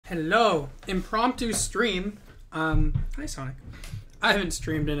Hello, impromptu stream. Hi Sonic. I haven't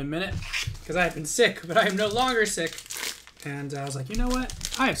streamed in a minute because I have been sick, but I am no longer sick. And I was like, you know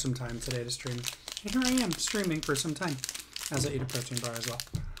what? I have some time today to stream. And here I am streaming for some time as I eat a protein bar as well.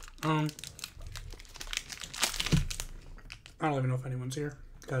 I don't even know if anyone's here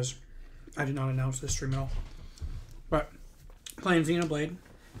because I did not announce this stream at all. But playing Xenoblade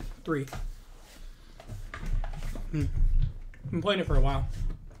 3. Been playing it for a while.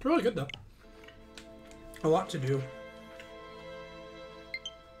 It's really good though. A lot to do.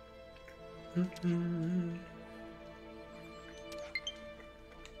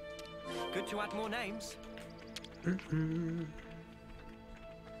 Good to add more names.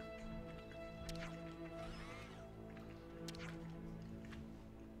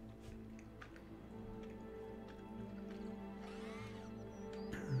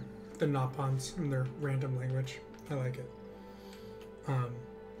 The Napans in their random language. I like it.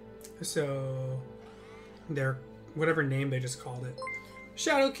 So their whatever name they just called it.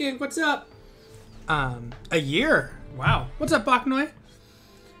 Shadow King, what's up? A year. Wow. What's up, Baknoy?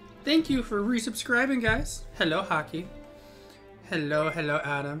 Thank you for resubscribing, guys. Hello, Hockey. Hello,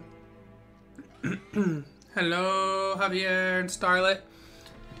 Adam. Hello, Javier and Starlet.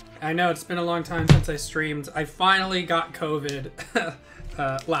 I know it's been a long time since I streamed. I finally got COVID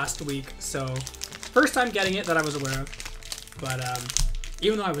last week, so first time getting it that I was aware of. But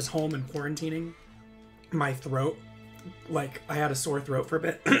even though I was home and quarantining, my throat, like I had a sore throat for a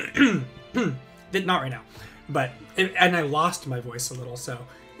bit. Not right now, but and I lost my voice a little, so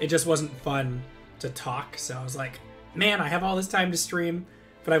it just wasn't fun to talk. So I was like, man, I have all this time to stream,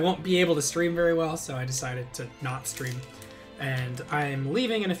 but I won't be able to stream very well, so I decided to not stream. And I'm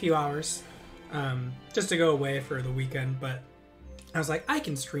leaving in a few hours, just to go away for the weekend, but I was like, I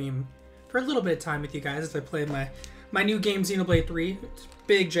can stream for a little bit of time with you guys as I play my new game, Xenoblade 3. It's a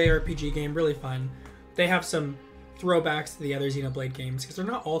big JRPG game, really fun. They have some throwbacks to the other Xenoblade games, because they're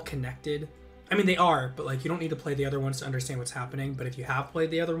not all connected. I mean, they are, but like you don't need to play the other ones to understand what's happening. But if you have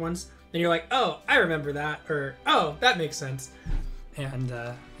played the other ones, then you're like, oh, I remember that, or oh, that makes sense. And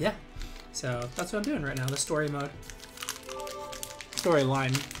yeah, so that's what I'm doing right now, the story mode.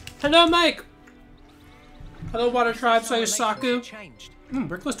 Storyline. Hello, Mike! Hello, Water Tribe, Saku.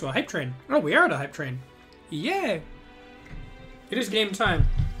 We're close to a hype train. Oh, we are at a hype train. Yay! It is game time.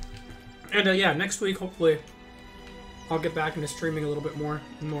 And yeah, next week, hopefully, I'll get back into streaming a little bit more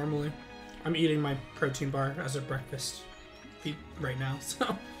normally. I'm eating my protein bar as a breakfast right now,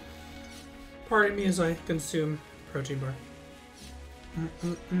 so pardon me as I consume protein bar.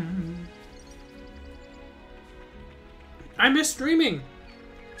 I miss streaming.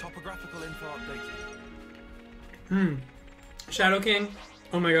 Topographical info updated. Shadow King.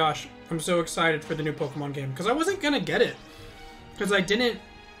 Oh my gosh, I'm so excited for the new Pokemon game because I wasn't gonna get it because I didn't.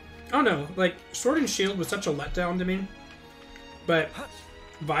 I don't know, like Sword and Shield was such a letdown to me, but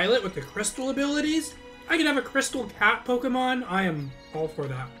Violet with the crystal abilities, I could have a crystal cat Pokemon. I am all for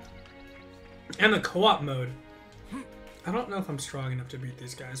that. And the co-op mode. I don't know if I'm strong enough to beat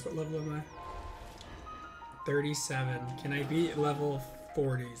these guys. What level am I? 37. Can I beat level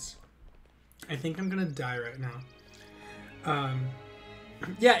 40s? I think I'm gonna die right now.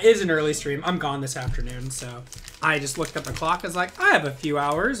 Yeah, it is an early stream. I'm gone this afternoon, so I just looked at the clock. I was like, I have a few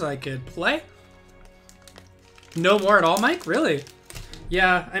hours I could play. No more at all, Mike? Really?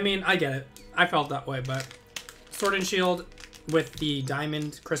 Yeah, I mean, I get it. I felt that way, but Sword and Shield with the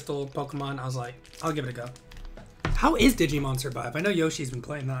Diamond Crystal Pokemon, I was like, I'll give it a go. How is Digimon Survive? I know Yoshi's been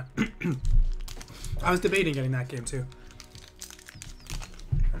playing that. I was debating getting that game too.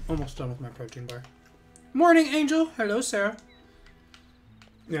 I'm almost done with my protein bar. Morning, Angel. Hello, Sarah.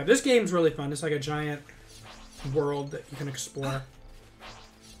 Yeah, this game's really fun. It's like a giant world that you can explore.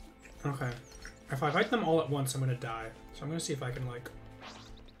 Okay. If I fight them all at once, I'm going to die. So I'm going to see if I can, like,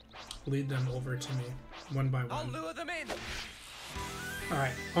 lead them over to me one by one. I'll lure them in.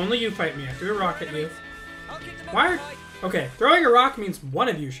 Alright, only you fight me. I threw a rock at you. Why are... Okay, throwing a rock means one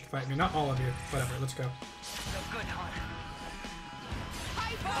of you should fight me, not all of you. Whatever, let's go.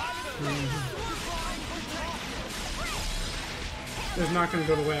 It's not going to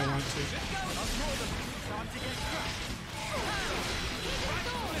go the way I want to.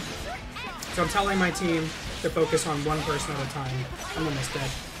 So I'm telling my team to focus on one person at a time. I'm almost dead.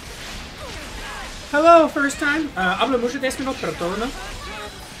 Hello, first time. Hablo mucho de español, perdona.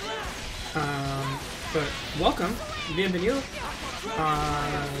 But welcome. Bienvenido.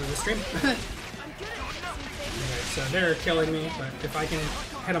 The stream. Okay, so they're killing me, but if I can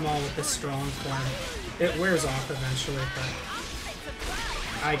hit them all with this strong form, it wears off eventually, but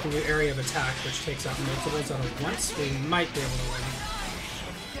I can do area of attack, which takes out multiples at once. We might be able to win.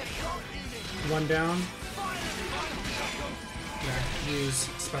 One down. Yeah, use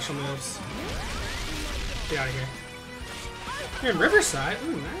special moves. Get out of here. You're in Riverside?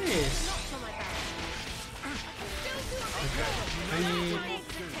 Ooh, nice. Okay, I need...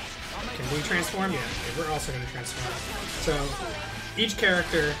 Can we transform? Yeah, okay, we're also going to transform. So, each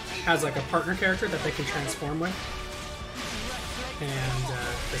character has like a partner character that they can transform with. And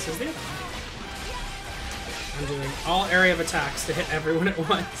this is the other one. I'm doing all area of attacks to hit everyone at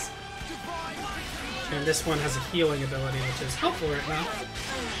once. And this one has a healing ability, which is helpful right now.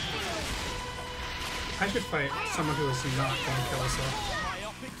 I should fight someone who is not going to kill us all.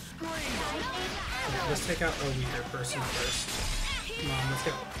 Okay, let's take out a weaker person first. Come on, let's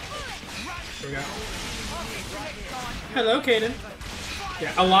go. Here we go. Hello, Kaden.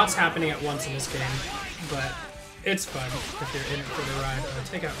 Yeah, a lot's happening at once in this game, but it's fun if you're in it for the ride.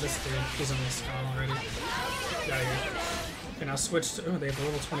 Take out this dude. He's on the spawn already. Get out of here. Okay, now switch to... Oh, they have a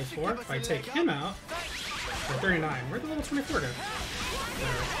level 24. If I take him out... Or 39. Where'd the level 24 go? There.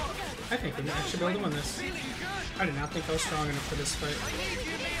 I think we might actually be able to win this. I did not think I was strong enough for this fight.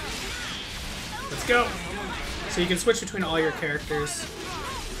 Let's go! So you can switch between all your characters.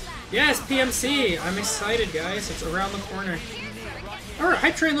 Yes, PMC! I'm excited, guys. It's around the corner. Alright,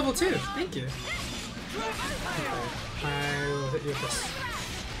 Hype Train level 2. Thank you. Okay, I will hit you with this.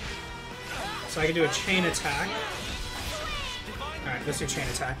 So I can do a chain attack. Alright, let's do chain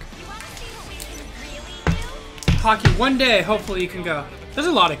attack. Hockey, one day, hopefully you can go. There's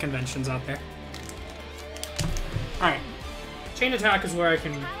a lot of conventions out there. Alright. Chain attack is where I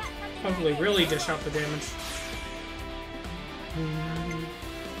can hopefully really dish out the damage.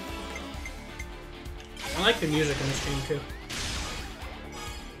 I like the music in this game too.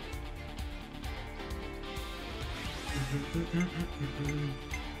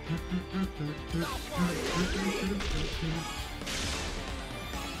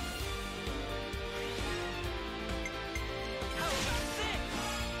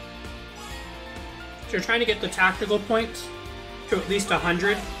 So you're trying to get the tactical points to at least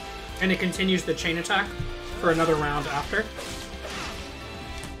 100, and it continues the chain attack for another round after.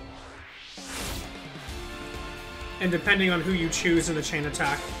 And depending on who you choose in the chain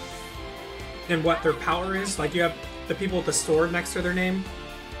attack and what their power is, like you have the people with the sword next to their name,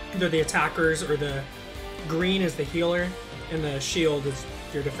 they're the attackers, or the green is the healer, and the shield is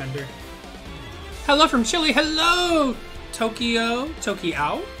your defender. Hello from Chile, hello! Tokyo?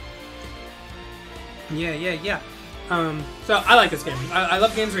 Yeah. So I like this game. I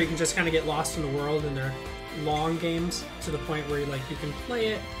love games where you can just kind of get lost in the world, and they're long games to the point where you can play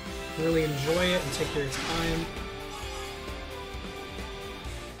it, really enjoy it, and take your time.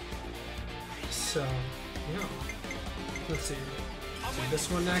 So, yeah. Let's see. Do this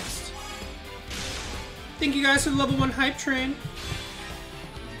one next. Thank you guys for the level 1 hype train.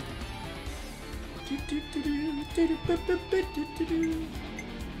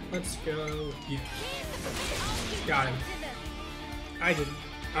 Let's go with you. Got him. I didn't.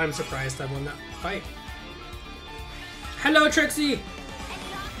 I'm surprised I won that fight. Hello, Trixie!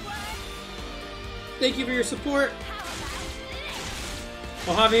 Thank you for your support.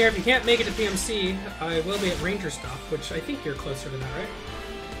 Well, Javier, if you can't make it to PMC, I will be at Ranger Stop, which I think you're closer to that, right?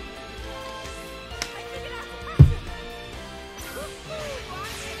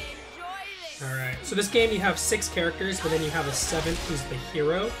 Alright, so this game you have 6 characters, but then you have a 7th who's the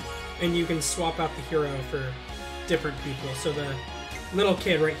hero, and you can swap out the hero for different people. So the little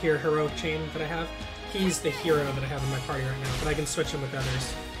kid right here, Heroic Chain, that I have, he's the hero that I have in my party right now, but I can switch him with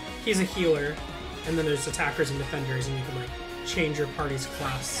others. He's a healer, and then there's attackers and defenders, and you can change your party's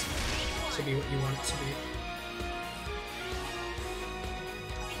class to be what you want it to be.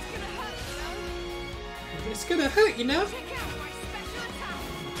 It's gonna hurt, you know?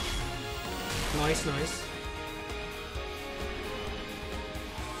 Nice.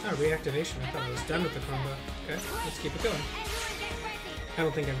 Oh, reactivation. I thought I was done with the combo. Okay, let's keep it going. I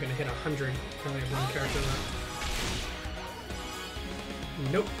don't think I'm gonna hit 100. I only have one character left.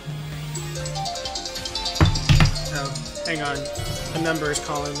 Nope. Oh, hang on. A number is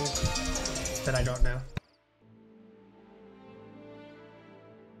calling me that I don't know.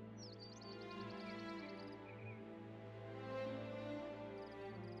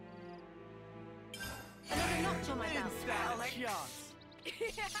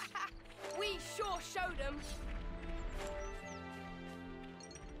 We sure showed them.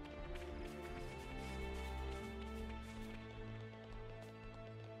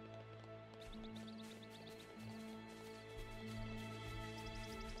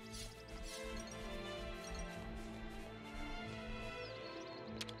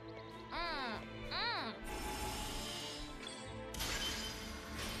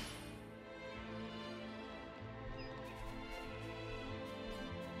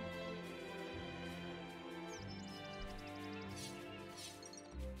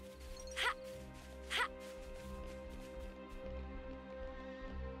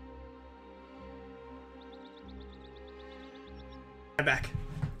 I'm back.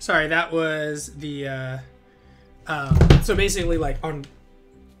 Sorry, that was the so basically like on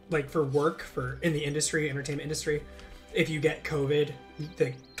like for work in the industry, entertainment industry, if you get COVID,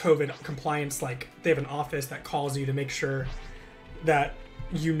 the COVID compliance, like they have an office that calls you to make sure that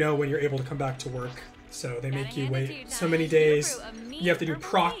you know when you're able to come back to work. So they make you wait so many days. You have to do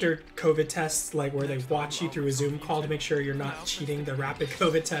proctored COVID tests, like where they watch you through a Zoom call to make sure you're not cheating the rapid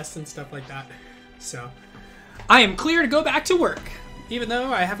COVID tests and stuff like that. So I am clear to go back to work, even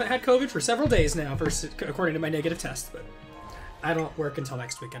though I haven't had COVID for several days now, according to my negative test. But I don't work until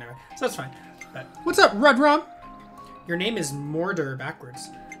next week anyway, so that's fine. But what's up, Rudrom? Your name is Mordor backwards.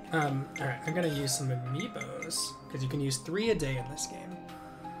 Alright, I'm gonna use some amiibos, because you can use 3 a day in this game.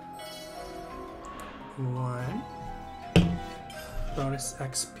 1. Bonus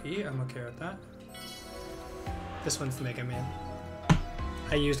XP, I'm okay with that. This one's the Mega Man.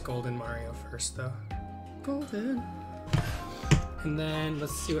 I used Golden Mario first, though. Golden. And then,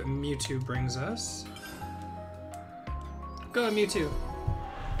 let's see what Mewtwo brings us. Go, Mewtwo.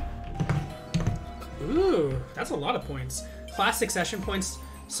 Ooh, that's a lot of points. Class succession points,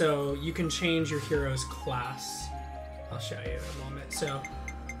 so you can change your hero's class. I'll show you in a moment. So,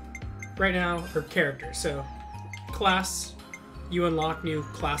 right now, or character. So, class, you unlock new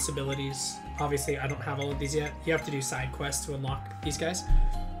class abilities. Obviously, I don't have all of these yet. You have to do side quests to unlock these guys.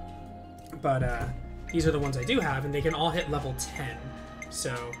 But these are the ones I do have, and they can all hit level 10.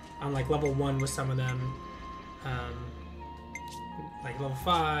 So, I'm like level 1 with some of them. Like level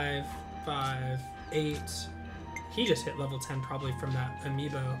 5, 8. He just hit level 10 probably from that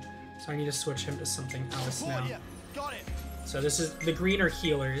amiibo. So I need to switch him to something else now. Got it. So this is the green are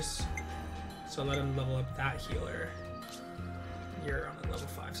healers. So let him level up that healer. You're on a level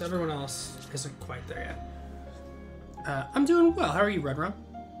 5. So everyone else isn't quite there yet. I'm doing well. How are you, Redrum?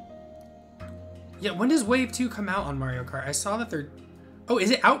 Yeah, when does Wave 2 come out on Mario Kart? I saw that they're... Oh,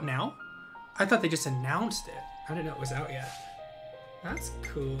 is it out now? I thought they just announced it. I didn't know it was out yet. That's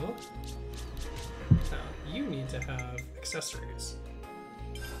cool. So, you need to have accessories.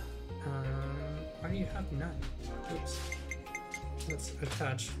 Why do you have none? Oops. Let's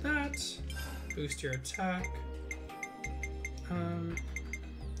attach that. Boost your attack.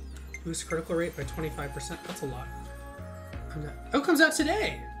 Boost critical rate by 25%. That's a lot. Oh, it comes out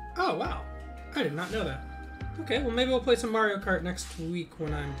today! Oh, wow. I did not know that. Okay, well maybe we'll play some Mario Kart next week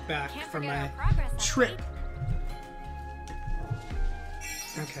when I'm back from my trip.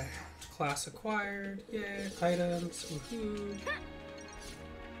 Okay. Class acquired. Yay. Items. Woohoo.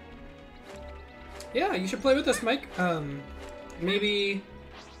 Yeah, you should play with us, Mike. Maybe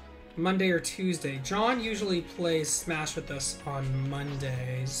Monday or Tuesday. John usually plays Smash with us on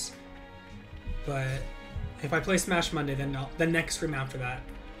Mondays. But if I play Smash Monday, then the next stream after that,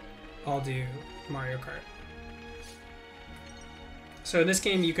 I'll do Mario Kart. So in this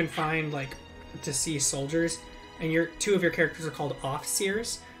game, you can find, like, to see soldiers, and 2 of your characters are called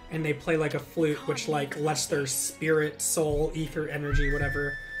Offseers, and they play like a flute, which like lets their spirit, soul, ether, energy,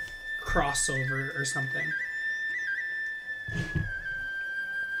 whatever, cross over or something.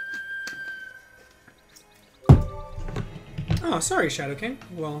 Oh, sorry, Shadow King.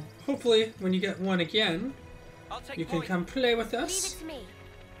 Well, hopefully when you get one again, you can come play with us. Leave it to me.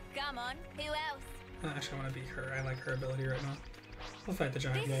 Come on, who else? Actually, I want to be her. I like her ability right now. We'll fight the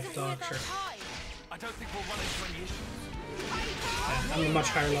giant wolf dog, sure. I don't think we'll run into any issues. Yeah, I'm a much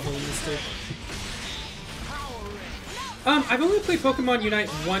higher level than this dude. I've only played Pokemon Unite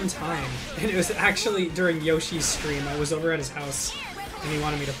one time, and it was actually during Yoshi's stream. I was over at his house, and he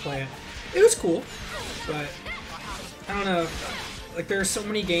wanted me to play it. It was cool, but I don't know. Like, there are so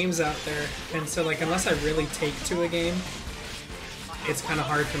many games out there, and so, like, unless I really take to a game, it's kind of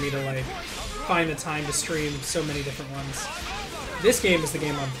hard for me to, like, find the time to stream so many different ones. This game is the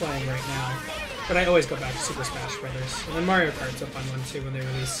game I'm playing right now, but I always go back to Super Smash Brothers. And then Mario Kart's a fun one, too, when they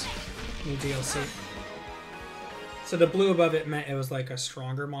release new DLC. So the blue above it meant it was like a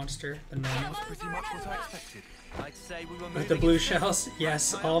stronger monster than normal. Pretty much what I expected. I'd say we were With the blue shells?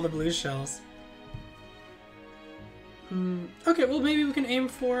 Yes, all the blue shells. Okay, well maybe we can aim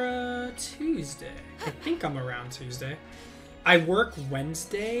for Tuesday. I think I'm around Tuesday. I work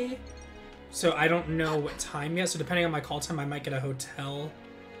Wednesday, so I don't know what time yet. So depending on my call time, I might get a hotel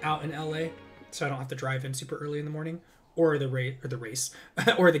out in LA, so I don't have to drive in super early in the morning, or the race,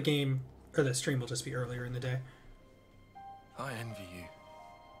 or the game, or the stream will just be earlier in the day. I envy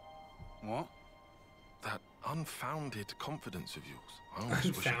you. What? That unfounded confidence of yours. I almost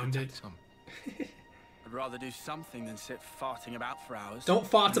Unfounded. wish I could take some. I'd rather do something than sit farting about for hours. Don't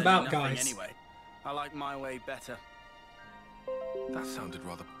fart And then about, do nothing guys. Anyway, I like my way better. That sounded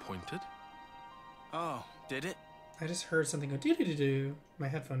rather pointed. Oh, did it? I just heard something go doo-doo-doo-doo. My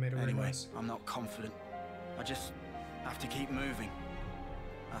headphone made a weird Anyway, noise. I'm not confident. I just have to keep moving.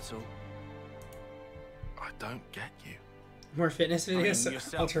 That's all. I don't get you. More fitness videos?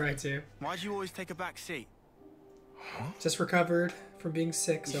 yourself. I'll try to. Why do you always take a back seat? Huh? Just recovered from being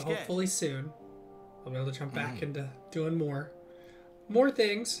sick, so You scared? hopefully soon I'll be able to jump back into doing more. More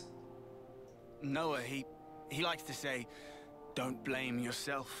things. Noah, he likes to say, don't blame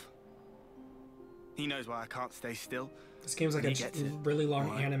yourself. He knows why I can't stay still. This game's like He a gets it. really long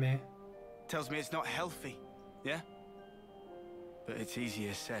Right. anime. Tells me it's not healthy, yeah? But it's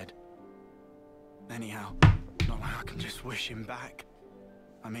easier said. Anyhow, not like I can just wish him back.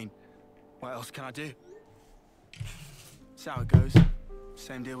 I mean, what else can I do? That's how it goes.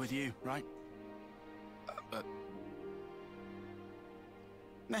 Same deal with you, right?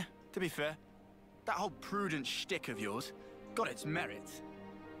 Nah, to be fair, that whole prudent shtick of yours got its merits.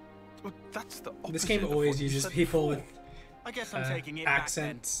 Well, that's the opposite This game of always what you uses said people before. with I guess I'm taking it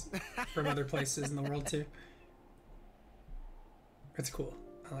accents from other places in the world too. It's cool.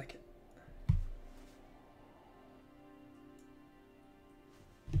 I like it.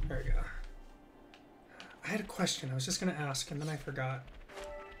 There we go. I had a question I was just gonna ask and then I forgot.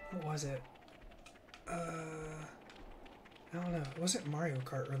 What was it? I don't know. It wasn't Mario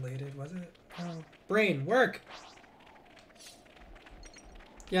Kart related, was it? No. Brain, work!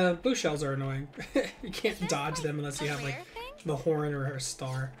 Yeah, the blue shells are annoying. You can't dodge them unless you have like the horn or a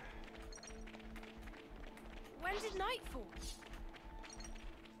star. When did night fall?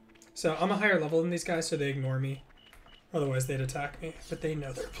 So I'm a higher level than these guys, so they ignore me. Otherwise they'd attack me, but they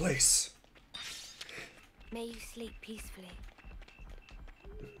know their place. May you sleep peacefully.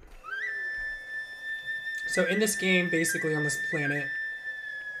 So in this game, basically on this planet,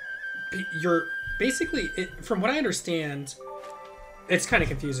 you're basically, from what I understand, it's kind of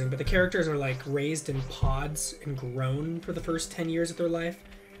confusing, but the characters are like raised in pods and grown for the first 10 years of their life.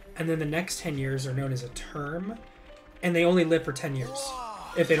 And then the next 10 years are known as a term. And they only live for 10 years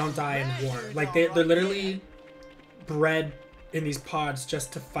if they don't die in war. Like they're literally bred in these pods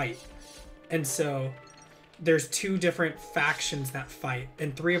just to fight. And so there's 2 different factions that fight.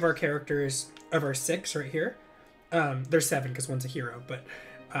 And 3 of our characters, of our 6 right here, there's 7 because one's a hero, but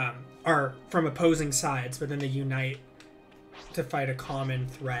are from opposing sides, but then they unite to fight a common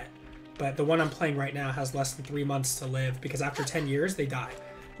threat. But the one I'm playing right now has less than 3 months to live because after 10 years they die.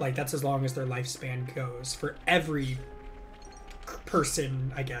 Like that's as long as their lifespan goes for every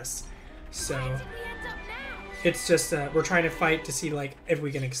person, I guess. So Where did we end up now? it's just we're trying to fight to see like if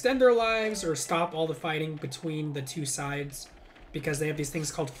we can extend their lives or stop all the fighting between the 2 sides, because they have these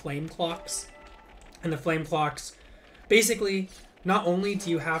things called flame clocks. And the flame clocks, basically, not only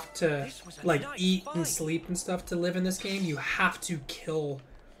do you have to like eat and sleep and stuff to live in this game, you have to kill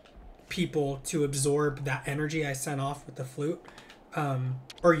people to absorb that energy I sent off with the flute,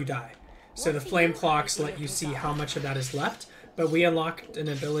 or you die. So the flame clocks let you see how much of that is left, but we unlocked an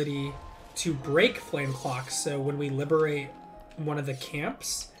ability to break flame clocks, so when we liberate one of the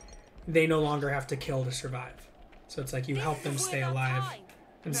camps, they no longer have to kill to survive. So it's like you help them stay alive.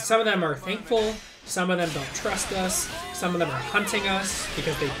 And some of them are thankful, some of them don't trust us, some of them are hunting us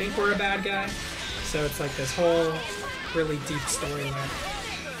because they think we're a bad guy. So it's like this whole really deep storyline.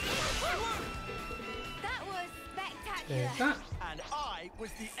 That was spectacular. There's that. And I was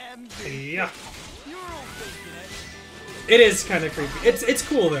the MVP. Yeah. You're all thinking it. It is kind of creepy. It's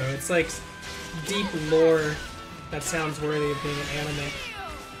cool though. It's like deep lore that sounds worthy of being an anime.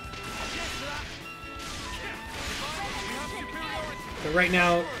 But right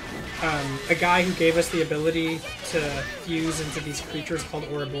now, a guy who gave us the ability to fuse into these creatures called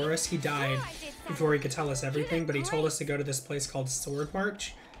Ouroboros, he died before he could tell us everything, but he told us to go to this place called Sword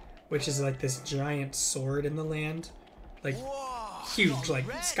March, which is like this giant sword in the land. Like, huge, like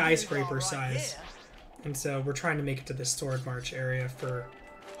skyscraper size. And so we're trying to make it to this Sword March area for,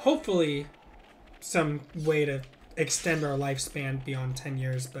 hopefully, some way to extend our lifespan beyond 10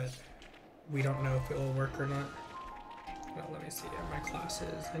 years, but we don't know if it will work or not. Well, let me see. My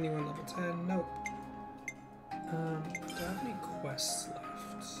classes. Anyone level 10? Nope. Do I have any quests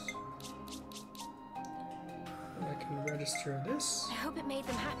left? I can register this. I hope it made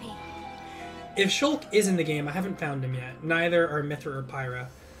them happy. If Shulk is in the game, I haven't found him yet. Neither are Mithra or Pyra.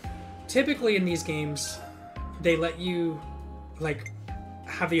 Typically in these games, they let you, like,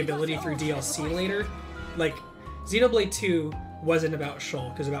 have the ability through DLC later. Like, Xenoblade 2 wasn't about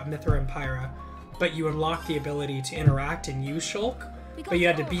Shulk, it was about Mithra and Pyra. But you unlock the ability to interact and use Shulk, but you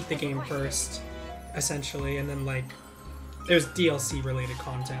had to beat the game first, essentially, and then, like, there's DLC-related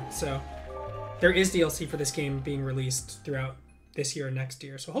content. So there is DLC for this game being released throughout this year or next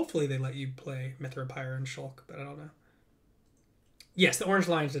year. So hopefully they let you play Mithra and Shulk, but I don't know. Yes, the orange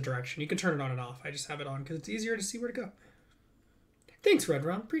line is the direction. You can turn it on and off. I just have it on because it's easier to see where to go. Thanks, Red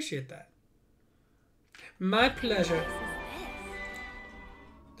Ron. Appreciate that. My pleasure.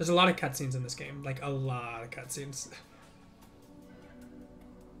 There's a lot of cutscenes in this game. Like, a lot of cutscenes.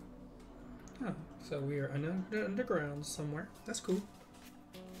 Oh, so we are underground somewhere. That's cool.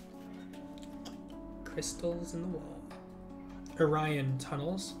 Crystals in the wall. Orion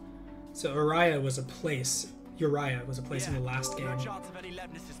tunnels. So Uriah was a place. Uriah was a place in the last game. No chance of any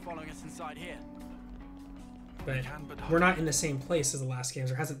Leibniz following us inside here. But we're not in the same place as the last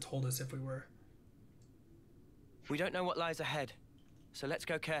games, or hasn't told us if we were. We don't know what lies ahead, so let's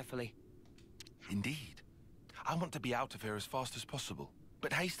go carefully. Indeed. I want to be out of here as fast as possible,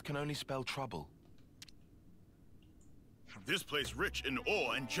 but haste can only spell trouble. This place rich in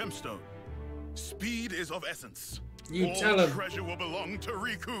ore and gemstone. Speed is of essence. You tell him. Treasure will belong to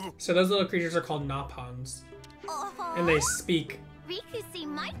Riku. So those little creatures are called Napans. And they speak Riku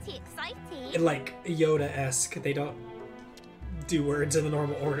seem mighty exciting. like Yoda-esque. They don't do words in the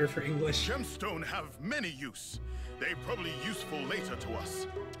normal order for English. Gemstone have many use. They probably useful later to us.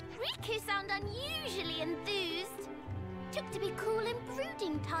 Riku sound unusually enthused. Took to be cool and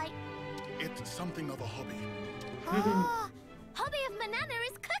brooding type. It's something of a hobby. Ah, hobby of Manana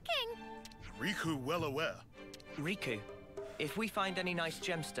is cooking. Riku well aware. Riku, if we find any nice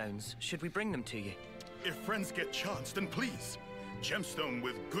gemstones, should we bring them to you? If friends get chance, then please. Gemstone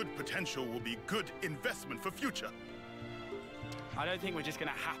with good potential will be good investment for future. I don't think we're just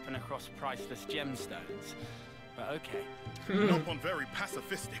gonna happen across priceless gemstones. But okay. Nopon very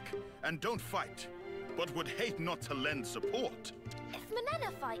pacifistic, and don't fight, but would hate not to lend support. If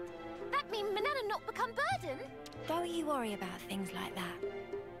Manana fight, that mean Manana not become burden? Don't you worry about things like that.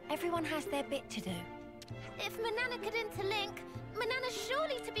 Everyone has their bit to do. If Manana could interlink, Manana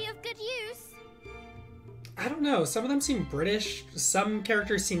surely to be of good use. I don't know. Some of them seem British. Some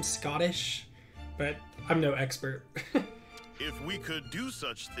characters seem Scottish. But I'm no expert. If we could do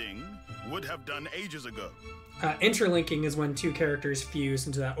such thing, would have done ages ago. Interlinking is when two characters fuse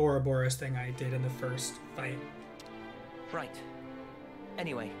into that Ouroboros thing I did in the first fight. Right.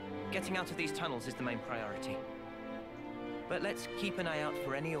 Anyway, getting out of these tunnels is the main priority. But let's keep an eye out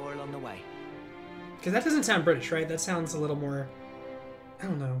for any ore along the way. Because that doesn't sound British, right? That sounds a little more, I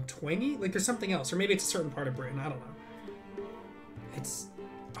don't know, twangy? Like there's something else. Or maybe it's a certain part of Britain. I don't know. It's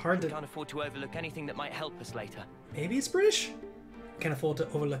hard to... Can't afford to overlook anything that might help us later. Maybe it's British? Can't afford to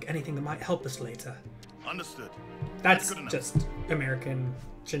overlook anything that might help us later. Understood. That's just American,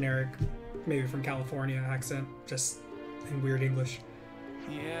 generic, maybe from California accent, just in weird English.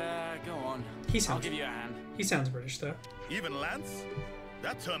 Yeah, go on. I'll give you a hand. He sounds British, though. Even Lance?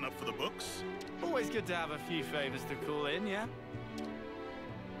 That turn up for the books. Always good to have a few favors to call in, yeah?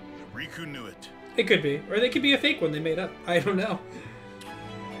 Riku knew it. It could be. Or they could be a fake one they made up. I don't know.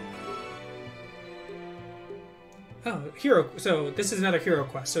 Oh, hero. So this is another hero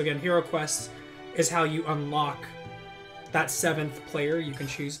quest. So again, hero quest is how you unlock that 7th player you can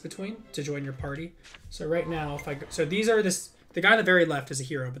choose between to join your party. So right now, if I go, so these are the guy on the very left is a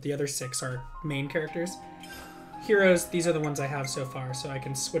hero, but the other 6 are main characters. Heroes, these are the ones I have so far, so I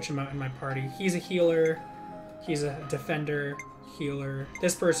can switch them out in my party. He's a healer, he's a defender, healer.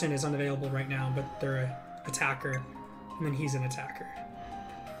 This person is unavailable right now, but they're an attacker, and then he's an attacker.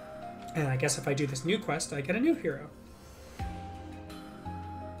 And I guess if I do this new quest, I get a new hero.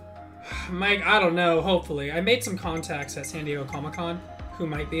 Mike, I don't know, hopefully. I made some contacts at San Diego Comic-Con who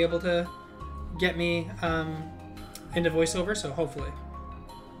might be able to get me into voiceover, so hopefully.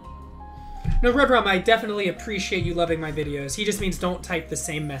 No, Red Rum, I definitely appreciate you loving my videos. He just means don't type the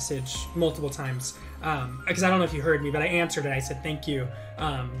same message multiple times. Because I don't know if you heard me, but I answered it. I said thank you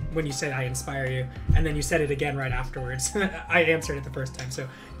when you said I inspire you. And then you said it again right afterwards. I answered it the first time. So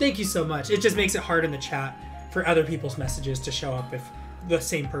thank you so much. It just makes it hard in the chat for other people's messages to show up if the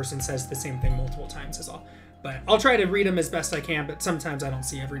same person says the same thing multiple times is all. But I'll try to read them as best I can, but sometimes I don't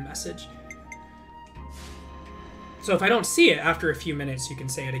see every message. So if I don't see it after a few minutes, you can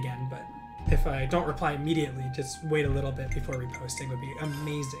say it again. But if I don't reply immediately, just wait a little bit before reposting would be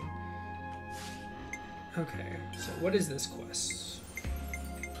amazing. Okay, so what is this quest?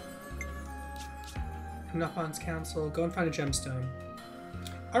 Napon's Council. Go and find a gemstone.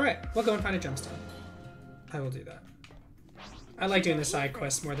 Alright, we'll go and find a gemstone. I will do that. I like doing the side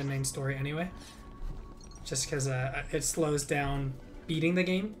quests more than main story anyway. Just because it slows down beating the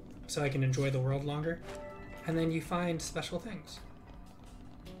game, so I can enjoy the world longer. And then you find special things.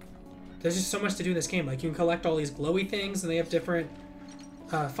 There's just so much to do in this game. Like, you can collect all these glowy things, and they have different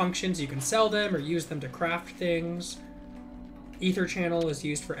functions. You can sell them or use them to craft things. ether channel is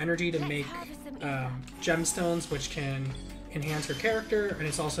used for energy to make gemstones, which can enhance her character, and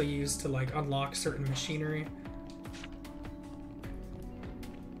it's also used to like unlock certain machinery.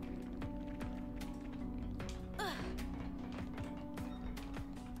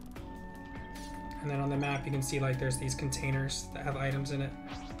 And then on the map you can see like there's these containers that have items in it.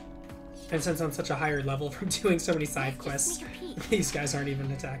 And since I'm such a higher level from doing so many side quests, these guys aren't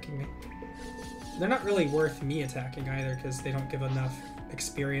even attacking me. They're not really worth me attacking either because they don't give enough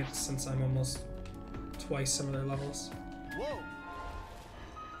experience since I'm almost twice some of their levels.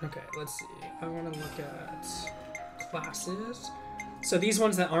 Okay, let's see. I want to look at classes. So these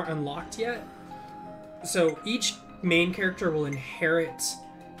ones that aren't unlocked yet. So each main character will inherit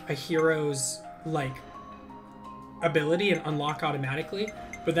a hero's like ability and unlock automatically,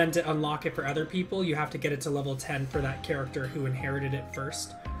 but then to unlock it for other people you have to get it to level 10 for that character who inherited it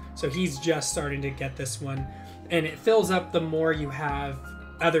first. So he's just starting to get this one, and it fills up the more you have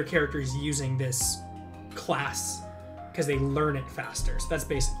other characters using this class because they learn it faster. So that's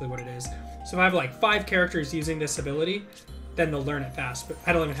basically what it is. So if I have like 5 characters using this ability, then they'll learn it fast, but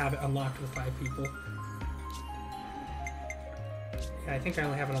I don't even have it unlocked with 5 people. Yeah, I think I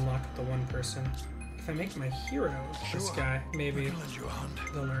only have it unlocked with the 1 person. If I make my hero this guy, maybe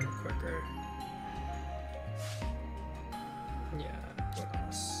they'll learn it quicker. Yeah, what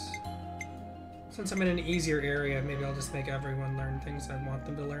else? Since I'm in an easier area, maybe I'll just make everyone learn things I want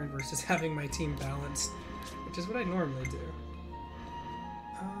them to learn versus having my team balanced, which is what I normally do.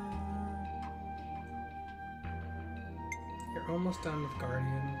 You're almost done with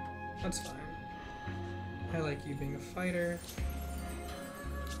Guardian. That's fine. I like you being a fighter.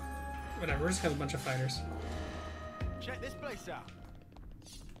 Whatever, we're just gonna have a bunch of fighters. Check this place out.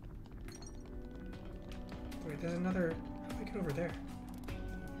 Wait, there's another. How do I get over there?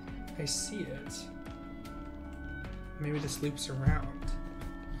 I see it. Maybe this loops around.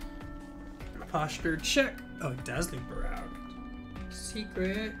 Posture check. Oh, it does loop around.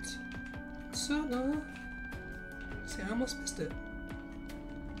 Secret. Solo. See, I almost missed it.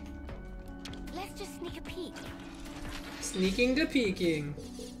 Let's just sneak a peek. Sneaking to peeking.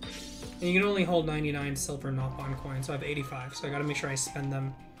 And you can only hold 99 silver Nopon coins, so I have 85, so I gotta make sure I spend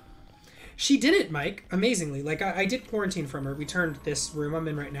them. She did it, Mike, amazingly. Like, I did quarantine from her. We turned this room I'm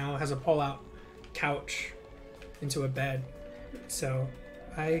in right now, has a pull-out couch into a bed. So,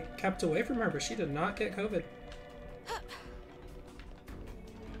 I kept away from her, but she did not get COVID.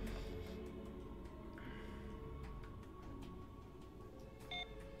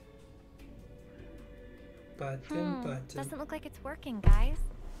 Button. Doesn't look like it's working, guys.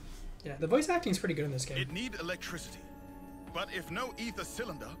 Yeah, the voice acting is pretty good in this game. It need electricity. But if no ether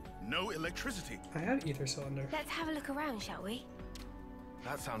cylinder, no electricity. I had ether cylinder. Let's have a look around, shall we?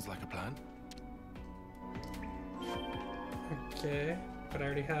 That sounds like a plan. Okay, but I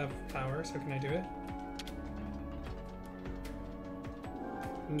already have power, so can I do it?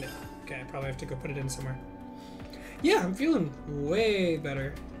 No. Okay, I probably have to go put it in somewhere. Yeah, I'm feeling way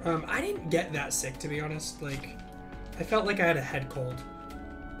better. I didn't get that sick, to be honest. Like, I felt like I had a head cold,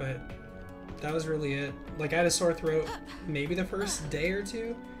 but that was really it. Like, I had a sore throat maybe the first day or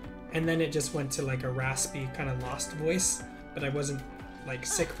two, and then it just went to like a raspy kind of lost voice, but I wasn't like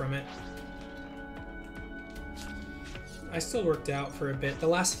sick from it. I still worked out for a bit. The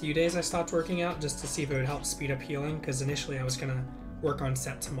last few days I stopped working out just to see if it would help speed up healing, because initially I was gonna work on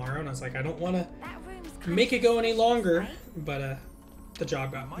set tomorrow, and I was like, I don't want to make it go any longer, but the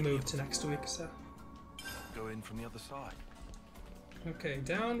job got moved to next week, so. Go in from the other side. Okay,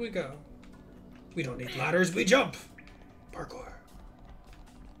 down we go. We don't need ladders, we jump! Parkour.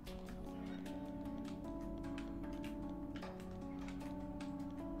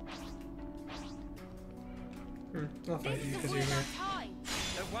 I'll fight you because you're here.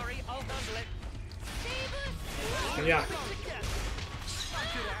 Don't worry, I'll handle it. Yeah.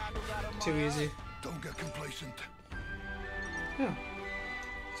 Too easy. Don't get complacent. Yeah.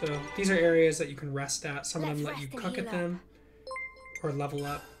 So these are areas that you can rest at. Some of them let you cook at them or level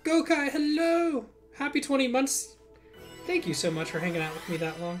up. Gokai, hello! Happy 20 months. Thank you so much for hanging out with me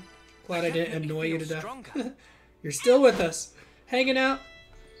that long. Glad I didn't annoy you to death. You're still with us. Hanging out.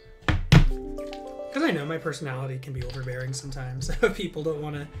 Because I know my personality can be overbearing sometimes. People don't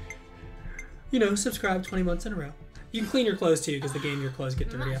want to, you know, subscribe 20 months in a row. You can clean your clothes too, because the game your clothes get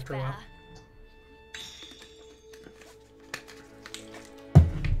dirty after a while.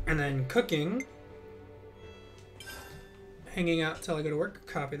 And then cooking. Hanging out till I go to work.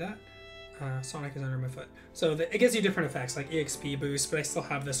 Copy that. Sonic is under my foot. So it gives you different effects, like EXP boost, but I still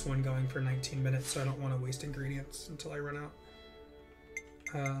have this one going for 19 minutes, so I don't want to waste ingredients until I run out.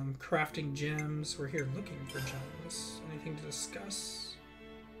 Crafting gems. We're here looking for gems. Anything to discuss?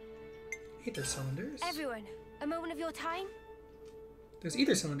 Ether cylinders. Everyone, a moment of your time? Those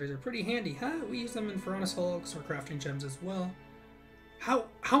ether cylinders are pretty handy, huh? We use them in Furnace Hulks or crafting gems as well. How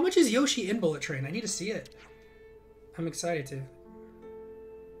much is Yoshi in Bullet Train? I need to see it. I'm excited to.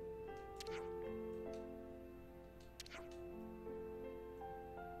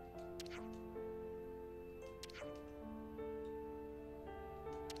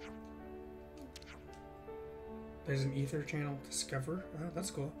 There's an ether channel discover. Oh,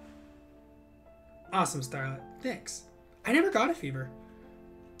 that's cool. Awesome, Starlight. Thanks. I never got a fever.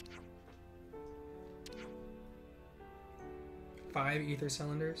 5 ether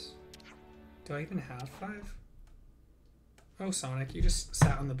cylinders. Do I even have 5? Oh, Sonic, you just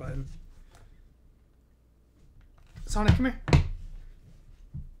sat on the button. Sonic, come here.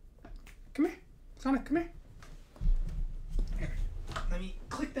 Come here. Sonic, come here. Here. Let me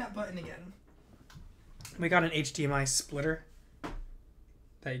click that button again. We got an HDMI splitter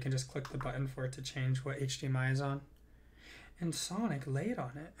that you can just click the button for it to change what HDMI is on. And Sonic laid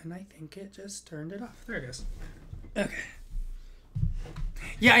on it, and I think it just turned it off. There it goes. Okay.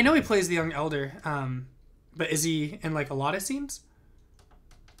 Yeah, I know he plays the young elder, but is he in like a lot of scenes?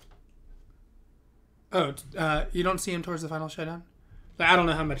 Oh, you don't see him towards the final showdown? I don't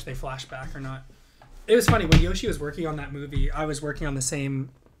know how much they flash back or not. It was funny, when Yoshi was working on that movie, I was working on the same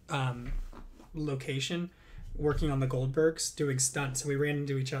location, working on the Goldbergs, doing stunts, so we ran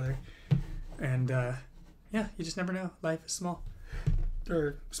into each other. And yeah, you just never know. Life is small.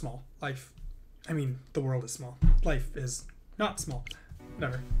 Or small. Life, I mean, the world is small. Life is not small.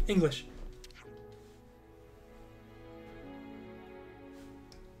 Whatever. English.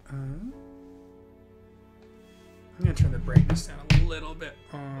 I'm going to turn the brightness down a little bit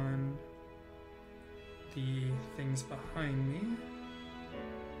on the things behind me.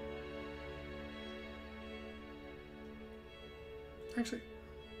 Actually,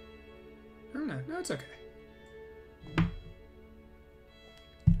 I don't know. No, it's okay.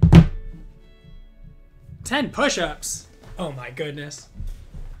 Ten push-ups. Oh my goodness.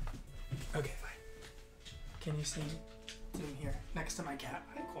 Okay, fine. Can you see me? Doing here, next to my cat.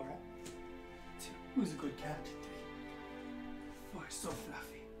 Hi, Cora. 2. Who's a good cat? 3. 4. So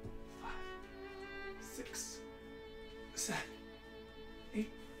fluffy. 5. 6. 7. 8.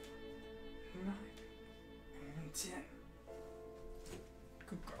 9. And 10.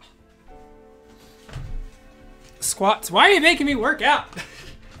 Good girl. Squats. Why are you making me work out?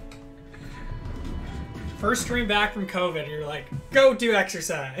 First stream back from COVID, you're like, go do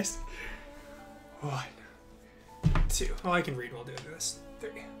exercise. 1, 2. Oh, I can read while doing this. 3,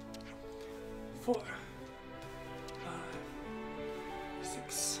 4, 5,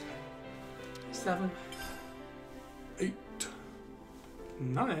 6, 7, 8,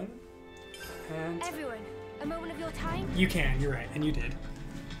 9, and... Everyone, a moment of your time? You can, you're right, and you did.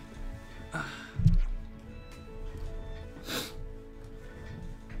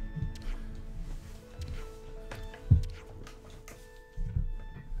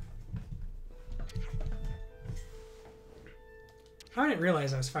 I didn't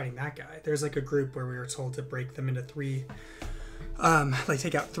realize I was fighting that guy. There's like a group where we were told to break them into 3, like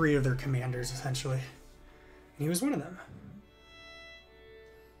take out 3 of their commanders essentially. And he was one of them.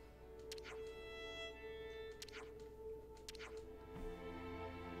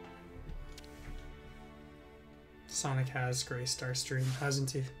 Sonic has graced our stream,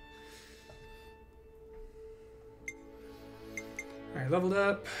 hasn't he? Alright, leveled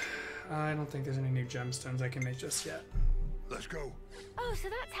up. I don't think there's any new gemstones I can make just yet. Let's go. Oh, so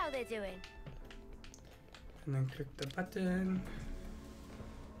that's how they're doing. And then click the button.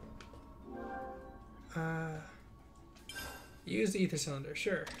 Use the ether cylinder,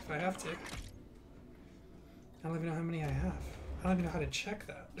 sure, if I have to. I don't even know how many I have. I don't even know how to check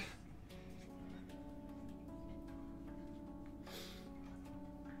that.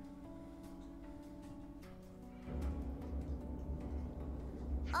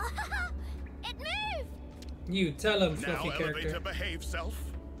 It moved! You tell him, Now, fluffy elevator, character. behave self.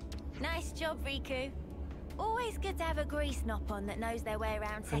 Nice job, Riku. Always good to have a grease nop on that knows their way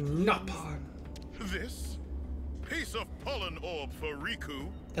around A second nop things. on. This piece of pollen orb for Riku.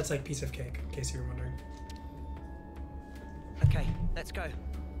 That's like piece of cake, in case you were wondering. Okay, let's go.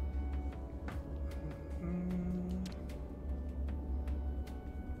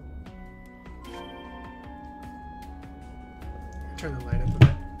 Turn the light up a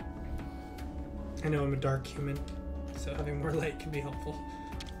bit. I know I'm a dark human, so having more light can be helpful.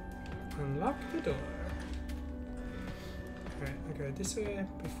 Unlock the door. Alright, I'll go this way.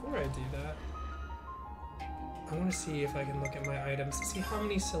 Before I do that, I want to see if I can look at my items to see how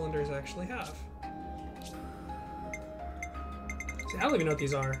many cylinders I actually have. See, I don't even know what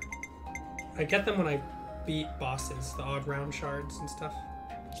these are. I get them when I beat bosses, the odd round shards and stuff.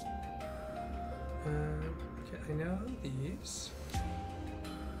 Okay, I know these.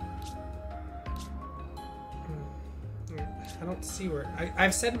 I don't see where... I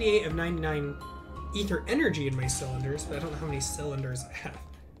have 78 of 99 ether energy in my cylinders, but I don't know how many cylinders I have.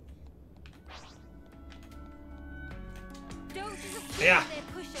 Yeah.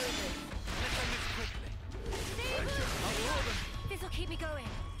 This'll keep me going.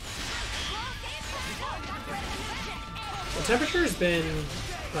 The temperature has been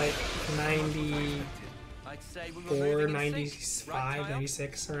like 94, 95,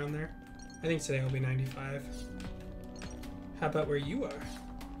 96, around there. I think today will be 95. How about where you are?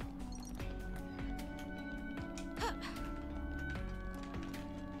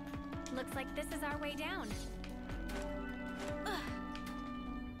 Looks like this is our way down.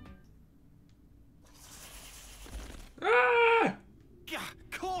 Ah!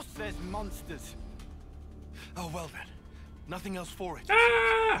 Of course there's monsters. Oh, well then. Nothing else for it.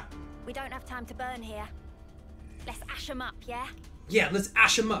 Ah! We don't have time to burn here. Let's ash them up, yeah? Yeah, let's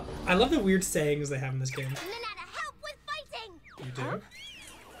ash them up. I love the weird sayings they have in this game. Nanana, help with fighting! You do?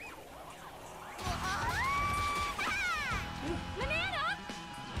 Banana!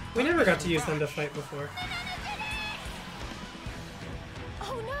 We never got to use them to fight before.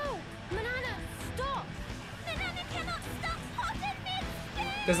 Oh no! Banana, stop! Nanana cannot stop hot and mid-spin!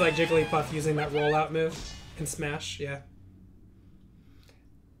 It's like Jigglypuff using that rollout move in Smash, yeah.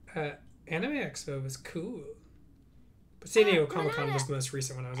 Anime Expo was cool. But San Diego Comic Con was the most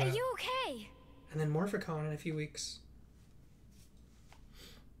recent one I was Are at. you okay? And then Morphicon in a few weeks.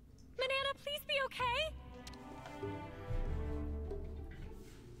 Banana, please be okay?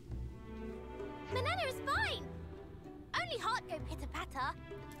 Banana is fine! Only heart go pitter-patter.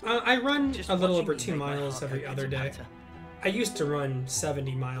 I run Just a little watching over you 2 make my miles heart every go other day. pitter-patter. I used to run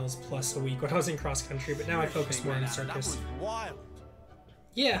 70 miles plus a week when I was in cross country, but now I focus more on That circus. was wild.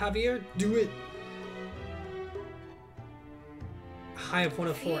 Yeah, Javier, do it. High of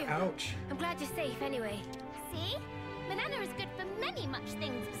 104, Phew. ouch. I'm glad you're safe anyway. See? Banana is good for many much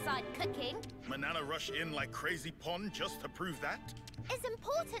things beside cooking. Manana rush in like crazy pond just to prove that? It's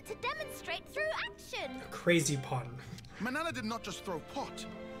important to demonstrate through action. Crazy pun. Manana did not just throw pot,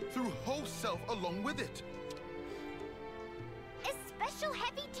 threw whole self along with it. A special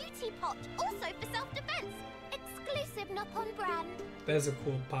heavy-duty pot, also for self-defense. Exclusive Nopon brand. That is a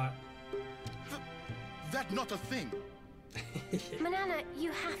cool pot. That not a thing. Banana,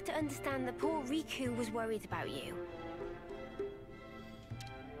 you have to understand that poor Riku was worried about you.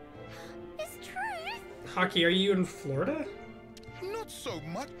 It's true. Hockey, are you in Florida? Not so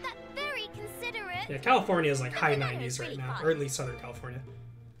much. That's very considerate. Yeah, California is like high Banana is 90s right really now, fun. or at least Southern California.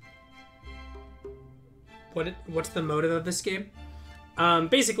 What's the motive of this game?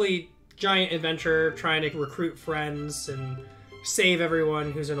 Basically, giant adventure, trying to recruit friends and save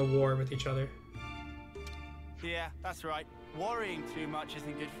everyone who's in a war with each other. Yeah, that's right. Worrying too much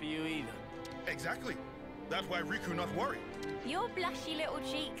isn't good for you either. Exactly. That's why Riku not worry. Your blushy little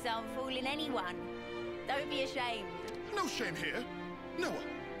cheeks aren't fooling anyone. Don't be ashamed. No shame here. Noah,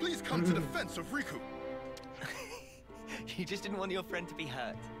 please come to defense of Riku. You just didn't want your friend to be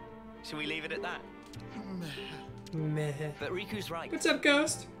hurt. Shall we leave it at that? Meh. But Riku's right. What's up,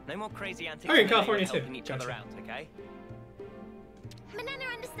 Ghost? No more crazy antics. Oh, you're in today, California we're too. helping each other Gotcha. out, okay? Banana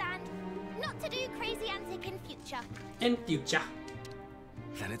understand. Not to do crazy antic in future. In future.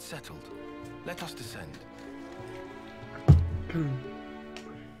 Then it's settled. Let us descend.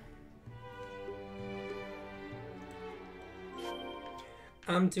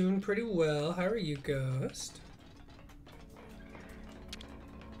 I'm doing pretty well. How are you, Ghost?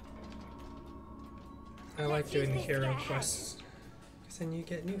 I like doing the hero quests. Because then you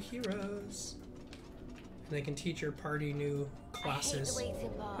get new heroes. And they can teach your party new classes.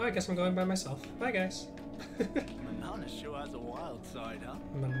 Oh, I guess I'm going by myself. Bye, guys. Manana sure has a wild side, huh?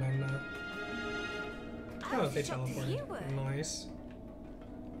 Banana. Oh, they shocked if you teleported. were. Nice.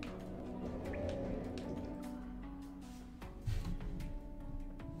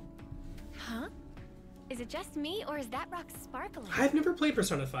 Huh? Is it just me, or is that rock sparkling? I've never played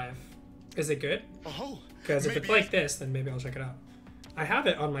Persona 5. Is it good? Oh, Because if maybe it's like this, then maybe I'll check it out. I have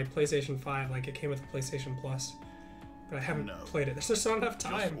it on my PlayStation 5, like it came with the PlayStation Plus. But I haven't No. played it. There's just not enough just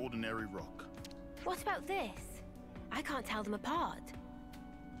time. ordinary rock. What about this? I can't tell them apart.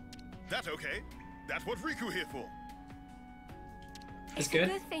 That okay? That's what Riku here for. It's a good?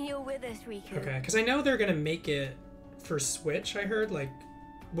 good thing you're with us, Riku. Okay, because I know they're going to make it for Switch, I heard. Like,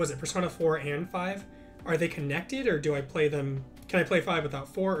 was it Persona 4 and 5? Are they connected, or do I play them? Can I play 5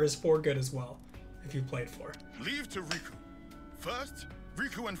 without 4, or is 4 good as well? If you played 4. Leave to Riku. First,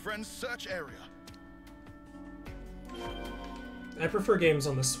 Riku and friends search area. I prefer games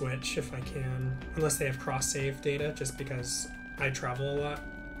on the Switch if I can, unless they have cross-save data, just because I travel a lot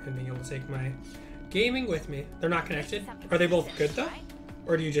and being able to take my gaming with me. They're not connected. Are they both good though?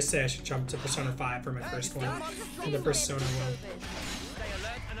 Or do you just say I should jump to Persona 5 for my first one in the Persona world? Stay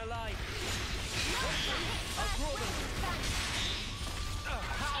alert and alive.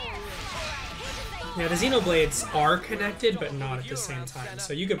 Yeah, the Xenoblades are connected, but not at the same time.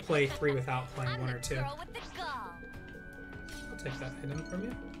 So you could play 3 without playing 1 or 2. I'll take that item from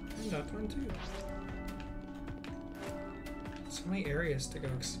you. And that one too. So many areas to go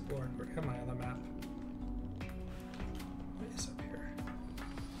explore. Where am I on the map? What is up here?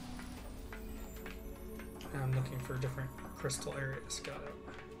 Now I'm looking for different crystal areas. Got it.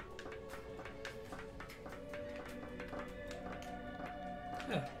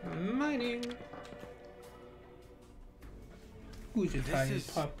 Yeah, mining. Who's your tired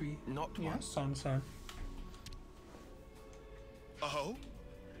puppy? Not Yeah, one. son. Oh?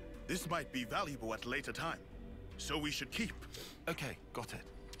 This might be valuable at a later time, so we should keep. Okay, got it.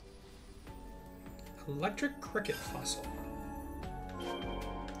 Electric cricket fossil.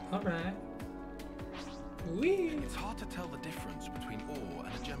 Alright. Wee! It's hard to tell the difference between ore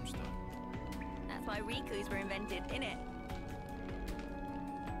and a gemstone. That's why Riku's were invented, innit?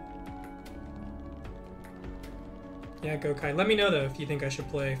 Yeah, Gokai. Let me know though if you think I should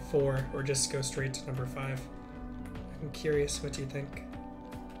play 4 or just go straight to number 5. I'm curious what you think.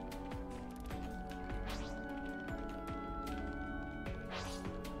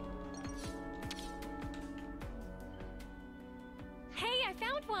 Hey, I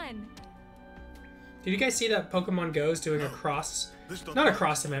found one! Did you guys see that Pokemon Go is doing a cross? Not a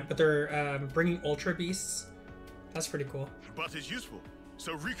cross event, but they're bringing Ultra Beasts. That's pretty cool. But it's useful,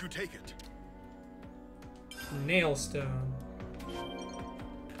 so Riku take it. Nailstone.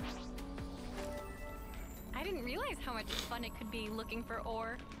 I didn't realize how much fun it could be looking for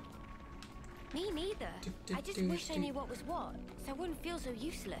ore. Me neither. I just wish I knew what was what, so I wouldn't feel so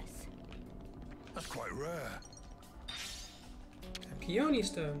useless. That's quite rare. A Peony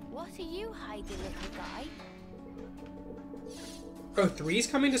Stone. What are you hiding, little guy? Oh, 3's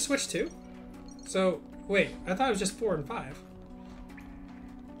coming to Switch too? So, wait, I thought it was just 4 and 5.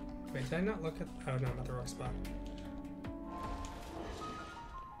 Wait, did I not look at... Oh, no, I'm at the wrong spot.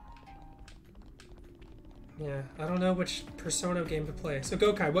 Yeah, I don't know which Persona game to play. So,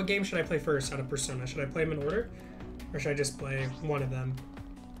 Gokai, what game should I play first out of Persona? Should I play them in order? Or should I just play one of them?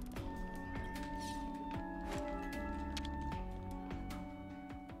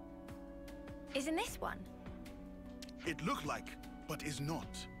 Isn't this one? It looked like, but is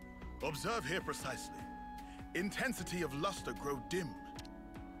not. Observe here precisely. Intensity of luster grow dim.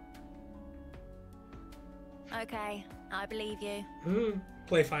 Okay, I believe you.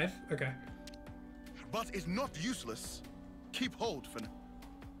 Play 5? Okay. But is not useless. Keep hold for now.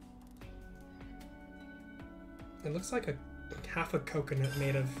 It looks like half a coconut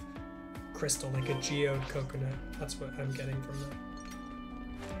made of crystal, like a geode coconut. That's what I'm getting from that.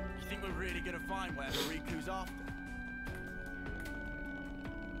 You think we're really gonna find whatever Riku's after?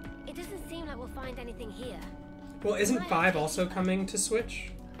 It doesn't seem like we'll find anything here. Well, isn't 5 also coming to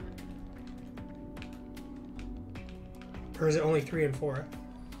Switch? Or is it only 3 and 4?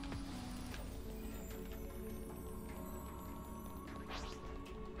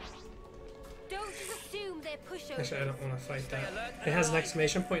 Don't just assume they're pushovers. Actually, I don't want to fight that. It has an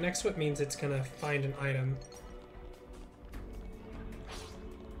exclamation point next to it, means it's gonna find an item.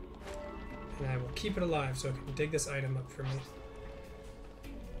 And I will keep it alive so it can dig this item up for me.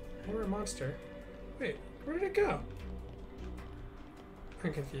 Or a monster. Wait, where did it go?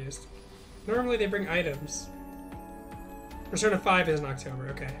 I'm confused. Normally they bring items. Persona 5 is in October,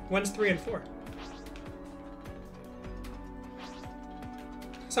 okay. When's 3 and 4?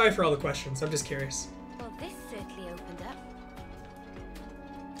 Sorry for all the questions, I'm just curious. Well, this certainly opened up.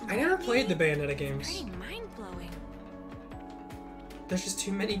 I never played the Bayonetta games. Pretty mind-blowing. There's just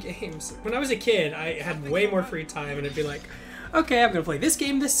too many games. When I was a kid, I had way more free time and it'd be like, okay, I'm gonna play this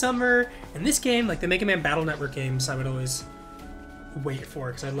game this summer, and this game, like the Mega Man Battle Network games, I would always wait for,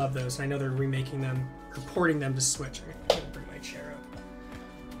 because I love those. And I know they're remaking them, or porting them to Switch. I'm gonna bring my chair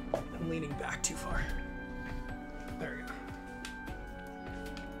up. I'm leaning back too far. There we go.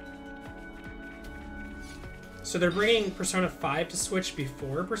 So they're bringing Persona 5 to Switch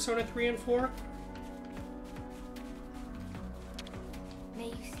before Persona 3 and 4? May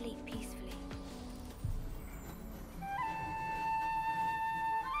you sleep peacefully.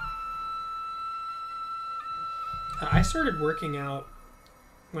 I started working out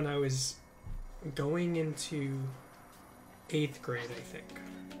when I was going into 8th grade, I think.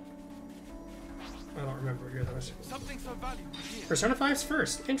 I don't remember what year that was. Something so valuable here. Persona 5's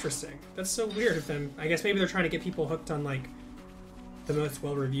first. Interesting. That's so weird of them. I guess maybe they're trying to get people hooked on, like, the most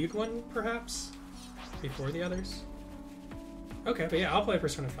well-reviewed one, perhaps? Before the others? Okay, but yeah, I'll play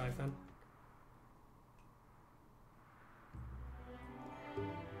Persona 5 then.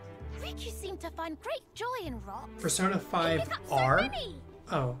 Riku seemed to find great joy in rocks. Persona He picked up so 5R? many.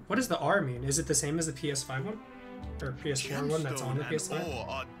 Oh, what does the R mean? Is it the same as the PS5 one? Or PS4 one that's on the Gemstone and PS5? ore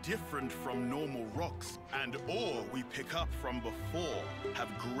are different from normal rocks, and ore we pick up from before have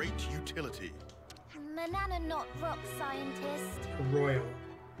great utility. Manana not rock scientist. Royal.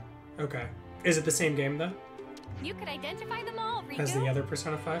 Okay. Is it the same game though? You could identify them all, Riku. As the other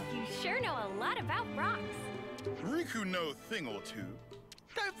Persona 5? You sure know a lot about rocks. Riku know a thing or two.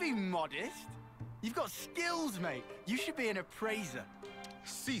 Don't be modest. You've got skills, mate. You should be an appraiser.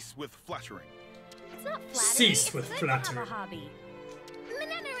 Cease with flattering. It's not flattery. Cease it's with good flattery. to have a hobby.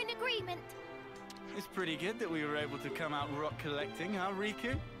 Manana in agreement. It's pretty good that we were able to come out rock collecting, huh,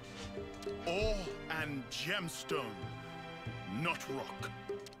 Riku? Ore and gemstone, not rock.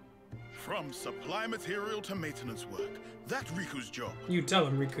 From supply material to maintenance work, that's Riku's job. You tell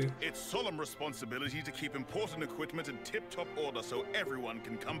him, Riku. It's solemn responsibility to keep important equipment in tip-top order so everyone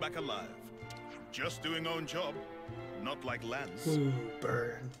can come back alive. Just doing own job, not like Lance. Ooh,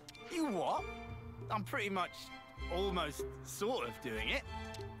 burn. You what? I'm pretty much, almost, sort of doing it.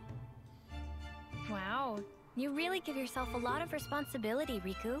 Wow. You really give yourself a lot of responsibility,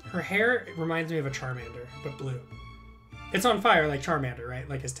 Riku. Her hair reminds me of a Charmander, but blue. It's on fire like Charmander, right?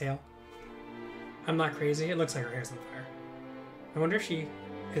 Like his tail. I'm not crazy. It looks like her hair's on fire. I wonder if she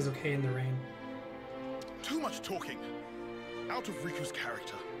is okay in the rain. Too much talking. Out of Riku's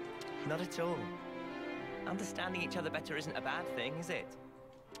character. Not at all. Understanding each other better isn't a bad thing, is it?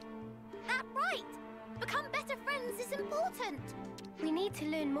 That right. Become better friends is important. We need to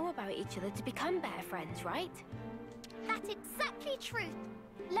learn more about each other to become better friends, right? That's exactly truth.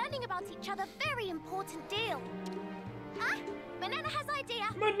 Learning about each other very important deal. Ah, Manana has idea.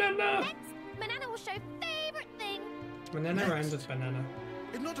 Banana! Next, Manana will show favorite thing. Banana rhymes with banana.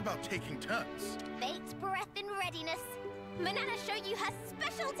 It's not about taking turns. Fate's breath in readiness. Manana show you her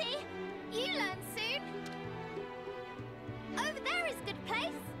specialty. You learn soon. Over there is good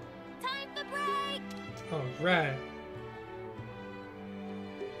place. Time for break. Alright.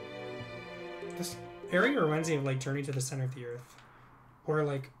 This area reminds me of like Journey to the Center of the Earth. Or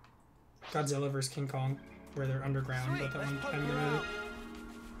like Godzilla vs. King Kong, where they're underground, Sweet, but that let's one poke kind of around.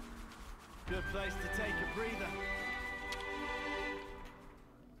 Good place to take a breather.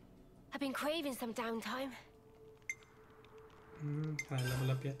 I've been craving some downtime. Can I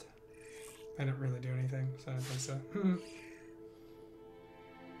level up yet? I don't really do anything, so I don't think so.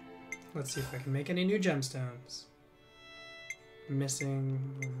 Let's see if I can make any new gemstones. Missing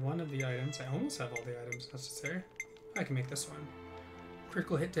one of the items. I almost have all the items necessary. I can make this one.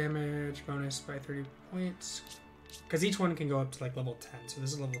 Critical hit damage, bonus by 30 points. Because each one can go up to like level 10, so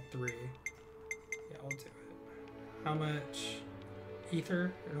this is level 3. Yeah, I'll do it. How much?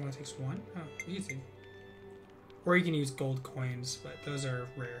 Ether? It only takes 1? Oh, easy. Or you can use gold coins, but those are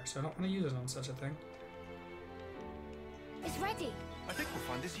rare, so I don't want to use it on such a thing. It's ready. I think we'll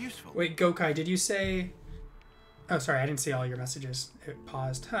find this useful. Wait, Gokai, did you say... Oh, sorry, I didn't see all your messages. It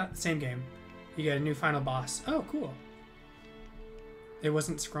paused. Huh, same game. You get a new final boss. Oh, cool. It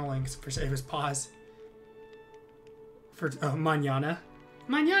wasn't scrolling, it was pause. For mañana.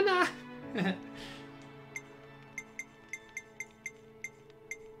 Mañana!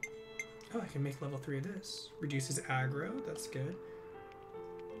 Oh, I can make level 3 of this. Reduces aggro, that's good.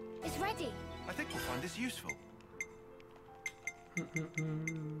 It's ready. I think we'll find this useful.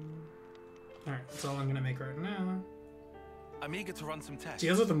 Alright, that's all I'm gonna make right now. I'm eager to run some tests.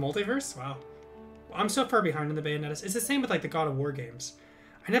 Deals with the multiverse? Wow. I'm so far behind in the Bayonetta's. It's the same with like the God of War games.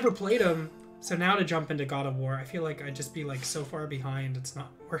 I never played them, so now to jump into God of War, I feel like I'd just be like so far behind, it's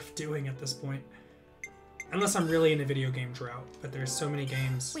not worth doing at this point. Unless I'm really in a video game drought, but there's so many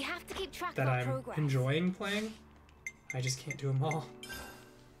games We have to keep track that of our I'm progress. enjoying playing. I just can't do them all.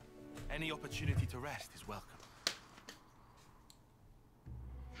 Any opportunity to rest is welcome.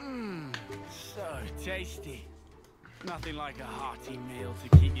 So tasty. Nothing like a hearty meal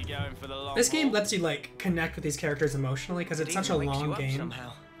to keep you going for the long This game haul. lets you like connect with these characters emotionally because it's It such a even wakes you long up game,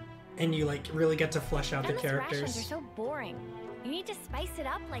 somehow. and you like really get to flesh out the Emma's rations are characters. so boring. You need to spice it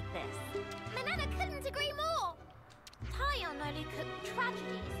up like this. Manana couldn't agree more. Tyon only cooked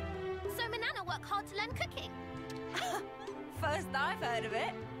tragedies, so Manana worked hard to learn cooking. First I've heard of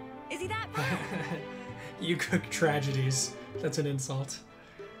it. Is he that bad? You cook tragedies. That's an insult.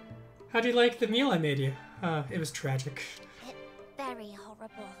 How'd you like the meal I made you? It was tragic. Very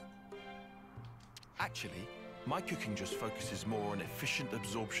horrible. Actually, my cooking just focuses more on efficient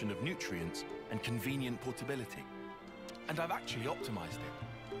absorption of nutrients and convenient portability. And I've actually optimized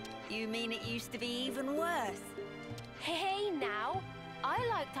it. You mean it used to be even worse? Hey now, I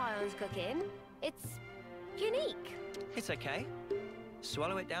like Tyon's cooking. It's unique. It's okay.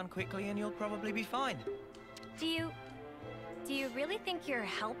 Swallow it down quickly and you'll probably be fine. Do you really think you're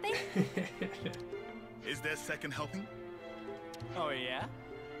helping? Is there second helping? Oh, yeah?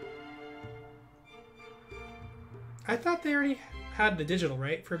 I thought they already had the digital,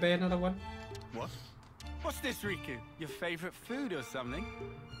 right, for Bayonetta 1? What? What's this, Riku? Your favorite food or something?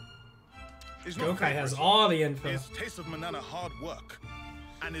 Is not Gokai has favorite. all the info. Is taste of Manana hard work,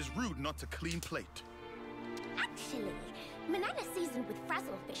 and is rude not to clean plate. Actually, Manana seasoned with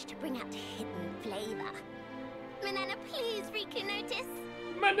frazzle fish to bring out hidden flavor. Manana, please, Riku, notice.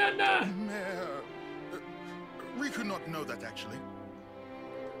 Banana! Riku not know that, actually.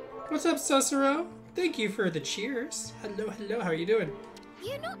 What's up, Cicero? Thank you for the cheers. Hello, hello, how are you doing?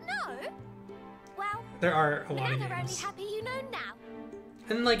 You not know? Well, There are a lot of Manana only games. happy you know now.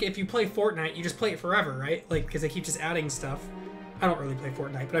 And like, if you play Fortnite, you just play it forever, right? Like, because they keep just adding stuff. I don't really play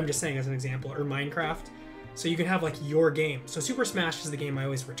Fortnite, but I'm just saying as an example. Or Minecraft. So you can have like your game. So Super Smash is the game I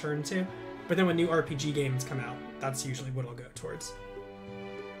always return to. But then when new RPG games come out, that's usually what I'll go towards.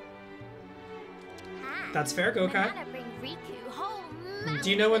 And That's fair, Gokai. Manana bring Riku whole Do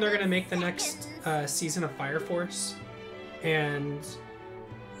you know when they're mountains gonna make the of next seconds. season of Fire Force and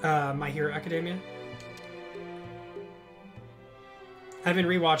My Hero Academia? I've been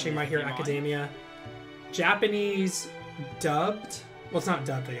rewatching My Hero Academia. Japanese dubbed. Well, it's not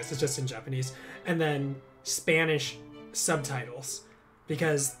dubbed, I guess. It's just in Japanese. And then Spanish subtitles.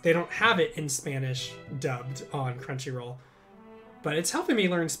 Because they don't have it in Spanish dubbed on Crunchyroll. But it's helping me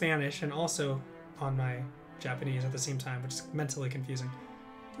learn Spanish and also on my Japanese at the same time, which is mentally confusing.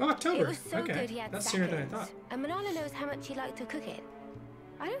 Oh, October. It was so Okay, good he had that's seconds. sooner than I thought. And Manana knows how much he liked to cook it.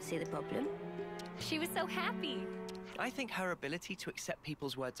 I don't see the problem. She was so happy. I think her ability to accept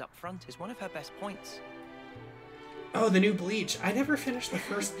people's words up front is one of her best points. Oh, the new Bleach. I never finished the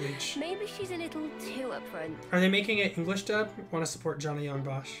first Bleach. Maybe she's a little too upfront. Are they making it English dub? Want to support Johnny Young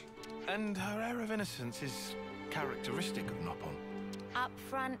Bosch? And her air of innocence is characteristic of Noppon.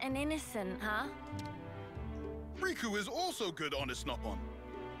 Upfront and innocent, huh? Riku is also good, honest Noppon.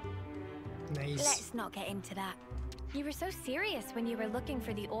 Nice. Let's not get into that. You were so serious when you were looking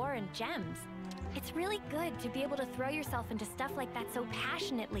for the ore and gems. It's really good to be able to throw yourself into stuff like that so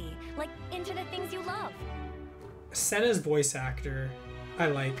passionately, like into the things you love. Senna's voice actor, I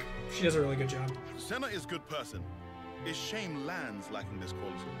like. She does a really good job. Senna is good person. It's shame Land's lacking this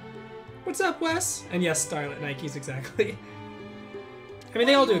quality. What's up, Wes? And yes, Starlit Nikes, exactly. I mean,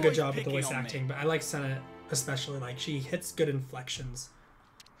 they all do a good job with the voice acting, but I like Senna especially. Like, she hits good inflections.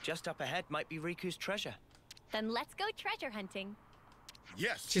 Just up ahead might be Riku's treasure. Then let's go treasure hunting.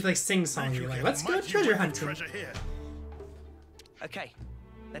 Yes. She's like sing-songy, Riku like, has let's go mighty treasure wealth of hunting. Treasure here. Okay,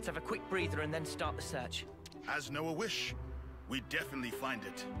 let's have a quick breather and then start the search. As Noah wish, we definitely find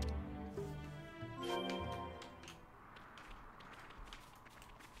it.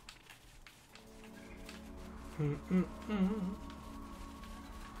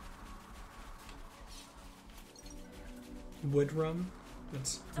 Wood rum?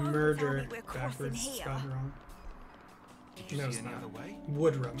 That's Don't murder tell me we're crossing backwards, here. spelled wrong. Did you No, see it's any not. other way?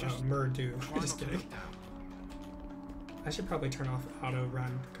 Wood rum, Just oh, murdo. Try Just not to kidding. look down. I should probably turn off auto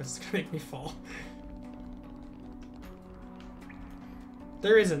run because it's gonna make me fall.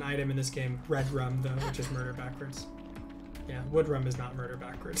 There is an item in this game, red rum though, which is murder backwards. Yeah, wood rum is not murder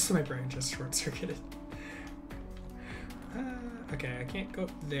backwards. My brain just short circuited. Okay, I can't go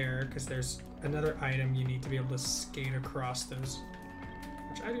up there because there's another item you need to be able to skate across those,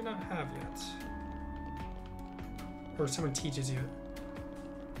 which I do not have yet. Or someone teaches you.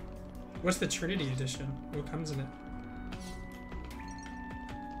 What's the Trinity edition? What comes in it?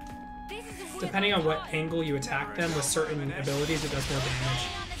 Depending on what angle you attack them with certain abilities, it does more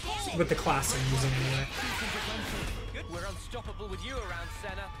damage. With the class I'm using anyway. Good, we're unstoppable with you around,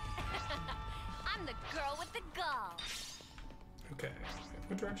 Senna. I'm the girl with the gall. Okay,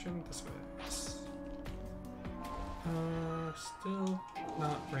 what direction? This way. Yes. Still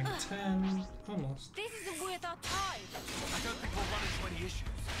not rank 10. Almost. This isn't worth our time. I don't think we'll run into any issues.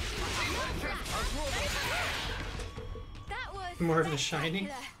 That was More of the Shining?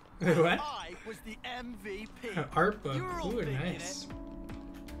 spectacular. What? I was the MVP. Art book. You're all Ooh, big in nice.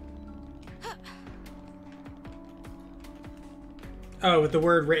 Oh, with the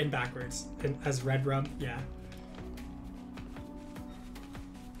word written backwards as red rum. Yeah.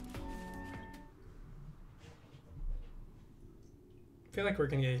 I feel like we're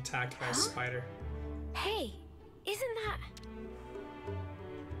gonna get attacked by a spider. Hey, isn't that...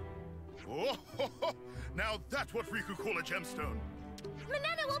 Oh, now that's what Riku call a gemstone.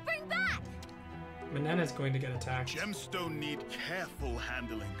 Manana will bring back! Manana's going to get attacked. Gemstone need careful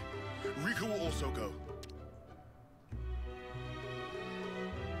handling. Riku will also go.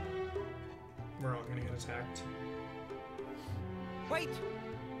 We're all gonna get attacked. Wait!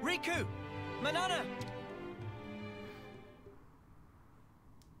 Riku! Manana!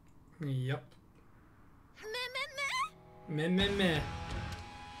 Yep. Meh. Meh, meh, meh.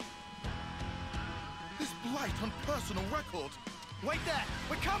 This blight on personal record. Wait there!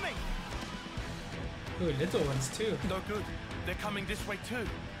 We're coming! Ooh, little ones too. No good. They're coming this way too.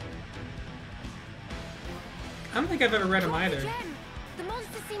 I don't think I've ever read them either. Again. The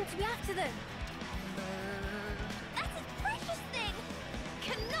monsters seem to be after them. That is precious thing!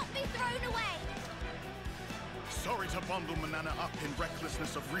 Cannot be thrown away! Sorry to bundle Manana up in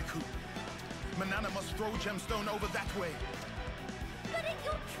recklessness of Riku. Manana must throw gemstone over that way. But it's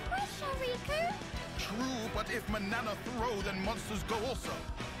your treasure, Riku! True, but if Manana throw, then monsters go also.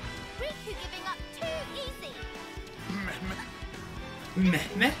 Riku giving up too easy! Meh, meh. Meh,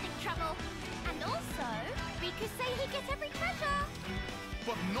 meh. Big trouble. And also, Riku say he gets every treasure!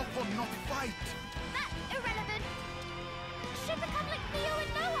 But not for not fight. That's irrelevant! Should become like Theo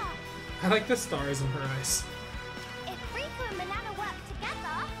and Noah! I like the stars in her eyes. If Riku and Manana work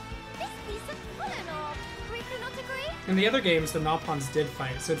together, this piece of Pullinor. Riku not agree? In the other games, the Nopons did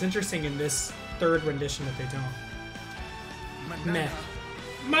fight, so it's interesting in this third rendition that they don't. Manana. Meh.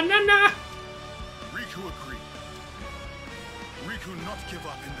 Manana! Riku agree. Riku not give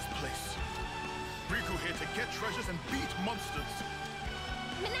up in this place. Riku here to get treasures and beat monsters.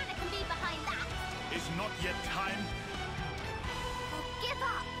 Manana can be behind that. Is not yet time. Or give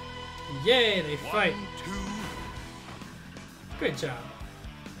up. Yay, they fight. 1, 2. Good job.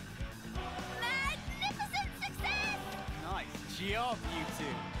 Magnificent success! Nice job, you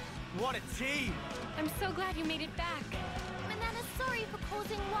two. What a team! I'm so glad you made it back. Manana's sorry for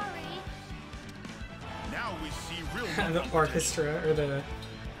causing worry. Now we see real The confrontation. orchestra, or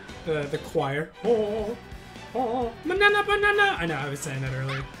the choir. Oh, oh, banana, banana! I know, I was saying that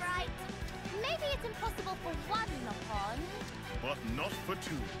earlier. Right. Maybe it's impossible for one Nopon. But not for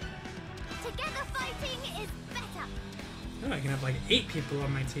two. Together fighting is better. Oh, I can have like 8 people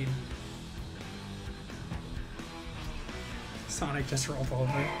on my team. Sonic just rolled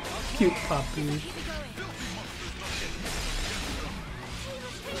over. Cute puppy.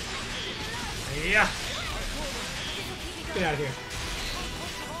 Yeah! Get out of here.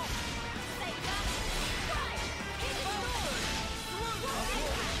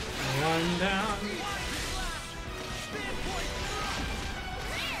 One down.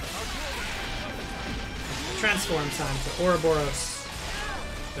 Transform time to Ouroboros.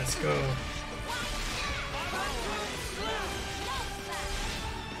 Let's go.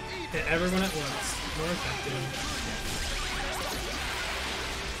 Hit everyone at once. More effective.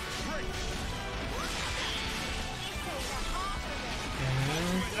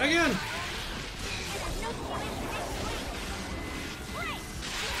 And again!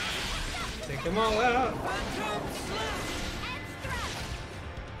 Take them all out.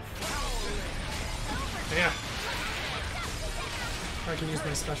 Yeah. Or I can use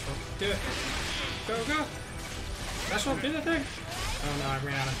my special. Do it. Go, go. Special, do the thing. Oh no, I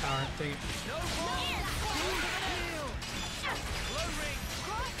ran out of power. Dang it.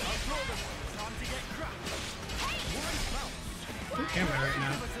 Where am I right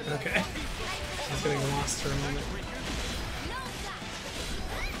now? Okay. I was getting lost for a moment.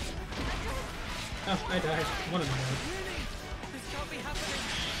 Oh, I died. One of them died.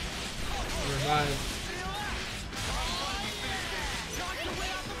 Revive.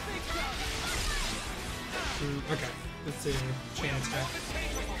 Okay, let's do chain attack.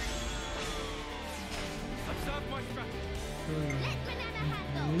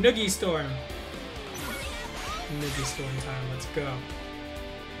 Noogie Storm. Noogie Storm time, let's go.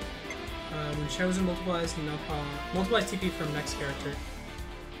 When chosen, multiplies TP from next character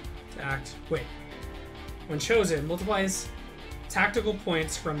to act. Wait. When chosen, multiplies tactical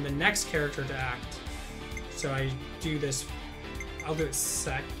points from the next character to act. So I do this. I'll do it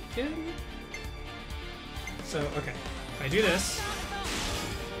second. So, okay. I do this.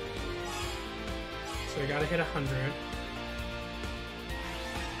 So I gotta hit 100.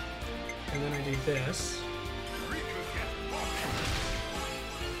 And then I do this.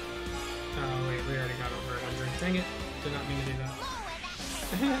 Oh, wait, we already got over 100. Dang it. Did not mean to do that.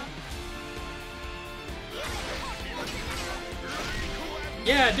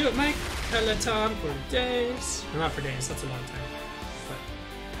 Yeah, do it, Mike. Peloton for days. Well, not for days, that's a long time. But,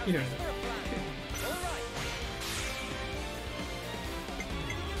 you know that.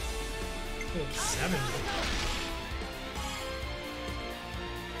 Oh, 7.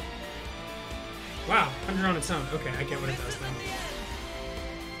 Wow, 100 on its own. Okay, I get what it does then.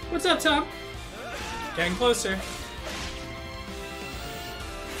 What's up, Tom? Getting closer.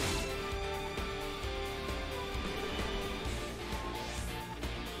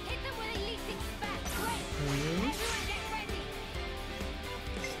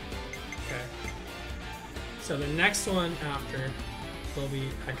 Okay. So the next one after will be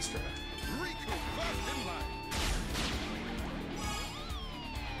extra.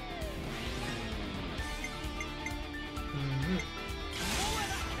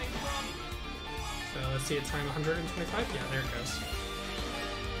 So let's see it time 125. Yeah, there it goes.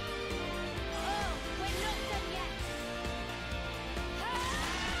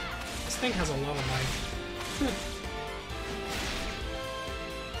 This thing has a lot of life.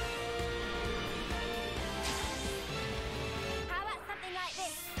 How about something like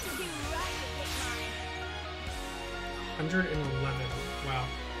this? You right to pick mine. 111. Wow,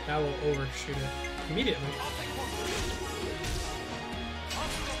 that will overshoot it immediately.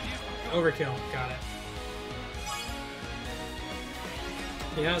 Overkill, got it.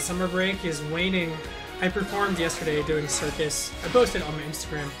 Yeah, summer break is waning. I performed yesterday doing circus. I posted on my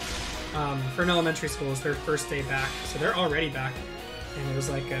Instagram for an elementary school. It's their first day back, so they're already back. And it was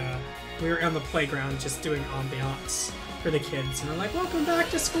like we were on the playground just doing ambiance for the kids, and they're like, "Welcome back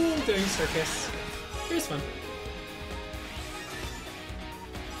to school," doing circus. It was fun.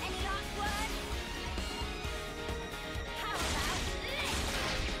 Any last words? How about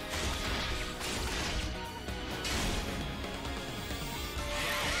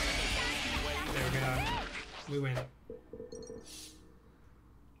There we go. We win.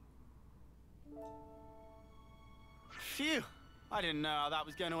 Phew! I didn't know how that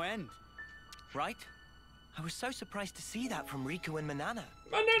was going to end. Right? I was so surprised to see that from Riku and Manana.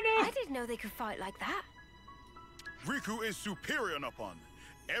 I didn't know they could fight like that. Riku is superior, Noppon.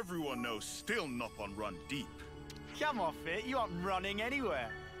 Everyone knows still Noppon run deep. Come off it, you aren't running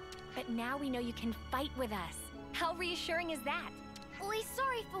anywhere. But now we know you can fight with us. How reassuring is that? Oi,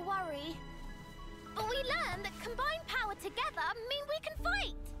 sorry for worry. But we learned that combined power together mean we can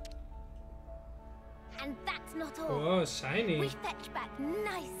fight. And that's not all. Oh, shiny. We fetch back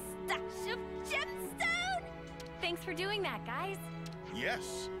nice stash of gemstone. Thanks for doing that, guys.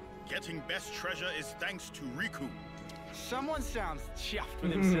 Yes, getting best treasure is thanks to Riku. Someone sounds chuffed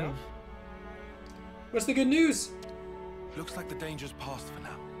with himself. What's the good news? Looks like the danger's past for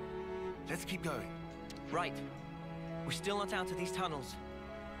now. Let's keep going. Right. We're still not out of these tunnels.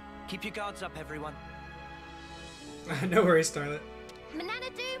 Keep your guards up, everyone. No worries, Starlet. Manana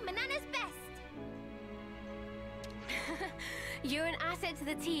do Manana's best. You're an asset to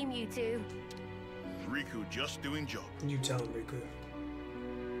the team, you two. Riku just doing job. You tell him, Riku.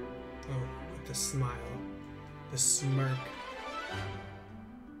 Oh, with the smile. The smirk.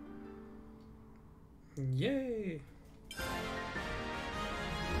 Yay!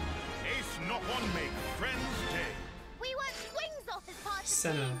 Ace Noppon make friends day. We worked wings off as part of the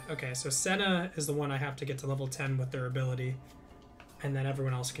Senna. team. Okay, so Senna is the one I have to get to level 10 with their ability. And then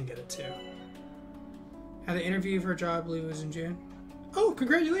everyone else can get it too. Had an interview for a job, I believe it was in June. Oh,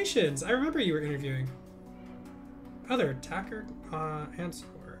 congratulations! I remember you were interviewing. Other attacker, answer.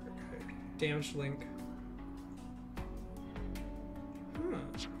 Okay. Damage link. Huh.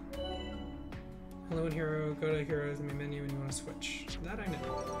 Hello in Hero, go to Heroes in the menu when you want to switch. That I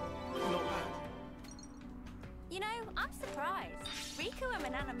know. Not bad. You know, I'm surprised. Riku and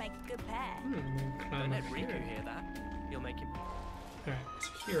Manana make a good pair. Climb Don't let over Riku here. hear that. You'll make him... Alright, so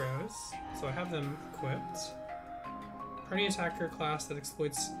heroes. So I have them equipped. Party attacker class that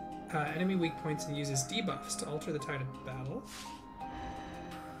exploits enemy weak points and uses debuffs to alter the tide of battle.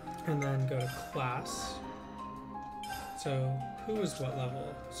 And then go to class. So who is what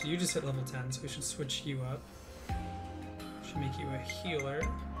level? So you just hit level 10, so we should switch you up. Should make you a healer.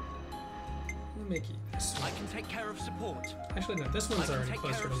 We'll make you this one. I can take care of support. Actually, no, this one's I can already take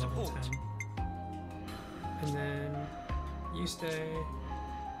closer care to of level support. 10. And then you stay.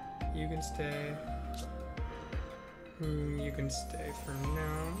 You can stay. You can stay for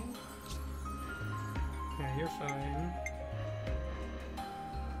now. Yeah, you're fine.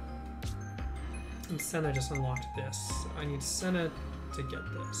 And Senna just unlocked this. I need Senna to get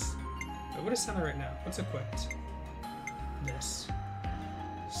this. But what is Senna right now? What's equipped? This.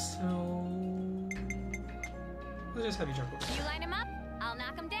 So... let's just have you jump over. You line them up, I'll knock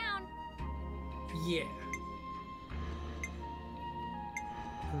Yeah.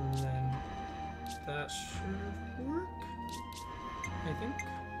 And then that should work, I think.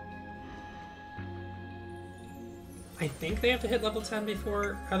 I think they have to hit level 10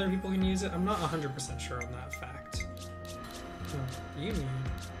 before other people can use it. I'm not 100% sure on that fact. Oh, you need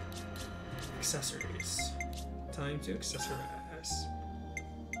accessories. Time to accessorize.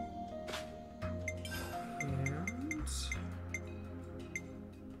 And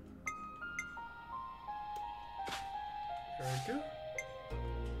there we go.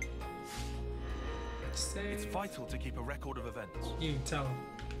 Save. It's vital to keep a record of events. You tell him.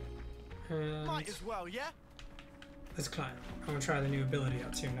 And Might as well, yeah? let's climb. I'm gonna try the new ability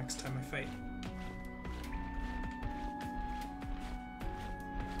out too next time I fight.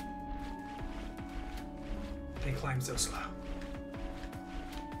 They climb so slow.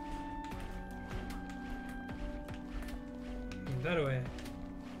 Move that away.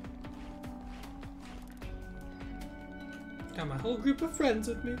 Got my whole group of friends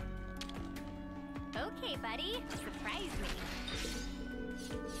with me. Okay, buddy. Surprise me.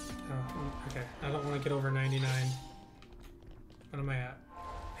 Oh, okay. I don't want to get over 99. What am I at?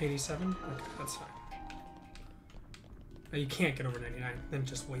 87? Okay, that's fine. Oh, you can't get over 99, then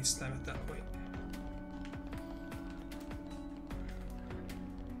just waste them at that point.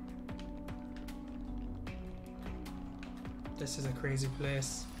 This is a crazy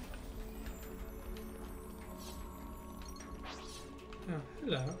place. Oh,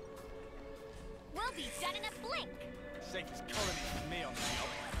 hello. We'll be done in a blink. Safest colony for me on the job.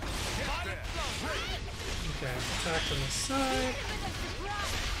 Okay, attack from the side.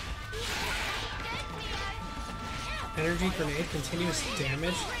 Energy grenade, continuous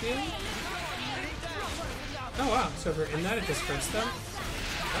damage heal. Oh wow, so if we're in that, it just hurts them?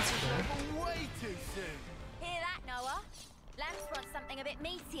 That's cool. Way too soon. Hear that, Noah? Lamps want something a bit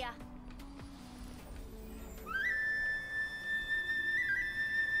meatier.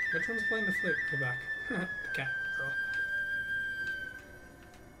 Which one's playing the flute? Go back. The cat girl.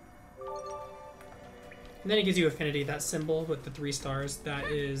 And then it gives you affinity, that symbol with the 3 stars. That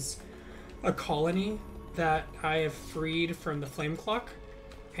is a colony that I have freed from the flame clock.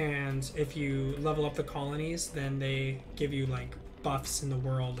 And if you level up the colonies, then they give you like buffs in the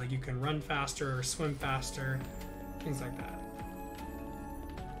world. Like you can run faster or swim faster, things like that.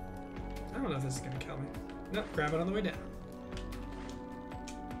 I don't know if this is gonna kill me. Nope, grab it on the way down.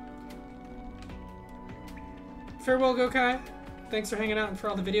 Farewell, Gokai. Thanks for hanging out and for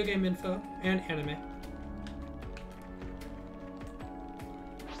all the video game info and anime.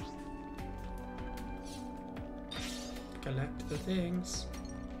 Collect the things.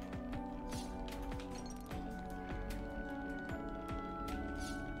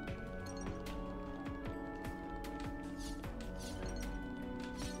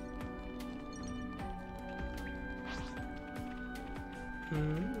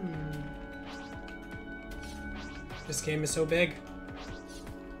 This game is so big.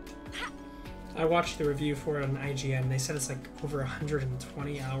 I watched the review for it on IGN. They said it's like over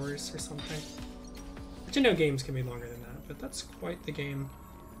 120 hours or something. Which I know games can be longer than that, but that's quite the game.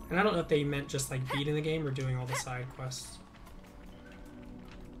 And I don't know if they meant just like beating the game or doing all the side quests.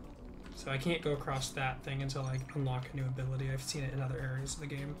 So I can't go across that thing until I unlock a new ability. I've seen it in other areas of the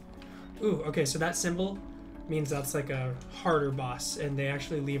game. Ooh, okay, so that symbol means that's like a harder boss, and they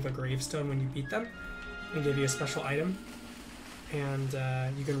actually leave a gravestone when you beat them and give you a special item. And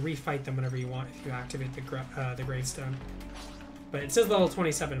you can refight them whenever you want if you activate the gravestone. But it says level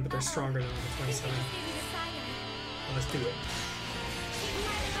 27, but they're stronger than level 27. Well, let's do it.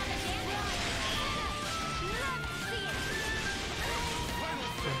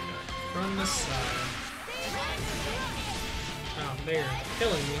 Okay, run this side. Oh, they're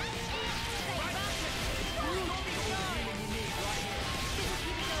killing me.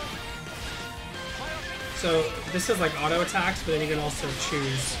 So this is like auto attacks, but then you can also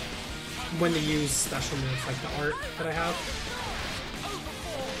choose when to use special moves, like the art that I have.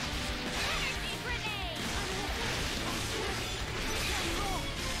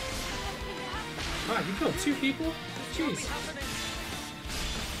 Wow, you killed 2 people? Jeez.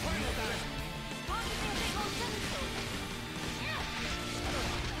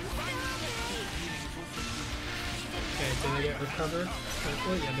 Okay, did they get recovered?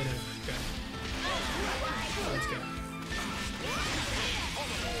 Hopefully, yeah, they did. Good. Let's go.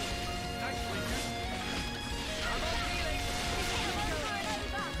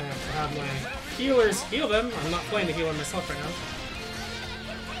 I have to have my healers heal them. I'm not playing the healer myself right now.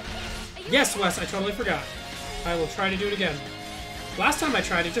 Yes, Wes, I totally forgot. I will try to do it again. Last time I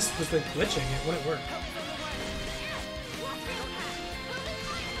tried, it just was like glitching. It wouldn't work.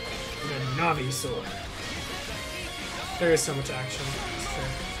 The Navi sword. There is so much action. It's true.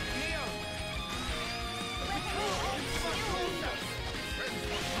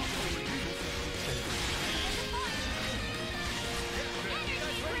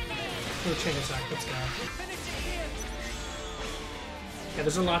 Oh, chain attack, let's go. Yeah,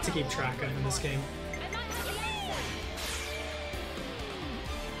 there's a lot to keep track of in this game.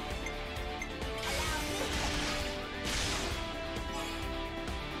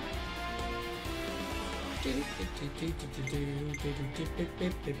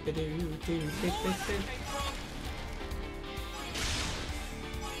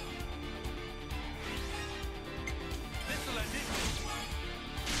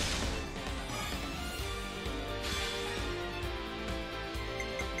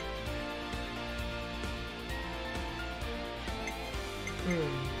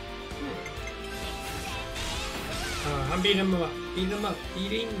 I'm beating them up, beating them up,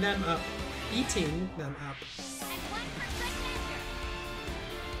 eating them up, eating them up.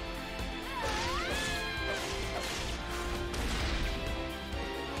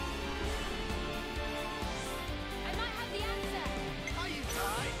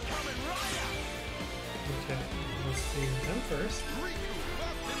 Okay, let's do them first.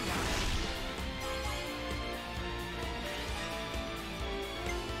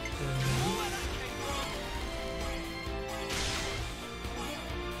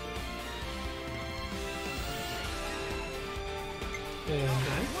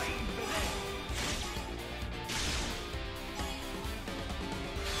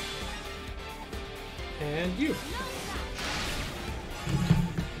 And you.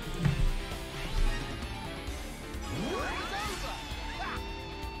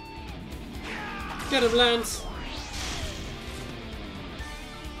 Get him, Lance.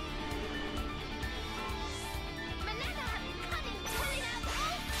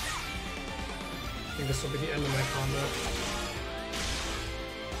 I think this will be the end of my combo.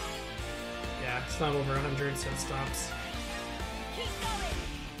 Yeah, it's not over 100, so it stops.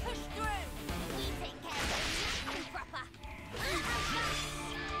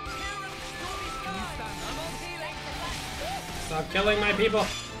 Stop killing my people!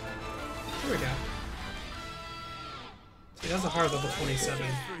 Here we go. See, that's a hard level 27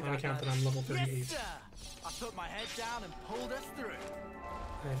 on account that I'm level 38. Yes, I put my head down and pulled us through.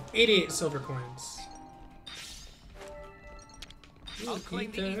 I have 88 silver coins. I'll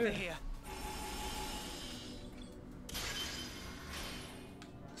claim the ether here.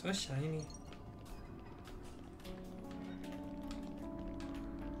 So shiny.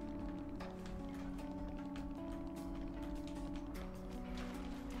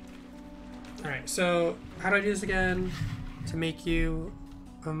 Alright, so how do I do this again? To make you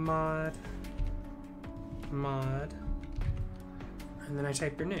a mod. And then I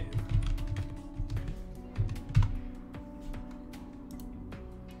type your name.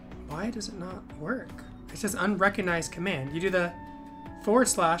 Why does it not work? It says unrecognized command. You do the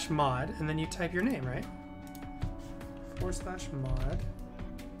 /mod and then you type your name, right? /mod.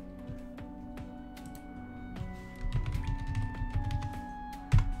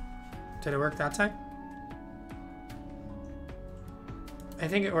 Did it work that time? I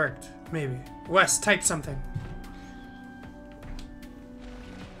think it worked. Maybe. Wes, type something.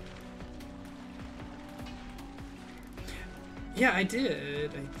 Yeah, I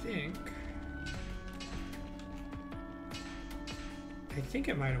did, I think. I think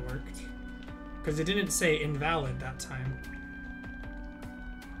it might have worked. Because it didn't say invalid that time.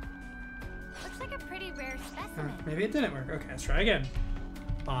 Looks like a pretty rare specimen. Maybe it didn't work. Okay, let's try again.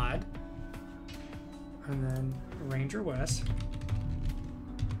 Mod. And then Ranger West.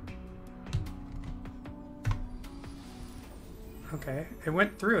 Okay, it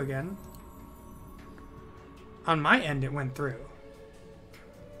went through again. On my end, it went through.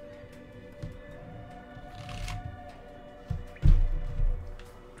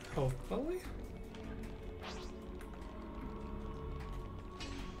 Hopefully.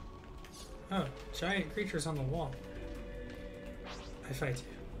 Oh, giant creatures on the wall. I fight you.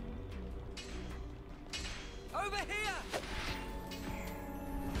 Over here!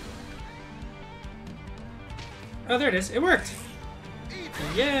 Oh, there it is. It worked.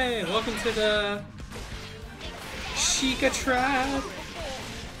 Yay! Welcome to the Sheikah tribe.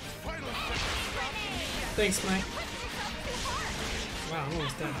 Thanks, Mike. Wow, I'm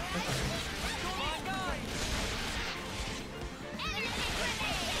almost dead. Okay.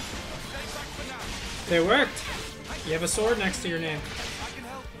 They worked. You have a sword next to your name.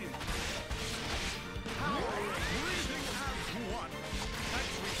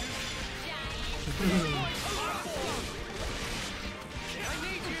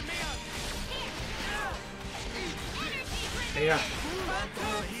 Yeah.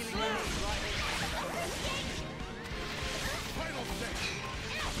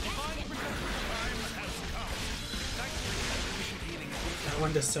 That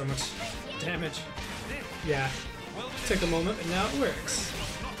one does so much damage. Yeah. Took a moment, but now it works.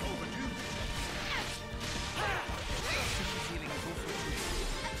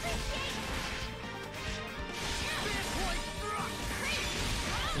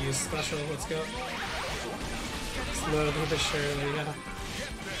 Use special, let's go. Slowly but surely, yeah.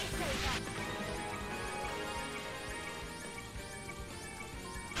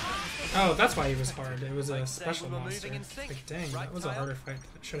 Oh, that's why he was hard. It was a special monster. Like, dang, that was a harder fight than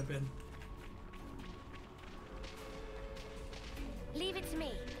it should have been. Leave it to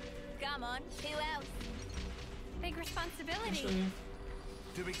me. Come on, who else? Big responsibility. Actually,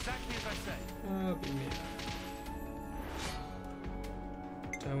 Do exactly as I say. be me.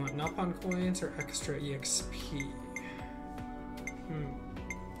 Do I want Napon coins or extra EXP?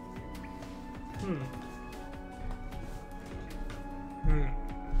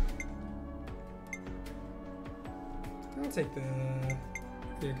 I'll take the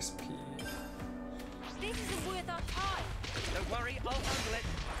EXP. This isn't worth our time. Don't worry, I'll handle it.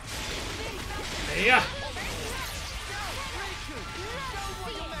 Yeah.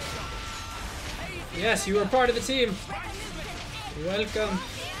 Yes, you were part of the team. Welcome.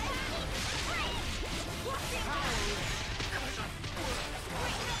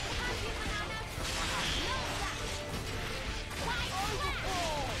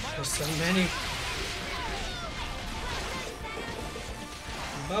 There's so many.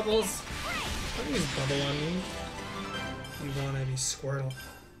 Bubbles. Don't use bubble on me. You wanna be Squirtle.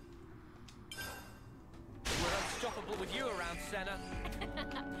 We're unstoppable with you around, Senna.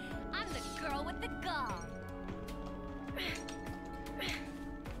 I'm the girl with the gall.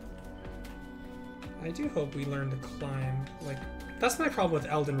 I do hope we learn to climb. Like, that's my problem with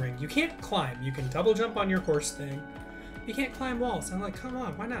Elden Ring. You can't climb. You can double jump on your horse thing. You can't climb walls. I'm like, come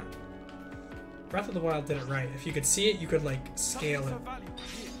on, why not? Breath of the Wild did it right. If you could see it, you could, like, scale it.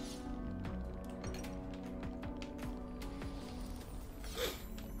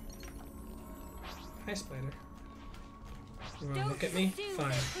 Hi, Spider. You wanna look at me?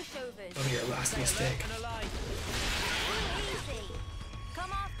 Fine. That'll be your last mistake. Easy.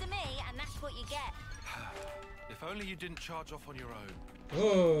 Come after me, and that's what you get. If only you didn't charge off on your own.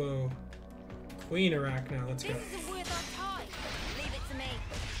 Whoa. Queen Arachna, let's go. This isn't worth our time. Leave it to me.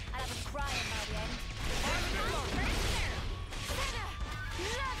 I'll have a crying by the end.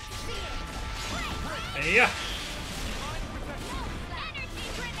 Yeah.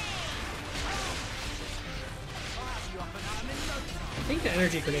 I think the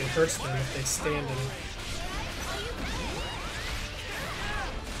energy grenade hurts them if they stand in it.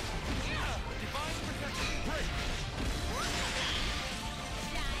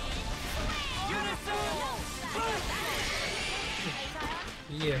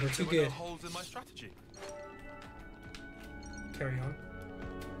 Yeah, we're too good. Holes in my strategy. Carry on.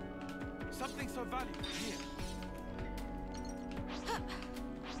 Something so valuable here.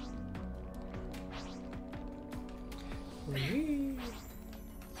 Whee.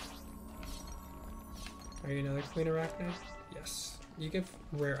 Are you another Queen Arachna? Yes. You give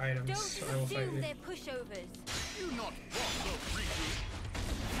rare items, Don't so I will fight assume you. they're pushovers.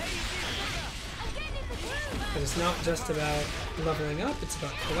 But it's not just about leveling up, it's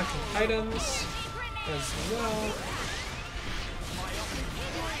about collecting items as well.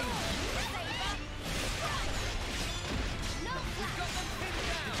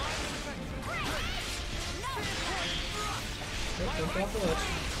 Nope, don't go off the ledge.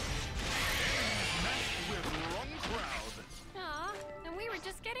 Aw, and we were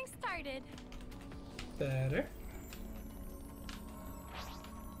just getting started. Better.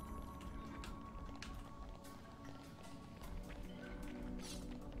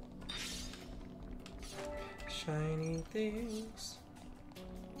 Shiny things.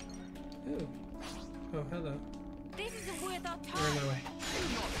 Ooh. Oh, hello. This isn't worth our You're in time. my way.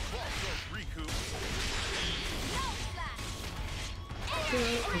 Go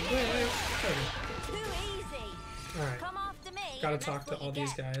away. Too easy. Alright. Come after me. Gotta and talk that's to what all you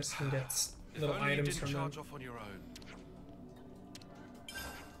these get. guys and get little If only items you from didn't them. charge off on your own.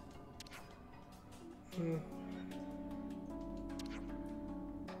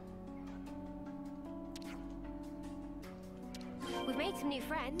 We've made some new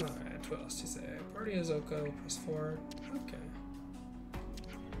friends. Alright, what else do you say? Party is Oko, press forward. Okay.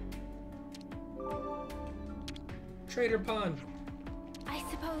 Trader Pawn. I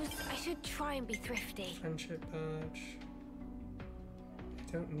suppose I should try and be thrifty. Friendship badge.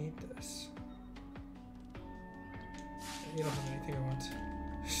 I don't need this. You don't have anything I want.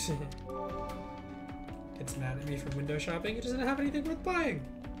 Gets mad at me for window shopping. It doesn't have anything worth buying.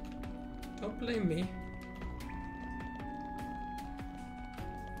 Don't blame me.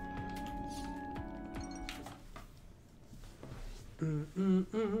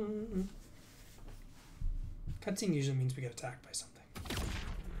 Cutscene usually means we get attacked by something.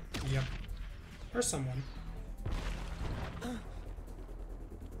 Yep. Or someone.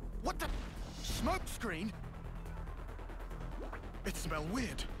 What the? Smoke screen? It smells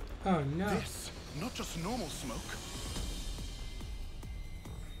weird. Oh no. This, not just normal smoke.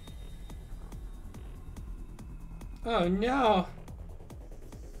 Oh no.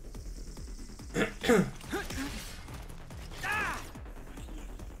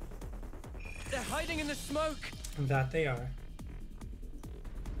 They're hiding in the smoke. That they are.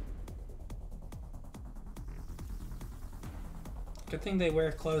 Good thing they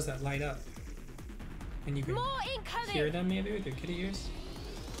wear clothes that light up. And you can hear them maybe with your kitty ears.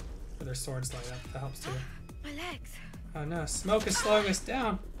 Or their swords light up. That helps too. My legs. Oh no, smoke is slowing us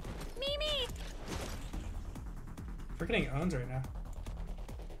down. Mimi! We're getting owned right now.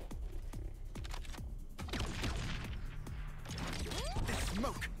 It's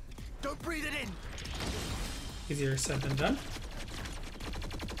smoke. Don't breathe it in. Easier said than done.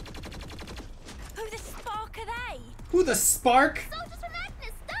 Who the spark are they? Who the spark? Soldiers from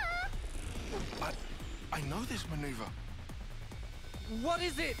Agnes, duh! I know this maneuver. What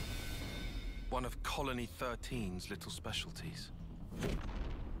is it? One of Colony 13's little specialties.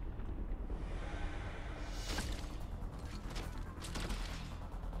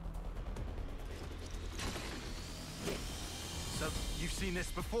 So, you've seen this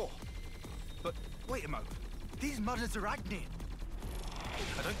before? But, wait a moment. These mudders are Agni.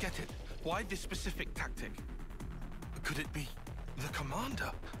 I don't get it. Why this specific tactic? Could it be the commander?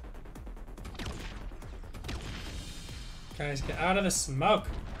 Guys, get out of the smoke.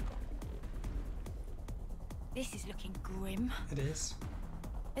 This is looking grim. It is.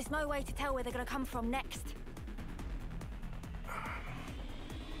 There's no way to tell where they're gonna come from next.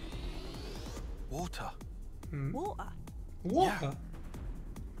 Water. Water? Water? Yeah.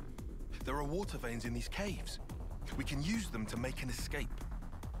 There are water veins in these caves. We can use them to make an escape.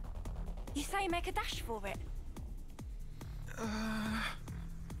 You say make a dash for it?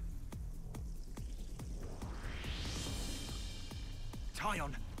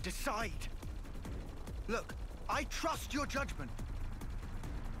 Tyon, decide. Look, I trust your judgment.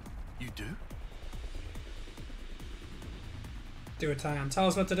 You do? Do it, Tyon. Tell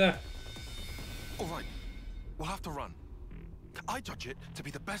us what to do. All right. We'll have to run. I judge it to be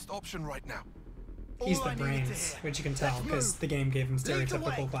the best option right now. He's All the I needed to brains, hear. which you can tell Let's because move. the game gave him Lead the way.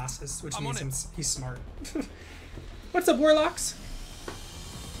 stereotypical glasses, which I'm means on it. he's smart. What's up, Warlocks?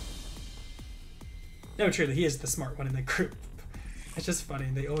 No, truly, he is the smart one in the group. It's just funny.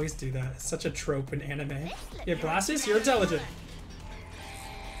 They always do that. It's such a trope in anime. You have glasses? You're intelligent.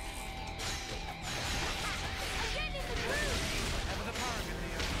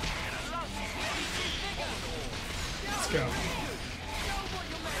 Let's go.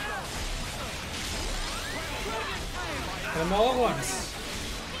 Hit them all at once.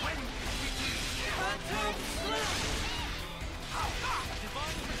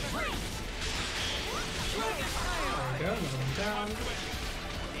 There we go, another one down.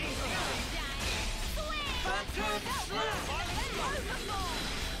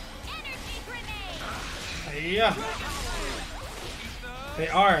 Yeah. They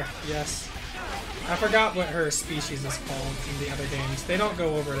are, yes. I forgot what her species is called in the other games. They don't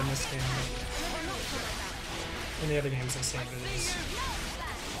go over it in this game, but in the other games they say what it is.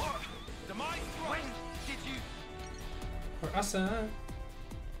 Or Asa.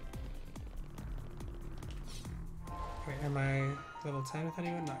 Wait, am I level 10 with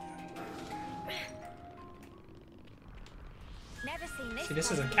anyone? Not yet. Never seen this. See,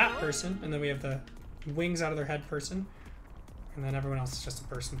 this is a cat person, and then we have the wings out of their head person, and then everyone else is just a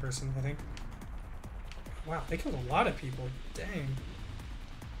person, I think. Wow, they killed a lot of people. Dang.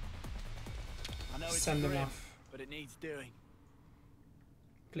 I know it's Send them grim, off. but it needs doing.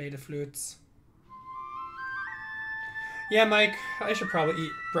 Play the flutes. Yeah, Mike, I should probably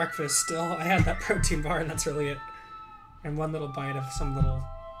eat breakfast still. I had that protein bar, and that's really it. And one little bite of some little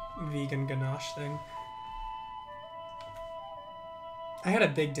vegan ganache thing. I had a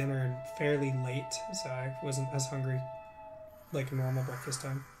big dinner fairly late, so I wasn't as hungry like normal breakfast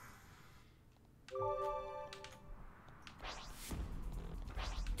time.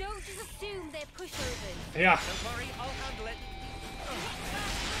 Don't just assume they're pushovers. Yeah. Don't worry, I'll handle it.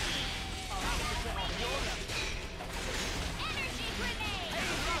 Energy grenade!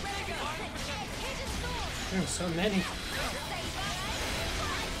 There's so many.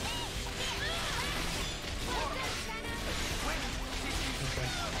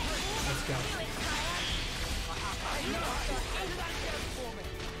 Let's go.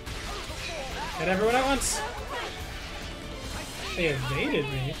 Hit everyone at once. They evaded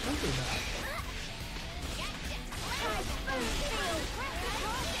me. Don't do that.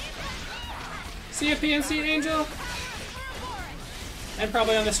 See ya, PNC Angel. And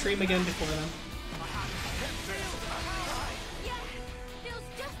probably on the stream again before then. Feels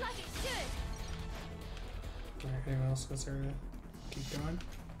just like it should. Alright, anyone else wants to keep going?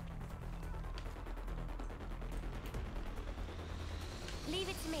 Leave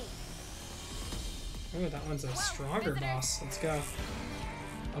it to me. Ooh, that one's a stronger boss. Let's go.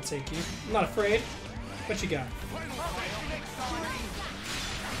 I'll take you. I'm not afraid. What you got?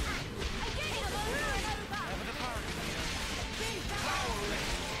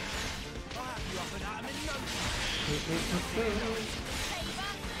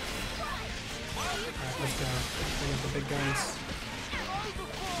 Alright, let's go. Bring up the big guns.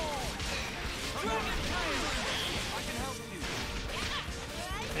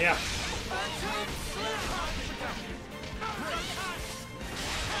 Yeah.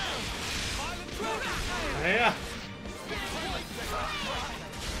 Yeah.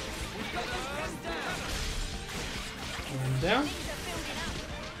 One down.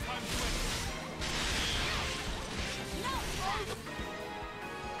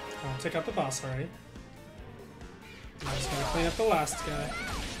 I'll take out the boss already. I'm just gonna clean up the last guy.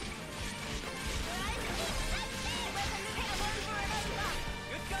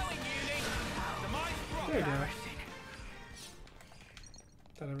 There we go. Is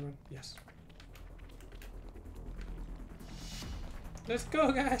that everyone? Yes. Let's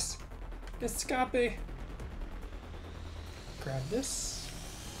go, guys. Let's copy. Grab this.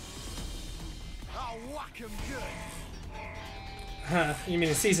 I'll whack 'em good. You mean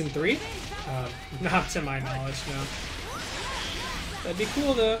in season 3? Not to my knowledge, no. That'd be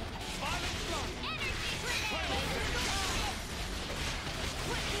cool though.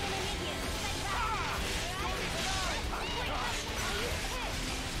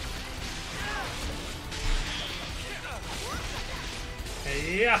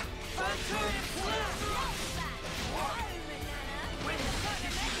 Yeah.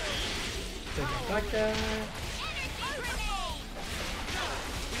 Take out that guy.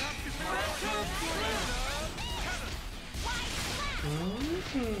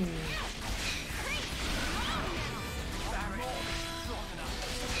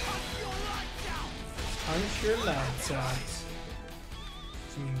 Punch your lights out.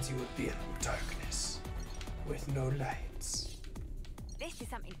 This means you would be in darkness with no lights. This is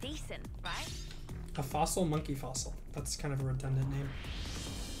something decent, right? A fossil monkey fossil. That's kind of a redundant name.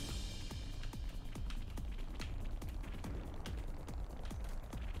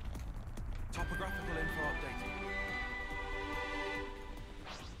 Topographical info updated.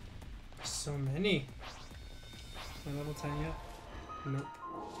 So many. Am I level 10 yet? Nope.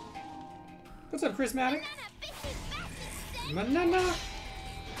 What's up, Charismatic? Banana! I'm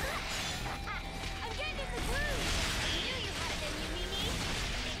getting in the groove. You knew you had it in you,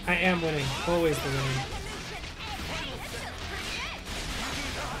 Mimi. I am winning. Always the winning.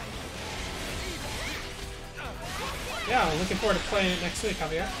 Yeah, I'm looking forward to playing it next week,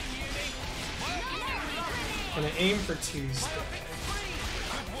 Javier. I'm gonna aim for Tuesday.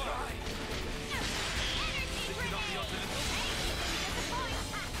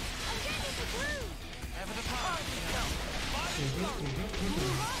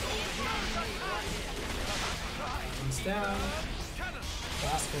 One's down.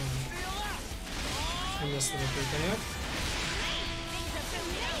 Last one. And this little big guy up.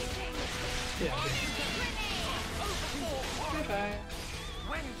 Yeah, bye bye.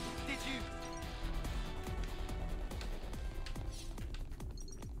 When did you...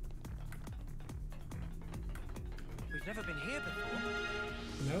 We've never been here before.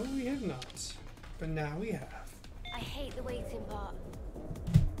 No, we have not. But now we have. I hate the waiting part.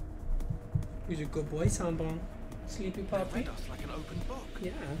 You're a good boy, Sambon. Sleepy puppy. Read us like an open book.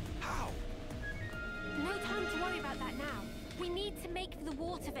 Yeah. How? No time to worry about that now. We need to make for the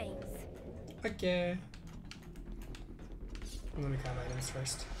water veins. Okay. Let me grab items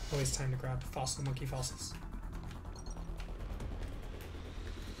first. Always time to grab fossil monkey fossils.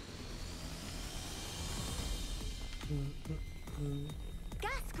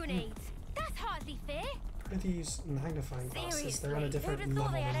 Gas grenades. That's hardly fair. What are these magnifying glasses? Seriously, They're on a who'd different have level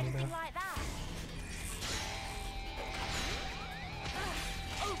thought they had than me anything though. like that?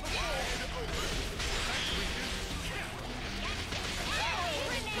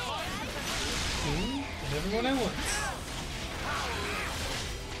 Get everyone at once.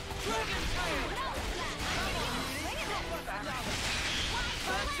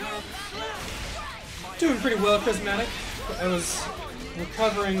 Doing pretty well, Prismatic. I was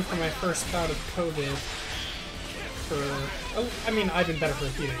recovering from my first bout of COVID I mean, I've been better for a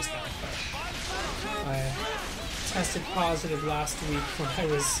few days now, but I tested positive last week when I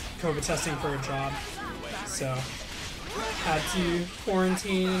was COVID testing for a job, so had to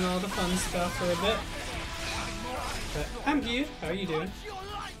quarantine and all the fun stuff for a bit. But I'm good. How are you doing?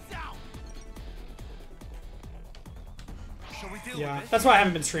 Yeah, that's why I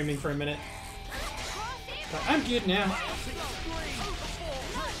haven't been streaming for a minute. But I'm good now.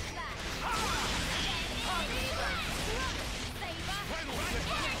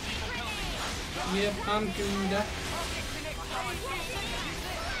 Yep, I'm good.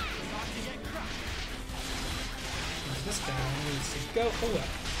 This guy needs to go away.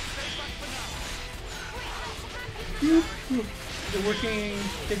 You're working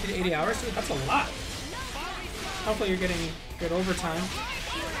 50 to 80 hours? Dude, that's a lot. Hopefully you're getting good overtime.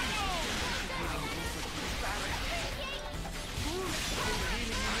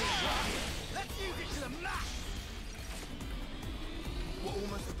 We're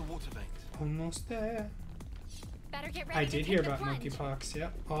almost at the water veins. Almost there. Better get ready I to did take hear the about plunge. monkeypox.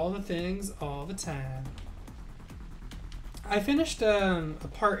 Yep, all the things, all the time. I finished a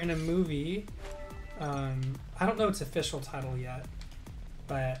part in a movie. I don't know its official title yet,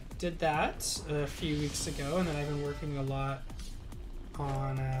 but did that a few weeks ago, and then I've been working a lot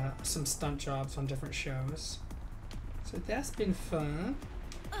on some stunt jobs on different shows. So that's been fun.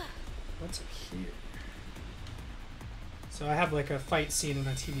 What's up here? So I have like a fight scene in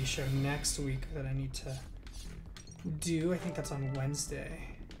a TV show next week that I need to do. I think that's on Wednesday.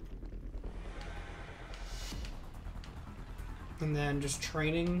 And then just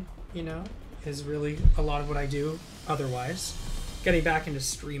training, you know, is really a lot of what I do otherwise. Getting back into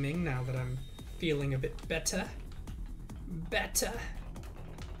streaming now that I'm feeling a bit better. Okay,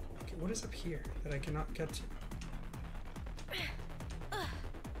 what is up here that I cannot get to?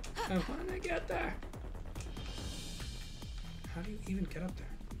 I want to get there. How do you even get up there?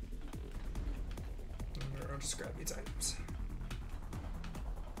 I'll just grab these items.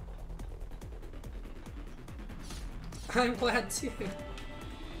 I'm glad to.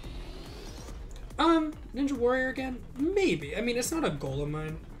 Ninja Warrior again? Maybe. I mean, it's not a goal of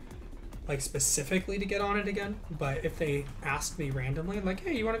mine, like, specifically to get on it again, but if they ask me randomly, like,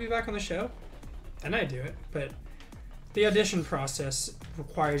 hey, you want to be back on the show? Then I do it. But the audition process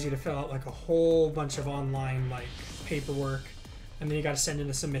requires you to fill out, like, a whole bunch of online, like, paperwork, and then you gotta send in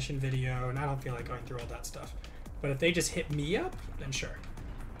a submission video, and I don't feel like going through all that stuff. But if they just hit me up, then sure.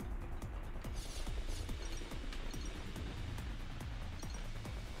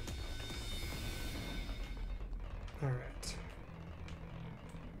 Alright.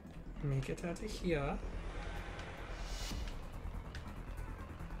 Make it out of here.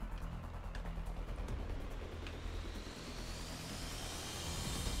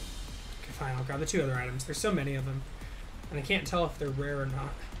 Okay, fine, I'll grab the two other items. There's so many of them. And I can't tell if they're rare or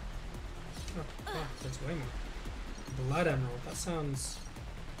not. Oh, wow, there's way more. Blood emerald, that sounds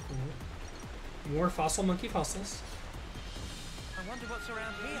cool. More fossil monkey fossils. I wonder what's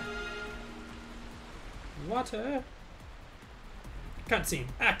around here. Water. Cutscene.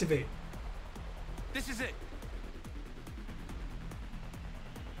 Activate. This is it.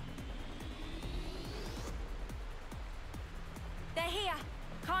 They're here.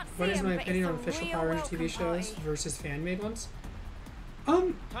 Can't see What is them, my but opinion it's on a official real Power Rangers welcome TV shows party. versus fan-made ones?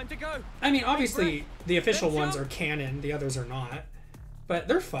 Time to go. I mean, obviously, the official Let's ones go. are canon, the others are not. But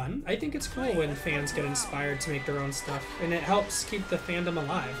they're fun. I think it's cool when fans get inspired to make their own stuff, and it helps keep the fandom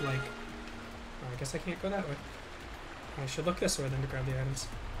alive. Like, oh, I guess I can't go that way. I should look this way then to grab the items.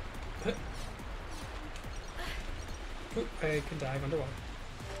 Oop, I can dive underwater.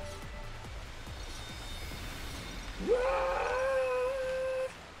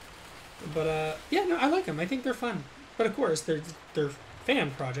 But yeah, no, I like them. I think they're fun. But of course, they're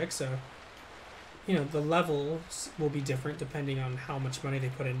fan projects, so you know the levels will be different depending on how much money they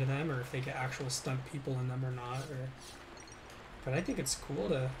put into them, or if they get actual stunt people in them or not. But I think it's cool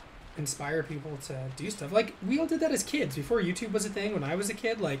to inspire people to do stuff. Like we all did that as kids before YouTube was a thing. When I was a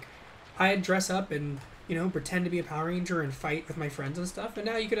kid, like I'd dress up and pretend to be a Power Ranger and fight with my friends and stuff. And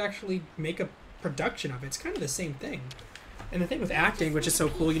now you could actually make a production of it. It's kind of the same thing. And the thing with acting, which is so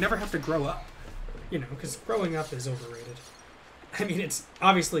cool, you never have to grow up. Because growing up is overrated. I mean, it's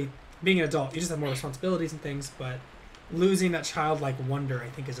obviously being an adult, you just have more responsibilities and things, but losing that childlike wonder, I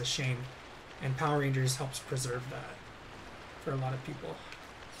think, is a shame. And Power Rangers helps preserve that for a lot of people.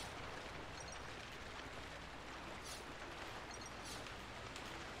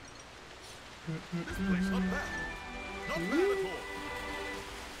 This place, not bad. Not bad at all.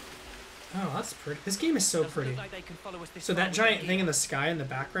 Oh, that's pretty. This game is so Doesn't pretty. look like they can follow us this So far that with giant their thing in gear. the sky in the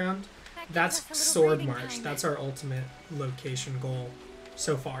background, That gives that's us a little Sword breathing March. time. That's our ultimate location goal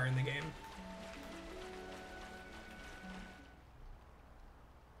so far in the game.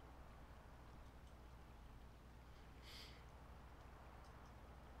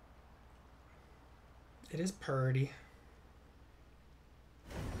 It is purdy.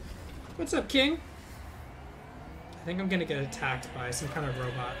 What's up, King? I think I'm gonna get attacked by some kind of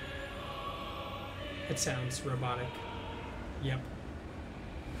robot. It sounds robotic. Yep.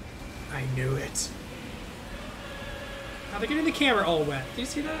 I knew it. Now they're getting the camera all wet. Do you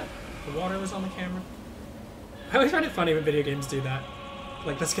see that? The water was on the camera. I always find it funny when video games do that.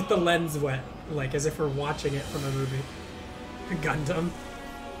 Like, let's get the lens wet. Like, as if we're watching it from a movie. Gundam.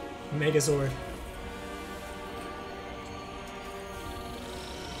 Megazord.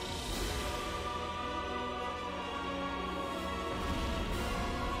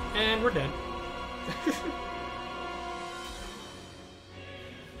 And we're dead.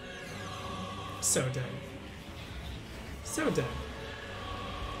 So dead. So dead.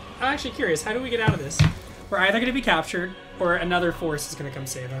 I'm actually curious, how do we get out of this? We're either going to be captured, or another force is going to come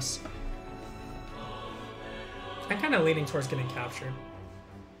save us. I'm kind of leaning towards getting captured.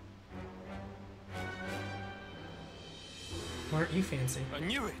 Why aren't you fancy? I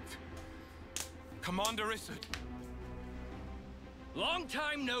knew it! Commander Issad. Long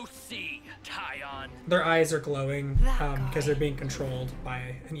time no see, Tyon. Their eyes are glowing That because guy. they're being controlled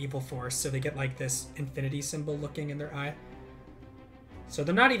by an evil force, so they get like this infinity symbol looking in their eye. So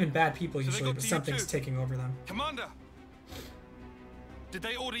they're not even bad people So they usually, got but to you something's too? taking over them. Commander! Did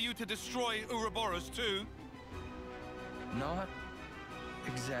they order you to destroy Ouroboros too? Not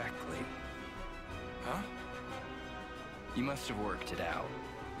exactly. Huh? You must have worked it out.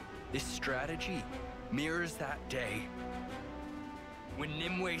 This strategy mirrors that day when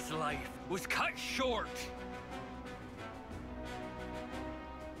Nimwe's life was cut short.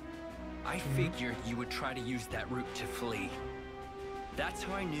 I figured you would try to use that route to flee. That's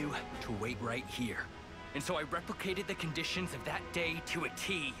how I knew to wait right here. And so I replicated the conditions of that day to a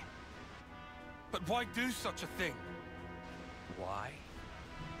T. But why do such a thing? Why?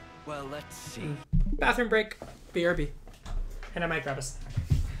 Well, let's see. Bathroom break. BRB. And I might grab a snack.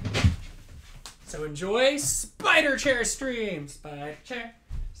 So enjoy Spider Chair stream. Spider Chair.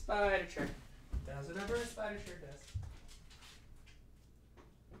 Spider Chair. Does whatever a Spider Chair does.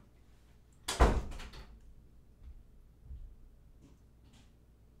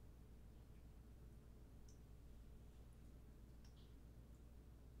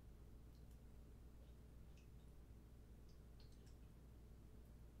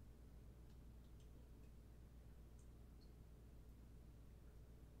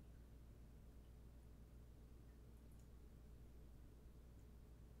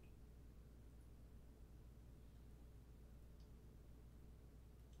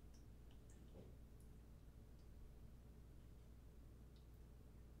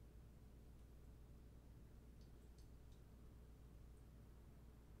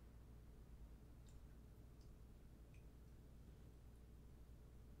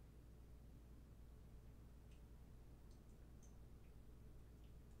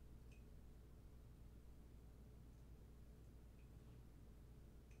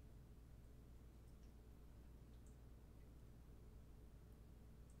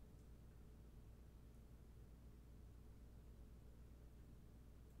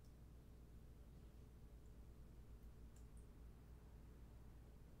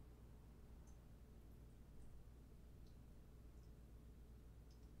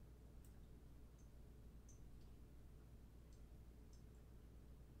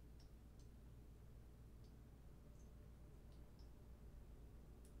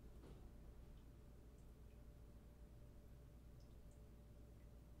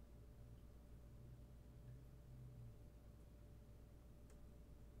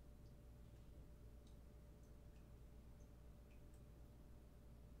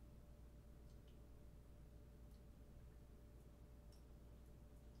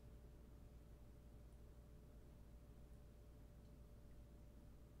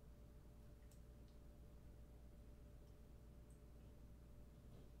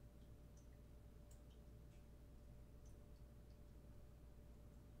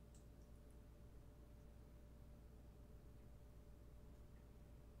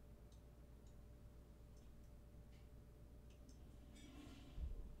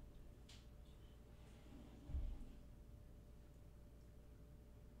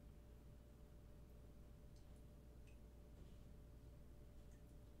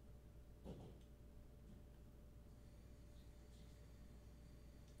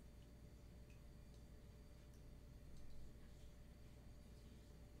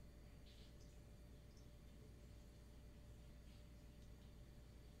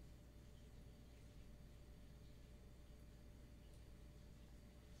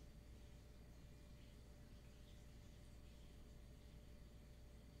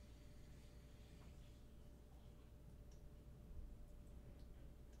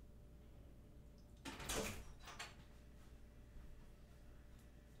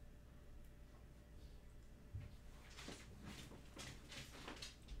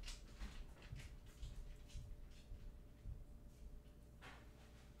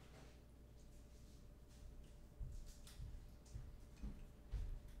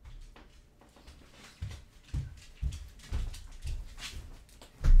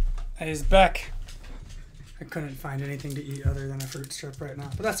 He's back. I couldn't find anything to eat other than a fruit strip right now,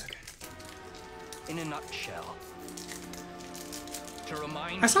 but that's okay. In a nutshell, to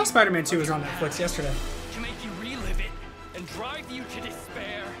remind I saw you Spider-Man 2 of was your on Netflix past, yesterday. to make you relive it and drive you to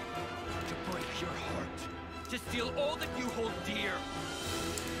despair, to break your heart, to steal all that you hold dear,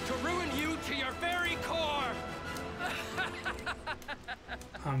 to ruin you to your very core.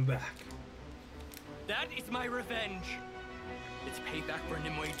 I'm back. That is my revenge. It's payback for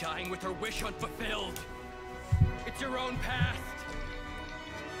Nimue dying with her wish unfulfilled. It's your own past.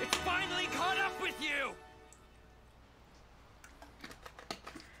 It's finally caught up with you.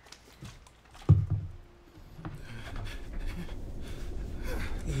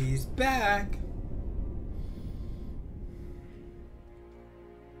 He's back.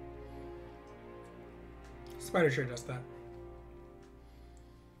 Spider sure does that.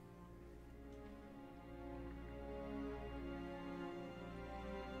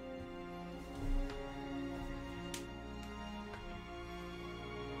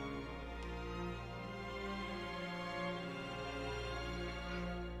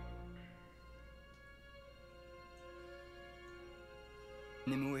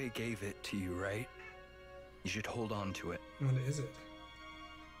 Nimue gave it to you, right? You should hold on to it. What is it?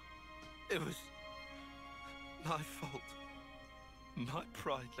 It was my fault. My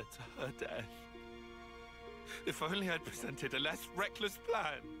pride led to her death. If only I'd presented a less reckless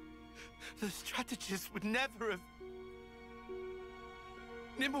plan, the strategist would never have...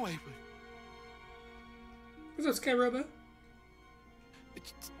 Nimue would... Is that Sky Robo?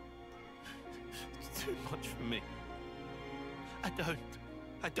 It's too much for me.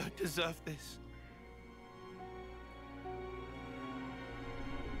 I don't deserve this.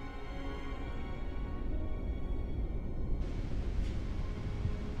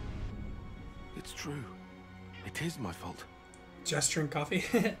 It's true. It is my fault. Gesturing coffee.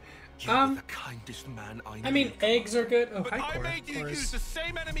 You're the kindest man I know. I mean, eggs are good. Oh, But hi, I Cora. made you use the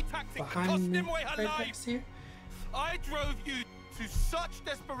same enemy tactic that cost Behind Nimue her right life. next to you. I drove you to such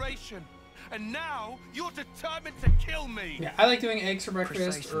desperation, and now you're determined to kill me. Yeah, I like doing eggs for breakfast,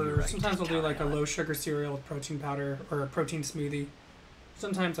 Precisely or right, sometimes I'll do like a Italian. low sugar cereal with protein powder or a protein smoothie.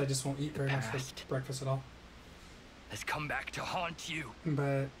 Sometimes I just won't eat very much for Past. breakfast at all. Has come back to haunt you.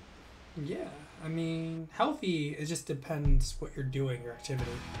 But yeah, I mean, healthy, it just depends what you're doing, your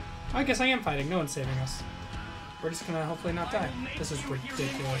activity. I guess I am fighting. No one's saving us. We're just gonna hopefully not die. This is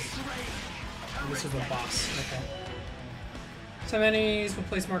ridiculous. And this is the boss. Okay. Some enemies will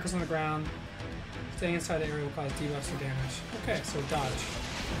place markers on the ground. Staying inside the area will cause debuffs or damage. Okay, so dodge.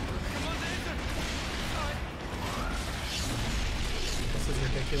 This is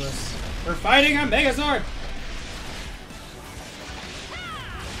ridiculous. We're fighting a Megazord!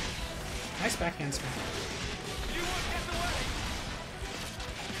 Nice backhand smack.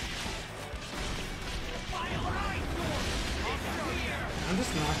 I'm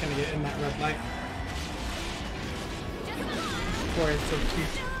just not gonna get in that red light. Boy, it's so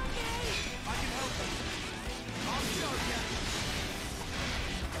cute.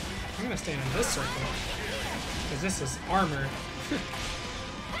 I'm gonna stand in this circle. Because this is armor.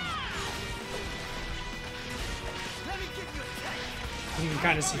 You can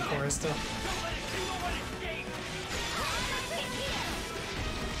kind of see Cora still.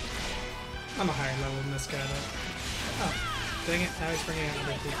 I'm a higher level than this guy though. Oh, dang it, now he's bringing out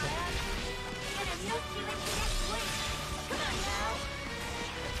other people.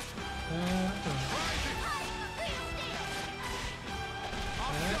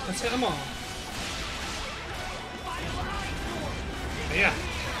 Alright, let's hit them all. But yeah.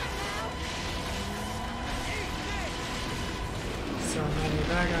 So many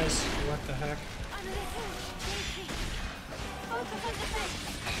bad guys. What the heck?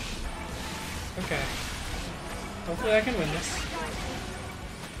 Okay. Hopefully I can win this.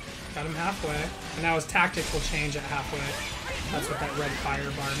 Got him halfway. And now his tactics will change at halfway. That's what that red fire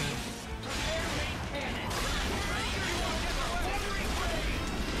bar meant.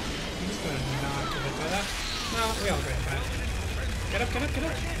 I'm just gonna not get hit by that. No, we all get hit by it. Get up, get up, get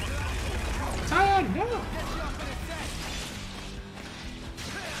up! Zion, no!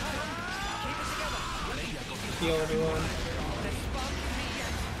 Heal everyone.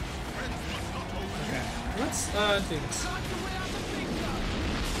 Okay, let's do this.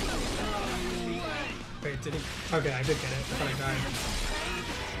 Wait, did he? Okay, I did get it. I thought I died.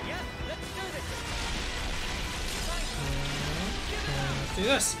 Let's do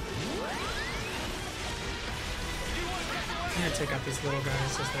this. I'm gonna take out these little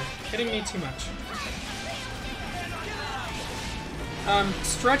guys because they're hitting me too much.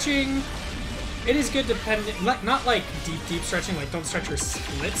 Stretching It is good depending, not like deep stretching, like don't stretch your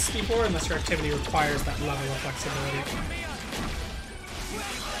splits before unless your activity requires that level of flexibility.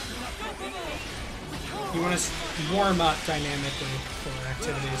 You want to warm up dynamically for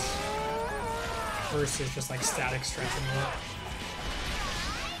activities versus just like static stretching a lot.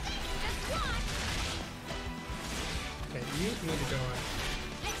 Okay, you need to go away.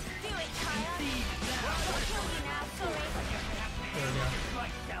 There we go.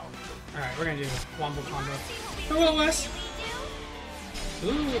 Alright, we're gonna do Wombo combo. Hello, Wes!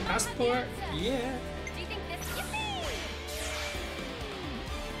 Ooh, passport! Yeah!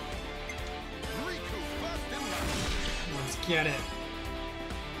 Let's get it.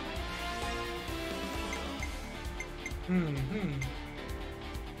 I'm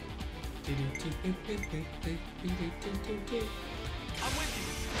with you.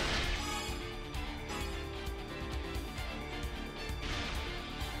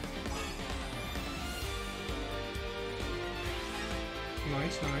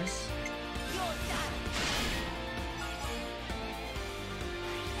 Nice, nice.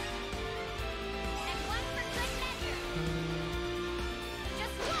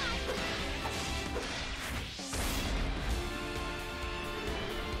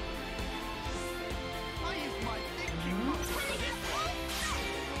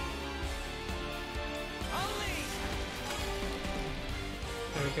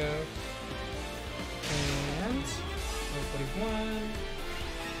 There we go. And 141.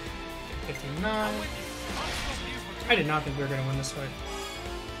 59. I did not think we were going to win this fight.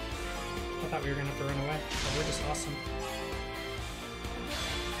 I thought we were going to have to run away, but we're just awesome.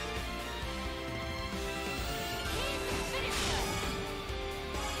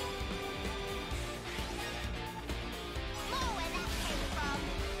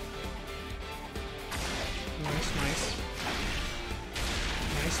 Nice, nice.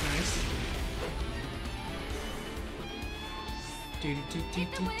 Nice, nice. I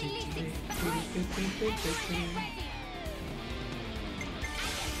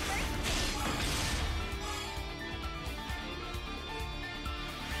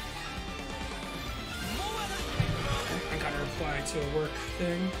gotta reply to a work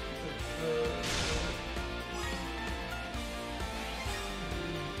thing.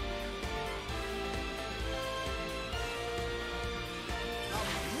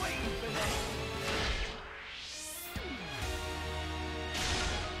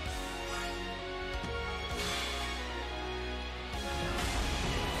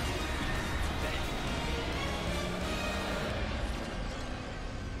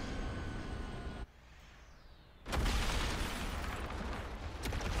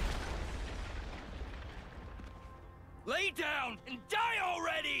 Lay down and die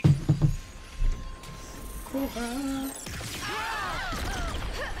already!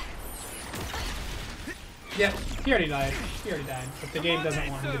 Yeah, he already died. He already died. But the game doesn't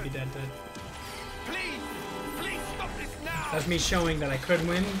want him to be dead. Please stop this now! That's me showing that I could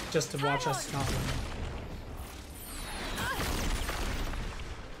win, just to watch us not win.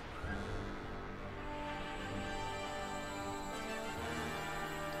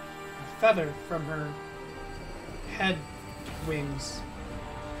 A feather from her head wings.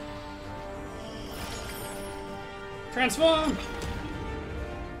 Transform!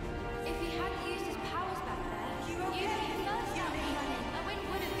 If he hadn't used his powers back there, you'd be the first out running. A win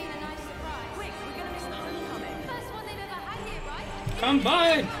would have been a nice surprise. Quick, we're gonna miss the homecoming. First one they've ever had here, right?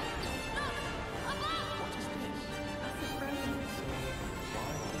 Combine!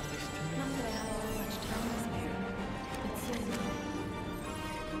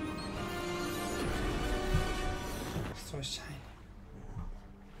 So shiny.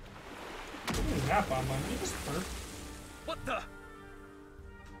 What is that bomb on? You just burp. What the?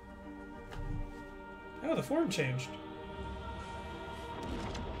 Oh, the form changed.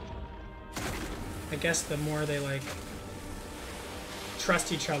 I guess the more they like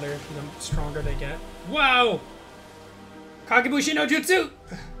trust each other, the stronger they get. Wow! Kagebushi no Jutsu!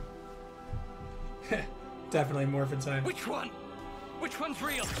 Definitely morphin time. Which one? Which one's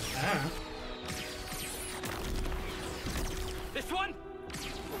real? I don't know. This one?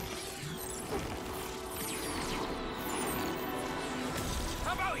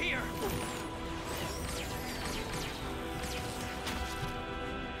 How about here?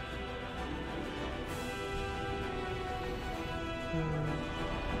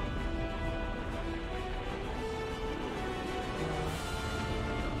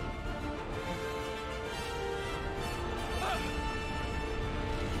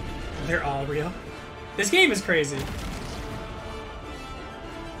 They're all real. This game is crazy.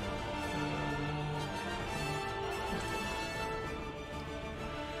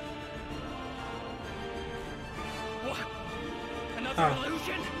 Another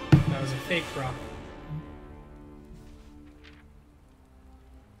illusion? That was a fake rock.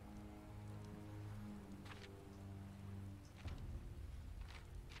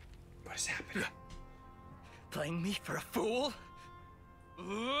 What is happening? Playing me for a fool?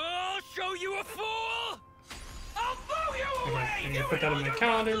 I'll show you a fool! I'll blow you away! Okay, I'm gonna put that in my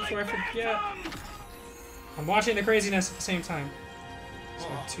calendar before I forget. I'm watching the craziness at the same time. So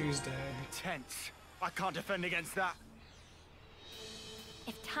Tuesday. Intense. I can't defend against that.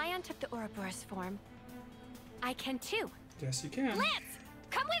 If Tyon took the Ouroboros form, I can too. Yes, you can. Lance,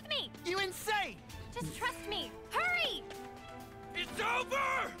 come with me! You insane! Just trust me. Hurry! It's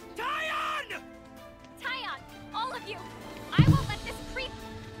over! Tyon! Tyon, all of you, I won't let this creep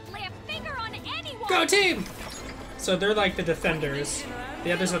lay a finger on anyone! Go team! So they're like the defenders.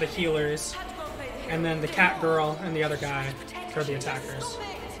 The others are the healers. And then the cat girl and the other guy are the attackers.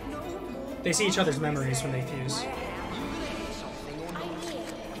 They see each other's memories when they fuse.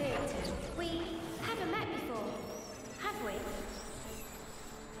 We haven't met before, have we?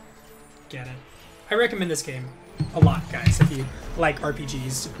 Get it. I recommend this game a lot, guys, if you like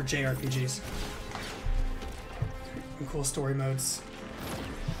RPGs or JRPGs. And cool story modes.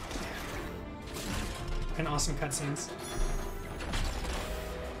 And awesome cutscenes.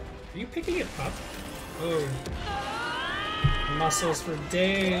 Are you picking it up? Oh. Muscles for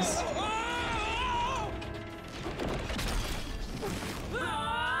days.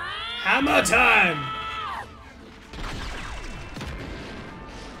 Hammer time!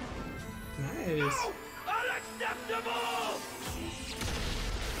 Nice. Unacceptable!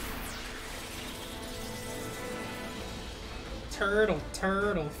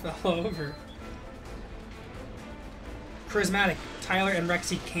 Turtle fell over. Charismatic. Tyler and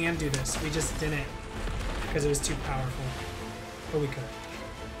Rexy can do this. We just didn't because it was too powerful. But we could.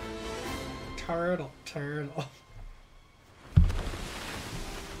 Turtle.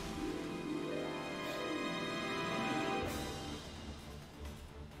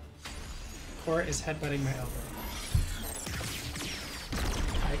 Cora is headbutting my elbow.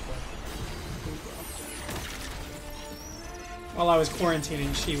 Hi, Cora. While I was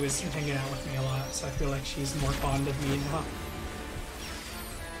quarantining, she was hanging out with me a lot, so I feel like she's more fond of me now.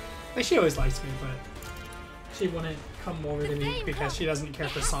 Like, she always likes me, but she wouldn't come over to me because she doesn't care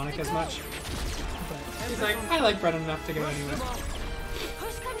for Sonic as much. But she's like, I like Brennan enough to go anyway.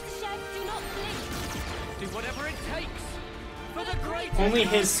 Push comes to shove, do not blink. Do whatever it takes for the great. Only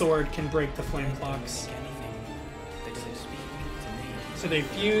his sword can break the flame clocks. So they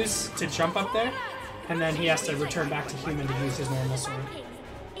fuse to jump up there, and then he has to return back to human to use his normal sword.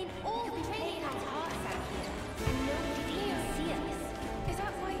 In all the training has hearts out here, and nobody didn't see us. Is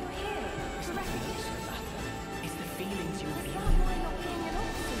that why you're here? For recognition? It's the feelings you Is feel. that why you're being an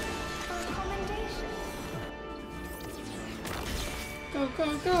officer? For a commendation?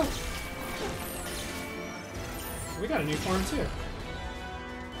 Go! We got a new form too.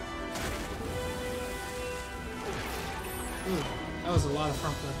 Ooh, that was a lot of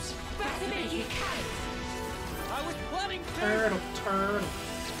front flips. Back to me, you cat! I was planning to. Turtle.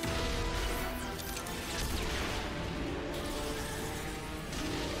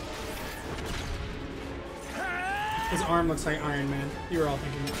 His arm looks like Iron Man. You were all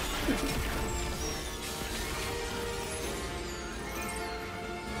thinking that.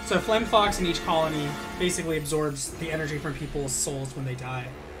 So Flame Fox in each colony basically absorbs the energy from people's souls when they die,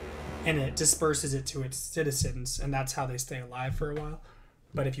 and it disperses it to its citizens, and that's how they stay alive for a while.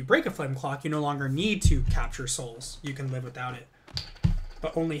 But if you break a flame clock, you no longer need to capture souls. You can live without it.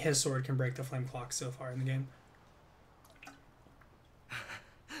 But only his sword can break the flame clock so far in the game.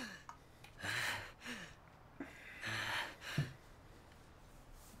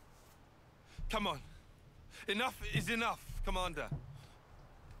 Come on. Enough is enough, Commander.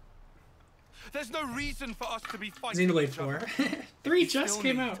 There's no reason for us to be fighting Xenoblade each other. 4. 3 You just still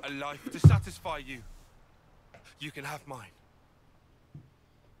came need out. a life to satisfy you. You can have mine.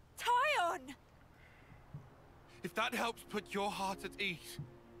 Tyon! If that helps put your heart at ease,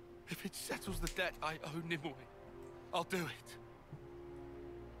 if it settles the debt I owe Nimue, I'll do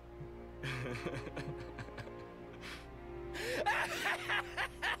it.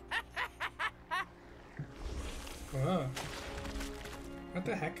 Whoa. What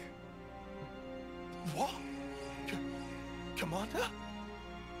the heck? What? Commander?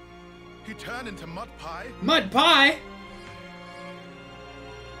 He turned into mud pie? Mud pie?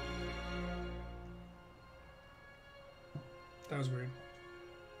 That was weird.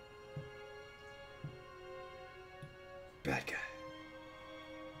 Bad guy.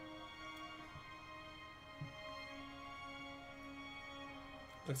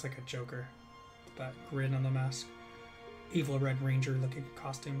 Looks like a Joker. That grin on the mask. evil Red Ranger looking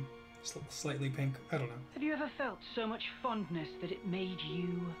costume. Slightly pink. I don't know. Have you ever felt so much fondness that it made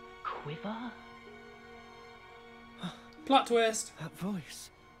you quiver? Plot twist. That voice.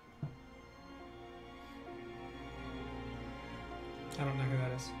 I don't know who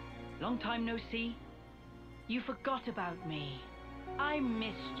that is. Long time no see. You forgot about me. I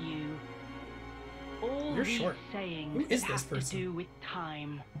missed you. All You're these short. sayings Who is that this have person? to do with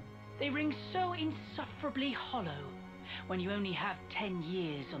time. They ring so insufferably hollow when you only have 10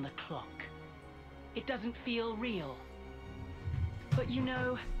 years on the clock. It doesn't feel real. But you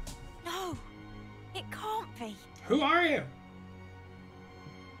know... No, it can't be. Who are you?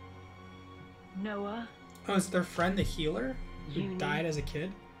 Noah, Oh, is their friend the healer who Uni, died as a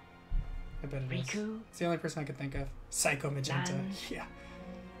kid? I bet it is. Riku, It's the only person I could think of. Psycho Magenta. Lan. Yeah.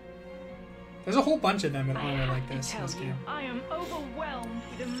 There's a whole bunch of them in I armor have like to this in tell this you, game. I am overwhelmed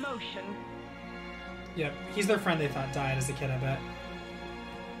with emotion. Yep, he's their friend they thought died as a kid, I bet.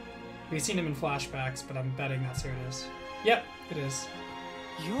 We've seen him in flashbacks, but I'm betting that's who it is. Yep, it is.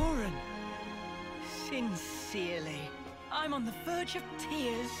 Yoren. Sincerely, I'm on the verge of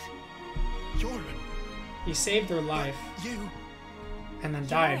tears. Yoren. He saved their life You. and then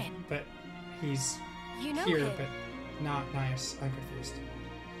died, Yoren. but he's You know here, him. but not nice. I'm confused.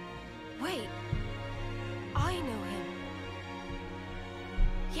 Wait, I know him.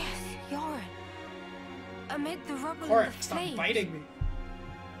 Yes, Yoren. Amid the rubble Alright, and the stop flames. biting me.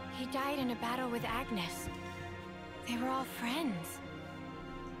 He died in a battle with Agnes. They were all friends.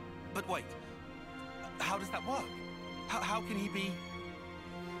 But wait, how does that work? How can he be...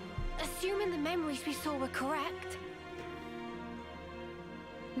 Assuming the memories we saw were correct.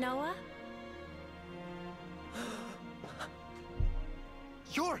 Noah?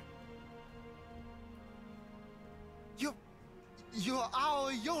 Yoren! You're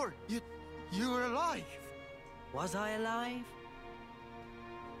our Yoren! You were alive! Was I alive?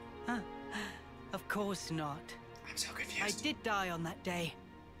 Huh. Of course not. I'm so I confused. did die on that day.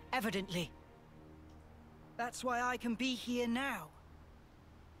 Evidently. That's why I can be here now.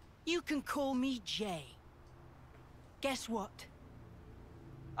 You can call me Jay. Guess what?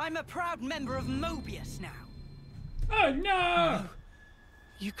 I'm a proud member of Mobius now. Oh no!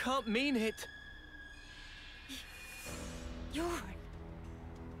 You can't mean it. Yoren.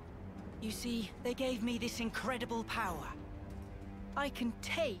 You see, they gave me this incredible power. I can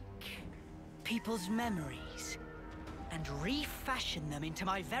take people's memories and refashion them into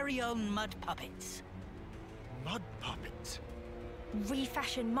my very own mud puppets. Mud puppets.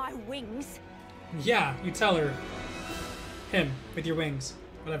 Refashion my wings. Yeah, you tell her. Him, with your wings.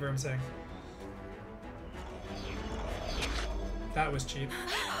 Whatever I'm saying. That was cheap.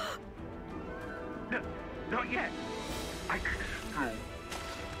 No, not yet. I could still.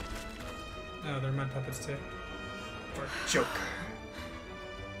 Oh, they're mud puppets too. For a joke.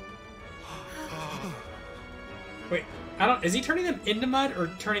 Wait, I don't. Is he turning them into mud or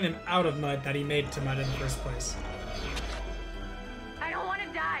turning them out of mud that he made to mud in the first place? I don't want to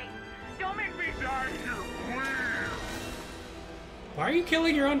die. Don't make me die here, please. Why are you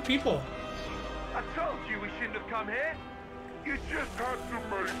killing your own people? I told you we shouldn't have come here. You just had to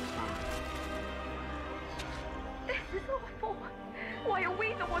make me. This is awful. Why are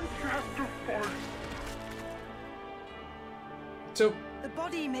we the ones You have to fight. So, The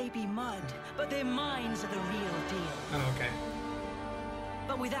body may be mud, but their minds are the real deal. oh, okay.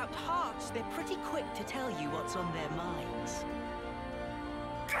 But without hearts, they're pretty quick to tell you what's on their minds.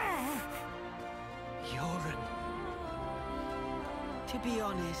 Yoren. To be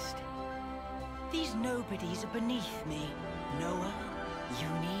honest, these nobodies are beneath me. Noah,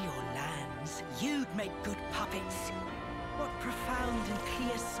 Uni, or Lands, you'd make good puppets. What profound and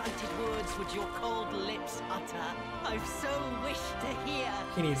clear-sighted words would your cold lips utter? I've so wished to hear.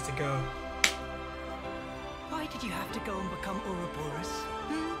 He needs to go. Why did you have to go and become Ouroboros?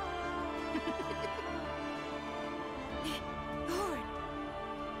 Yoren,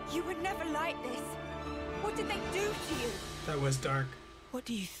 you were never like this. What did they do to you? That was dark. What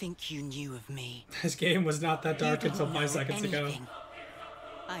do you think you knew of me? This game was not that dark You until don't 5 know seconds ago. anything.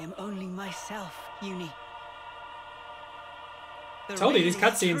 I am only myself, Uni. The Told you, these real,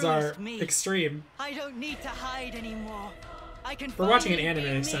 cutscenes are truest me. extreme. I don't need to hide anymore. I can We're watching an finally anime,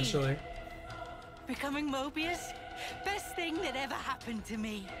 be me. essentially. Becoming Mobius? Best thing that ever happened to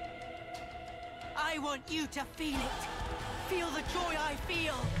me. I want you to feel it. Feel the joy I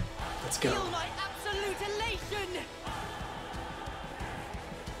feel. Let's go. Feel my absolute elation.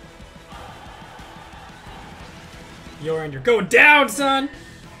 Yoren, you're going down, son!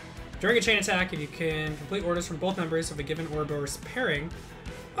 During a chain attack, if you can complete orders from both members of a given Ouroboros pairing.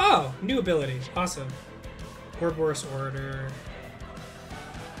 Oh, new ability. Awesome. Ouroboros Orator.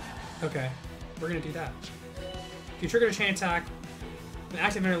 Okay, we're gonna do that. If you trigger a chain attack, an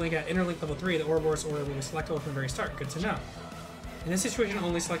active interlink at interlink level 3, the Ouroboros Orator will be selectable from the very start. Good to know. In this situation,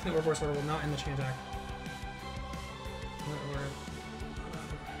 only selecting the Ouroboros Orator will not end the chain attack.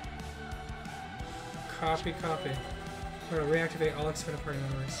 Copy. We're gonna reactivate all extended party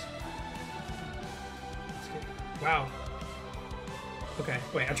members. Wow. Okay,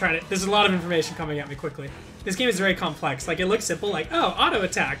 wait, I'm trying to... There's a lot of information coming at me quickly. This game is very complex. Like, it looks simple, like, oh, auto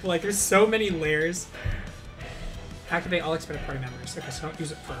attack. But, like, there's so many layers. Activate all expended party members. Okay, so don't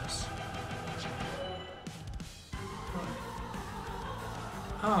use it first.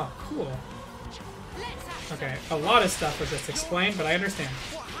 Oh, cool. Okay, a lot of stuff was just explained, but I understand.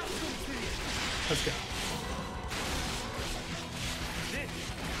 Let's go.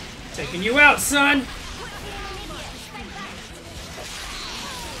 Taking you out, son!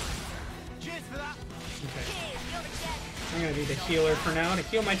 Okay. I'm gonna be the healer for now to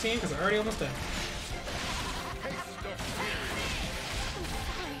heal my team because they're already almost dead.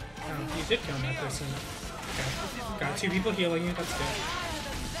 Oh, you did kill that person. Okay. Got 2 people healing you, that's good.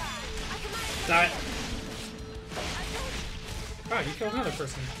 Stop it! Wow, you killed another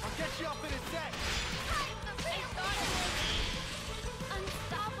person.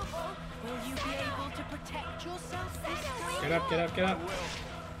 Will you be able to protect yourself this time? Get up, get up, get up.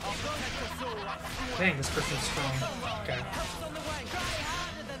 Dang, this person's strong. Okay.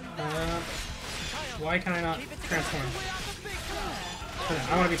 Why can I not transform? Oh, no,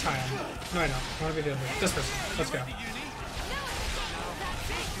 I want to be Tyon. No, I don't. I want to be the other. This person. Let's go.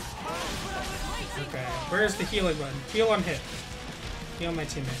 Okay, where's the healing button? Heal on hit. Heal my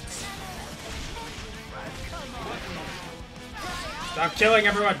teammates. Stop killing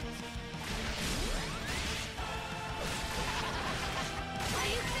everyone!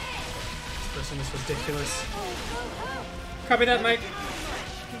 This person is ridiculous. Copy that, Mike.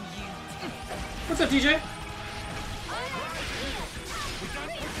 What's up, DJ?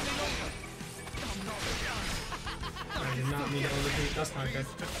 I did not mean to overheat. That's not good.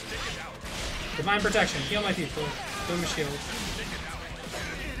 Divine protection. Heal my people. Boom shield.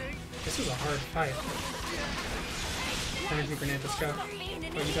 This is a hard fight. Energy grenade. Let's go.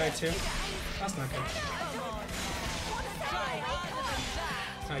 Oh, you died too? That's not good.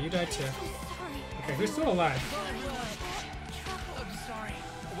 Oh, you died too. Okay, who's still alive?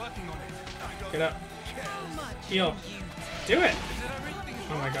 Get up. Heal. Do it!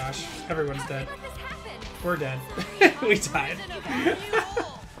 Oh my gosh. Everyone's dead. We're dead. We died.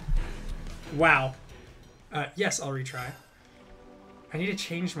 Wow. Yes, I'll retry. I need to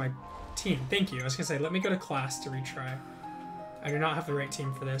change my team. Thank you. I was gonna say, let me go to class to retry. I do not have the right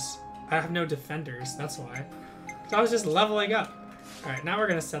team for this. I have no defenders, that's why. So I was just leveling up. Alright, now we're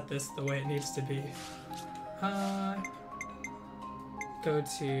gonna set this the way it needs to be. Go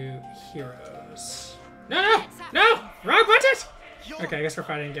to heroes. No! No! Wrong button! Okay, I guess we're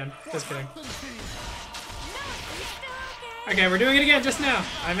fighting again. Just kidding. Okay, we're doing it again just now.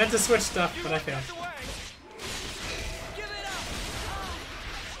 I meant to switch stuff, but I failed.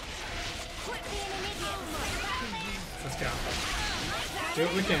 Let's go. Do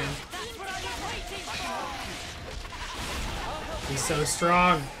what we can. He's so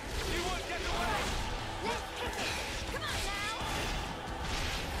strong.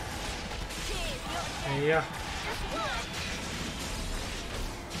 Yeah.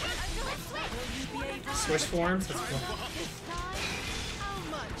 Switch forms. That's cool.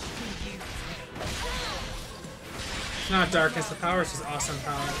 It's not darkness. The power is just awesome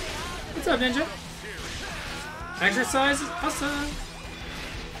power. What's up, Ninja? Exercise is awesome.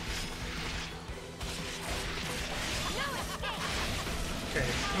 Okay,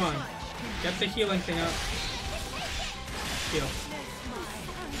 come on. Get the healing thing up. Heal.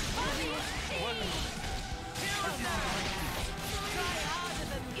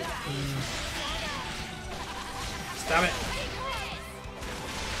 Stop it.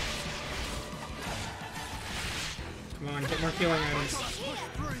 Come on, get more healing items.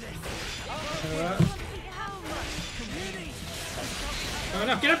 Oh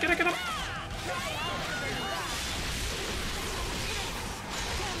no, get up, get up, get up!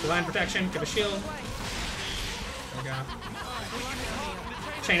 Divine protection, give a shield. There we go.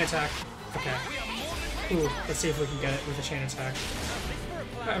 Chain attack. Okay. Ooh, let's see if we can get it with a chain attack.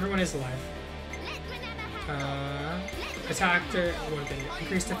 Oh, everyone is alive. Attack or what did they do?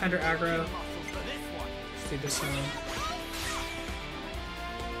 Increase defender aggro. Let's do this one.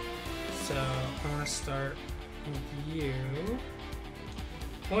 So I want to start with you.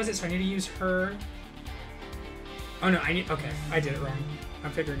 What was it? So I need to use her. Oh no, I need. Okay, I did it wrong.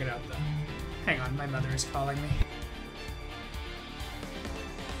 I'm figuring it out though. Hang on, my mother is calling me.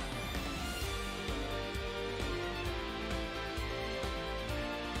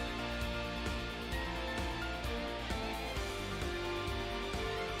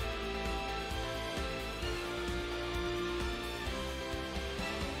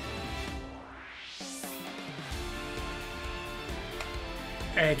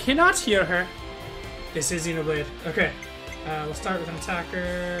 I cannot hear her. This is Xenoblade. Okay. We'll start with an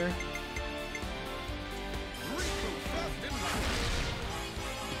attacker.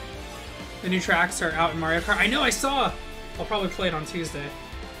 The new tracks are out in Mario Kart. I know, I saw! I'll probably play it on Tuesday.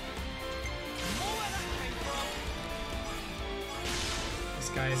 This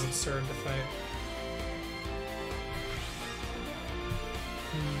guy is absurd to fight.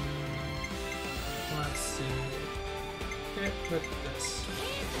 Let's see. Hit with this.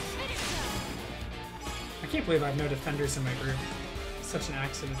 I can't believe I have no defenders in my group. Such an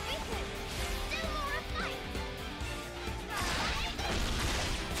accident.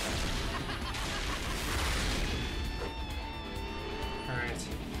 Alright.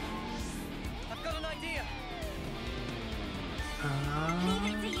 I've got an idea.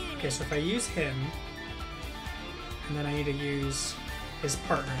 Okay, so if I use him, and then I need to use his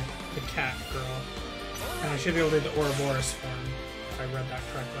partner, the cat girl, and I should be able to do the Ouroboros form, if I read that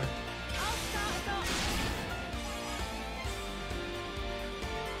correctly.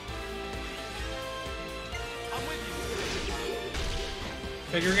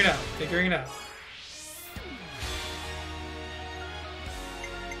 Figuring it out, figuring it out.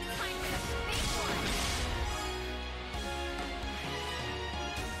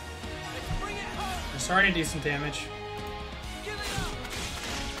 I'm starting to do some damage.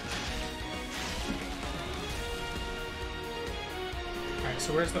 Alright,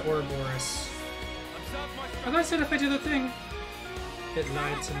 so where's the Ouroboros? I thought I said if I do the thing. It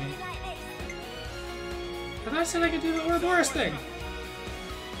lied to me. I thought I said I could do the Ouroboros thing.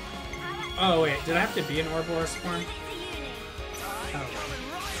 Oh wait, did I have to be an Ouroboros form? Oh.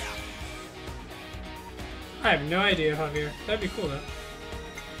 I have no idea, Javier. That'd be cool though.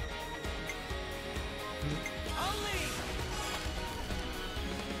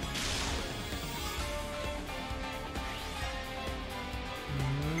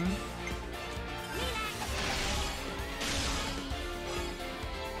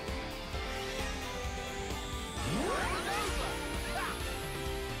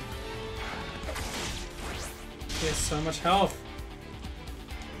 He has so much health.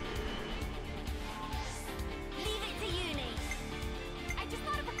 Leave it to Uni. I just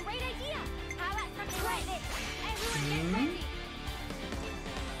thought of a great idea. How about something like this? Everyone get ready.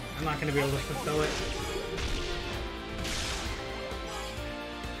 I'm not going to be able to fulfill it.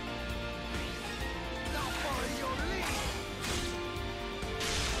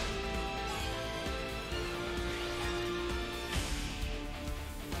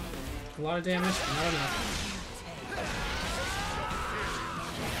 A lot of damage, but not enough.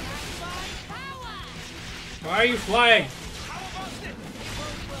 Why are you flying?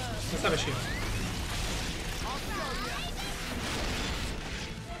 Let's have a shield.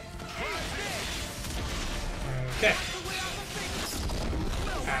 Okay.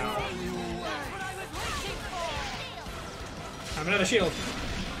 Ow. I have another shield.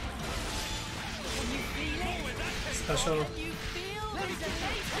 Special.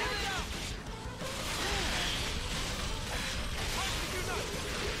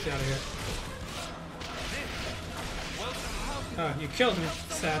 Get out of here. Oh, you killed me.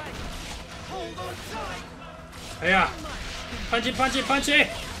 Sad. Oh, yeah. Punchy, punchy, punchy!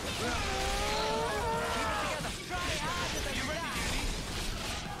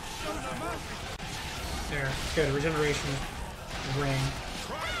 There. Good. Regeneration. Ring.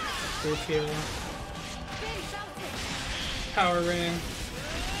 Group heal. Power ring.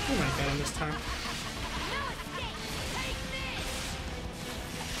 Oh my god, this time.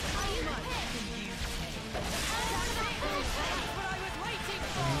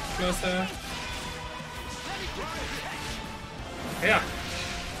 Closer. Yeah.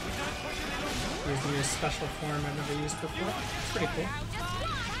 Here's the new special form I've never used before. It's pretty cool.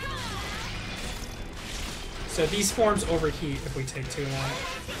 So these forms overheat if we take too long.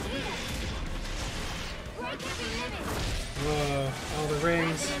 Whoa, all the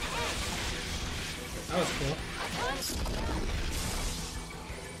rings. That was cool.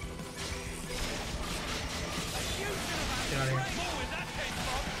 Get out of here.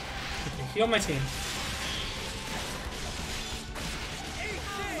 Okay, heal my team.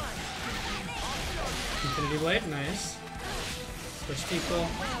 Infinity Blade, nice. Switch people.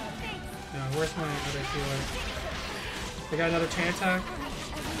 No, where's my other healer? We got another chain attack.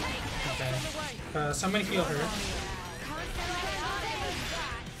 Okay. Somebody heal her.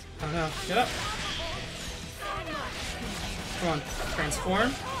 Oh no. Get up. Come on.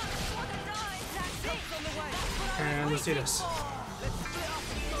 Transform. And let's do this.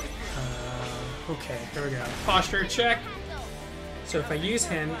 Okay, here we go. Posture check. So if I use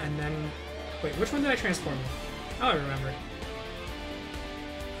him and then... Wait, which one did I transform with? I don't remember.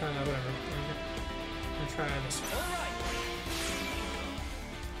 Whatever. I'm gonna try this one.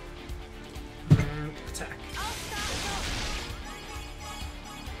 And attack.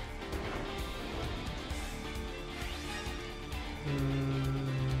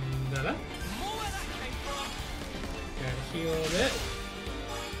 Da-da. Gotta heal a bit.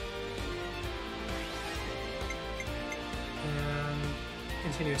 And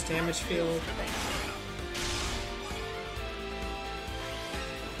continuous damage field.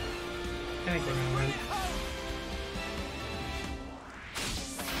 I think we're gonna win.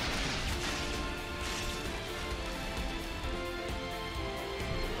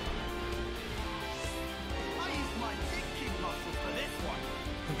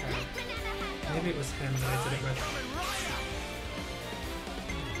 Okay. Maybe it was him that I did it with.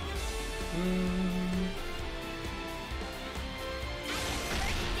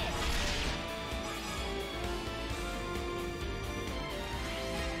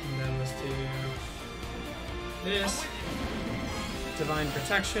 And then let's do this. Divine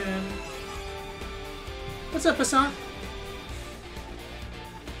Protection. What's up, Hassan?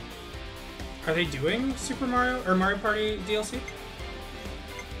 Are they doing Super Mario or Mario Party DLC?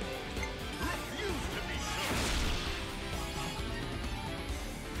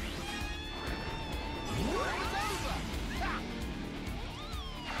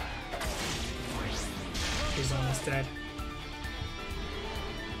 He's almost dead.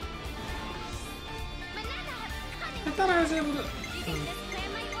 I thought I was able to...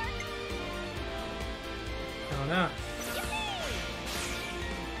 Oh no.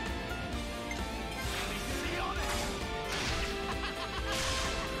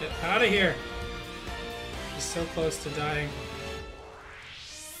 Get out of here. He's so close to dying.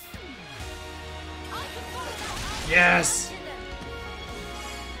 Yes!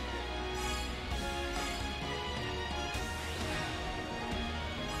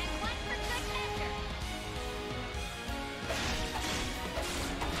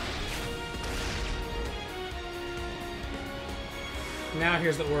 Now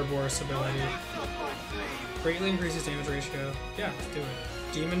here's the Ouroboros ability. Greatly increases damage ratio. Yeah, let's do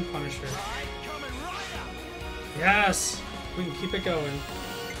it. Demon Punisher. Yes! We can keep it going.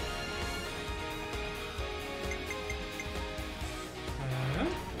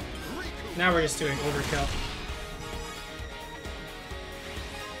 Now we're just doing overkill.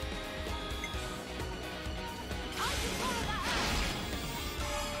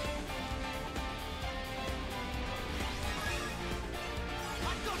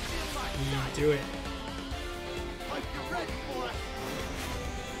 Do it.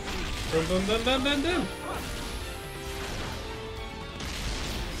 Boom, boom, boom, boom, boom, boom.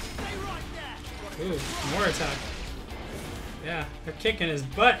 Ooh, more attack. Yeah, they're kicking his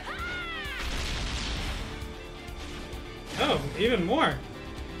butt. Oh, even more.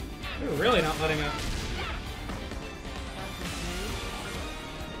 They're really not letting up.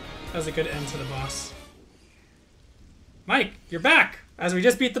 That was a good end to the boss. Mike, you're back! As we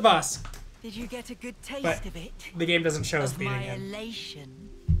just beat the boss. Did you get a good taste But of it? the game doesn't show us Of beating my him. elation?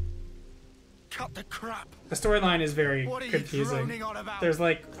 Cut the crap. The storyline is very What are you confusing. droning on about? There's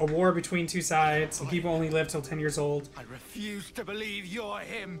like a war between two sides, and people only live till 10 years old. I refuse to believe you're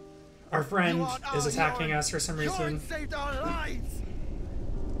him. Our friend You aren't is our attacking Yoren. us for some Yoren reason. saved our lives.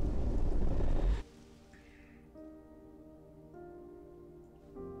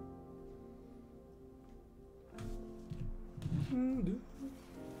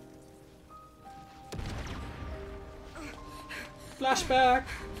 Flashback!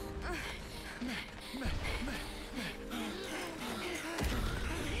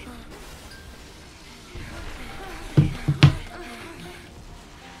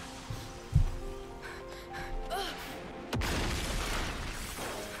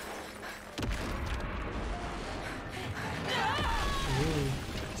 Ooh,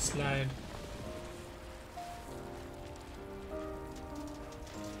 slide.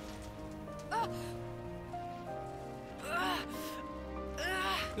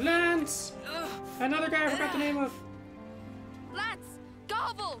 Lance! Another guy I forgot the name of. Lance!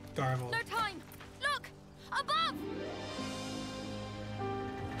 Garble! Garble. No time! Look! Above!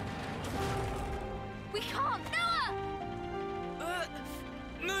 We can't! Noah!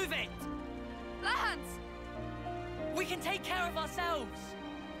 Move it! Lance! We can take care of ourselves.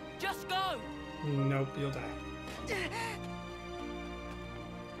 Just go. Nope, you'll die.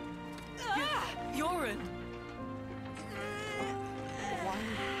 Yoren!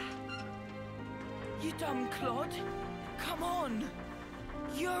 You dumb clod! Come on!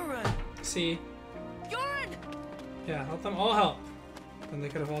 Yoren! See? Yoren! Yeah, let them all help. Then they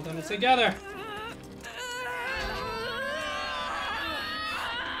could have all done it together.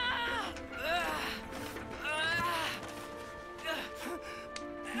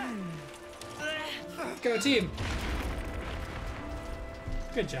 Go team!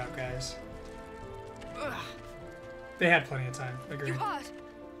 Good job, guys. They had plenty of time. Agreed. You hurt?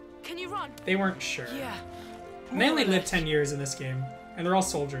 Can you run? They weren't sure. Yeah. And they only lived 10 years in this game, and they're all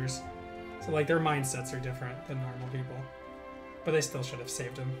soldiers. So, like, their mindsets are different than normal people. But they still should have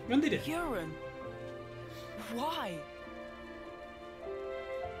saved him. And they did. Yoren! Why?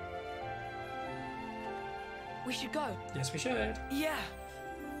 We should go. Yes, we should. Yeah.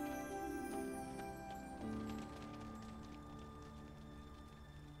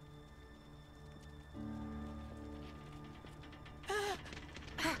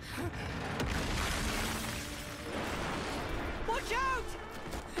 Watch out!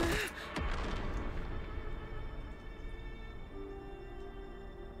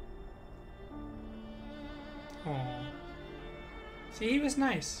 Aww. See, he was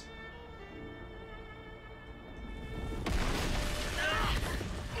nice.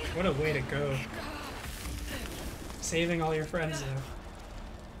 What a way to go. Saving all your friends,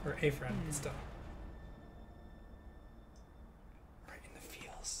 though. Or a friend, still. Right in the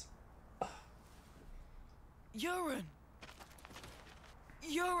feels. Yoren!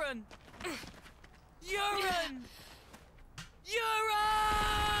 Yoren! Yoren!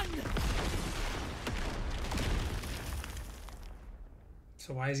 Yoren!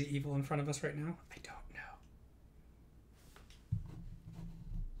 So why is he evil in front of us right now? I don't know.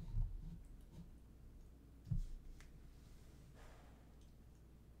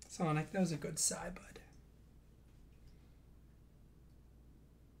 Sonic, that was a good sigh, bud.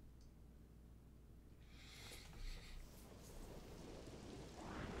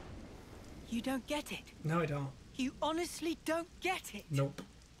 You don't get it. No, I don't. You honestly don't get it. Nope.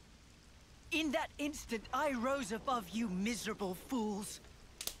 In that instant, I rose above you miserable fools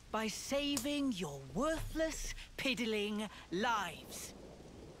by saving your worthless, piddling lives.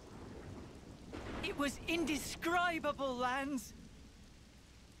 It was indescribable, Lance.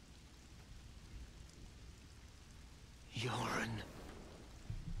 Yoren.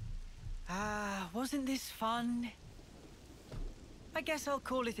 Ah, wasn't this fun? I guess I'll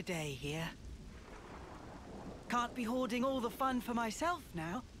call it a day here. Can't be hoarding all the fun for myself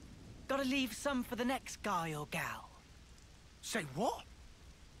now. Gotta leave some for the next guy or gal. Say what?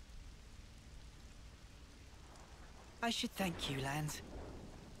 I should thank you, Lance.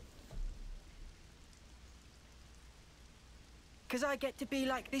 'Cause I get to be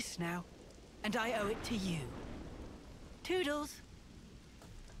like this now, and I owe it to you. Toodles.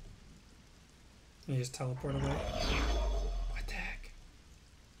 You just teleport away. What the heck?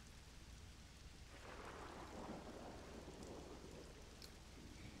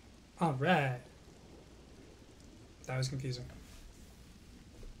 Alright. That was confusing.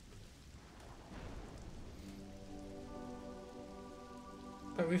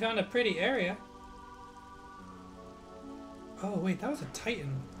 But we found a pretty area. Oh wait, that was a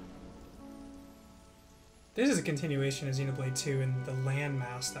Titan. This is a continuation of Xenoblade 2 and the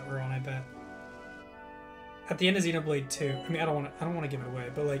landmass that we're on, I bet. At the end of Xenoblade 2, I mean, I don't want to give it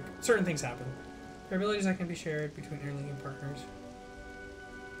away, but like certain things happen. There are abilities that can be shared between interlinking partners.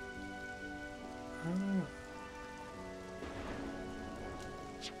 Oh.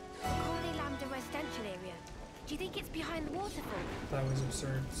 Corley Lambda residential area. Do you think it's behind the waterfall? That was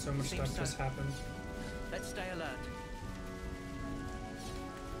absurd. So much stuff just happened. Let's stay alert.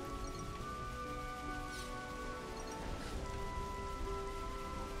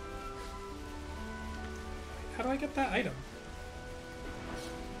 How do I get that item?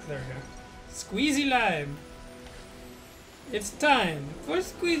 There we go. Squeezy lime! It's time for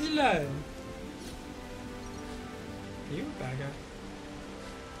squeezy lime! Are you a bad guy?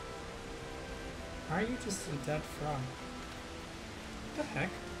 Why are you just a dead frog? What the heck?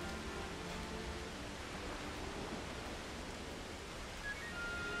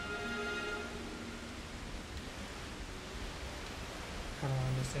 I don't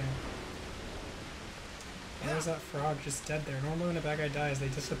understand. Why is that frog just dead there? Normally when a bad guy dies, they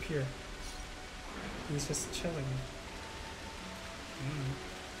disappear. He's just chilling.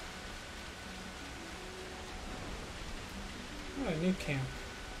 Oh, a new camp.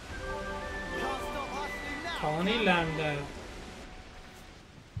 Colony Lambda.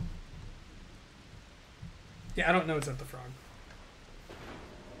 Yeah, I don't know what's up the frog.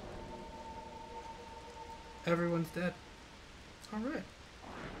 Everyone's dead. Alright.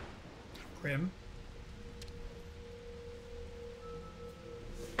 Grim.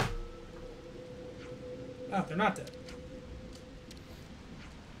 Oh, they're not dead.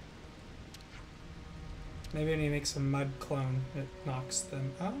 Maybe I need to make some mud clone that knocks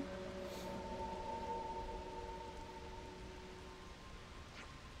them out.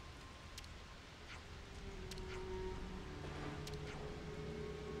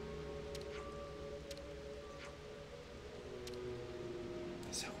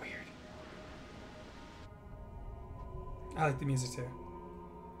 So weird. I like the music too.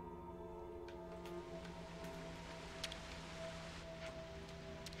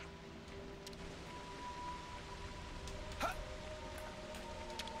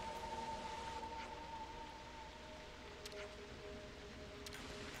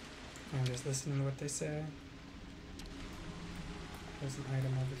 I'm just listening to what they say. There's an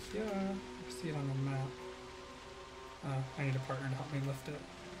item over here. I see it on the map. I need a partner to help me lift it.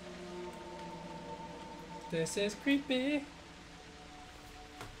 This is creepy.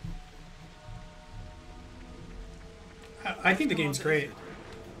 I think the game's great.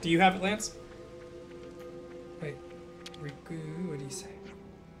 Do you have it, Lance? Wait. Riku, what do you say?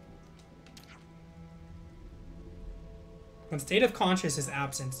 When state of conscious is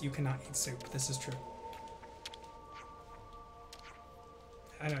absent, you cannot eat soup. This is true.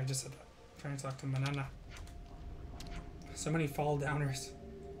 I know, I just said that. I'm trying to talk to Manana. So many fall downers.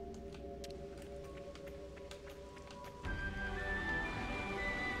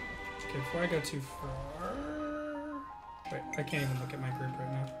 Okay, before I go too far... Wait, I can't even look at my group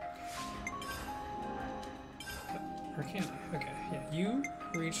right now. Or can I? Okay, yeah. You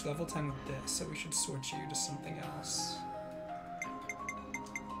reached level 10 with this, so we should switch you to something else.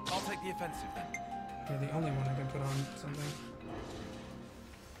 I'll take the offensive then. You're the only one I can put on something.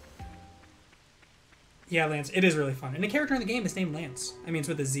 Yeah, Lance, it is really fun. And the character in the game is named Lance. I mean, it's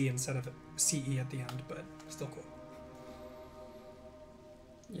with a Z instead of a CE at the end, but still cool.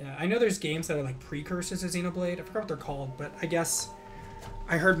 Yeah, I know there's games that are like precursors of Xenoblade. I forgot what they're called, but I guess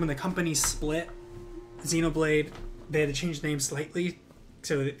I heard when the company split Xenoblade, they had to change the name slightly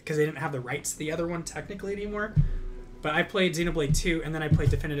so because they didn't have the rights to the other one technically anymore. But I played Xenoblade 2, and then I played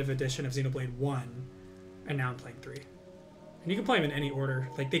Definitive Edition of Xenoblade 1, and now I'm playing 3. And you can play them in any order.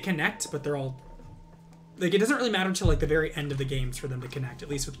 Like, they connect, but they're all... Like, it doesn't really matter until, like, the very end of the games for them to connect, at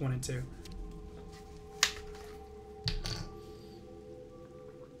least with 1 and 2.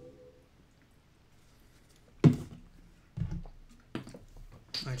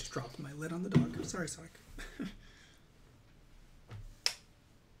 I just dropped my lid on the dog. Sorry, Sonic.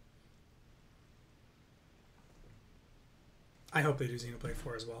 I hope they do Xenoblade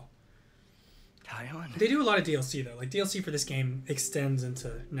 4 as well. Taiwan. They do a lot of DLC, though. Like, DLC for this game extends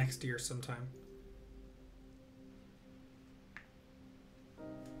into next year sometime.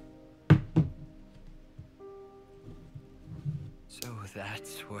 So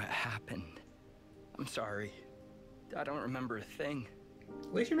that's what happened. I'm sorry. I don't remember a thing.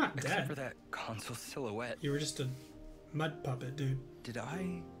 At least you're not dead. Except for that console silhouette. You were just a mud puppet, dude. Did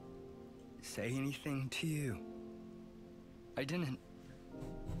I say anything to you? I didn't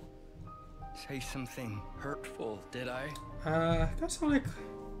say something hurtful, did I? That's like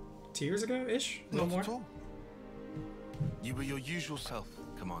 2 years ago-ish? A little more. Not at all. You were your usual self,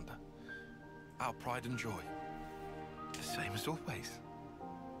 Commander. Our pride and joy. The same as always.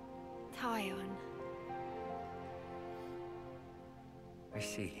 Taiwan. I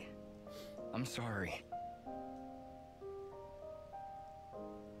see. I'm sorry.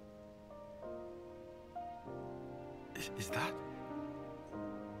 Is that?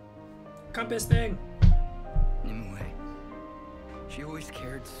 Compass thing! Nimue. She always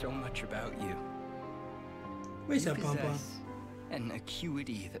cared so much about you. Where's You that bump on? possess an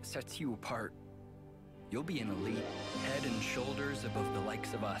acuity that sets you apart. You'll be an elite, head and shoulders above the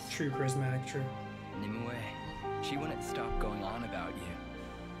likes of us. True, charismatic, true. Nimue, she wouldn't stop going on about you.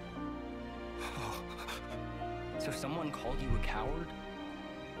 So someone called you a coward?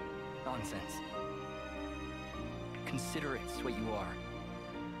 Nonsense. Consider it's what you are.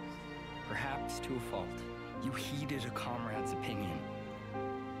 Perhaps to a fault. You heeded a comrade's opinion.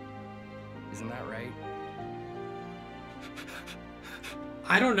 Isn't that right?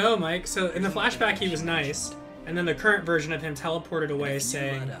 I don't know, Mike. So in the flashback, he was nice, and then the current version of him teleported away,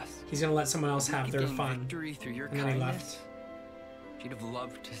 saying he's gonna let someone else have their fun. Victory through your and then he left. She'd have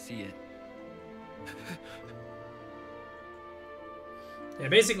loved to see it. Yeah,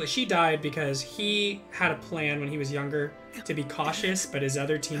 basically she died because he had a plan when he was younger to be cautious, but his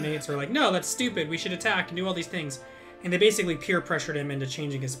other teammates were like, no, that's stupid, we should attack and do all these things. And they basically peer pressured him into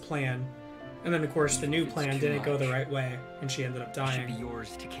changing his plan. And then, of course, the new plan didn't go the right way, and she ended up dying. Should be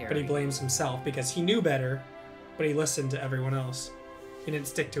yours to carry. But he blames himself because he knew better, but he listened to everyone else. He didn't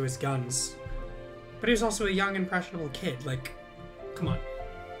stick to his guns. But he was also a young, impressionable kid. Like, come on.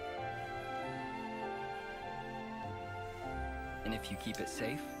 And if you keep it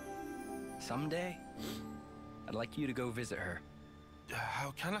safe, someday, I'd like you to go visit her.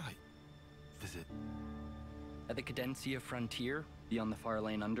 How can I visit? At the Cadencia frontier, beyond the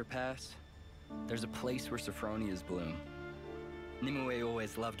Farlane underpass, there's a place where sophronias bloom. Nimue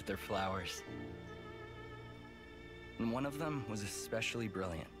always loved their flowers. And one of them was especially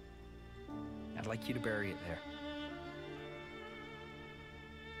brilliant. I'd like you to bury it there.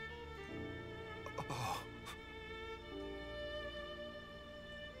 Oh.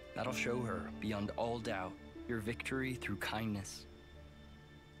 That'll show her, beyond all doubt, your victory through kindness.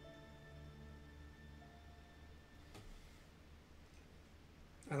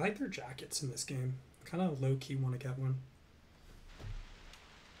 I like their jackets in this game. Kind of low-key want to get one.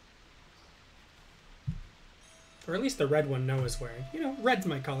 Or at least the red one Noah's wearing. You know, red's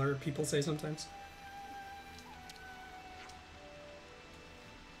my color, people say sometimes.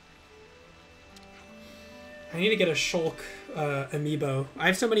 I need to get a Shulk amiibo. I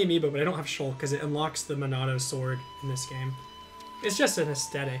have so many amiibo, but I don't have Shulk because it unlocks the Monado sword in this game. It's just an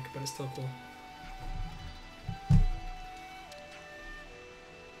aesthetic, but it's still cool.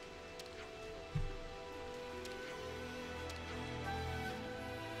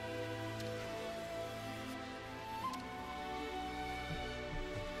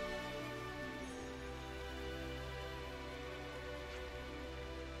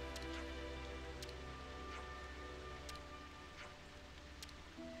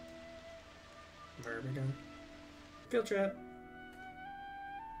 Where are we going? Field trip.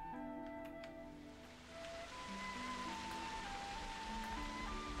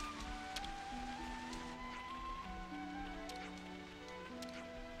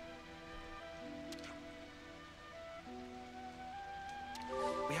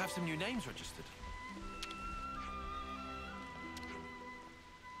 We have some new names registered.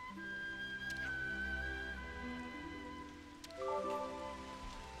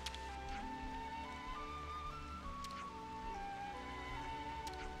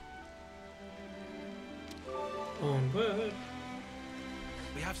 Onward.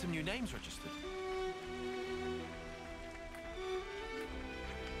 We have some new names registered.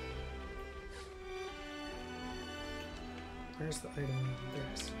 Where's the item? There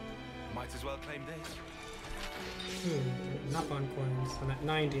it is. Might as well claim this. Not on coins. I'm at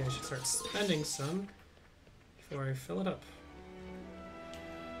 90. I should start spending some before I fill it up.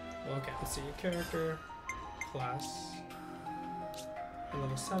 Well, okay, let's see. Character, class,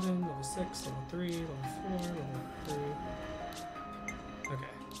 level 7, level 6, level 3, level 4, level 3.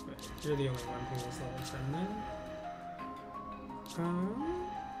 Okay, but you're the only one who was level 10 then.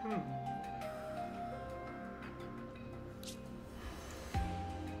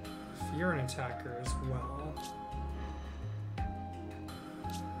 If you're an attacker as well,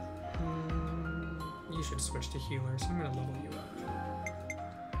 you should switch to healer, so I'm gonna level you up.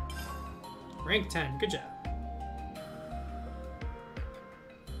 Rank 10, good job.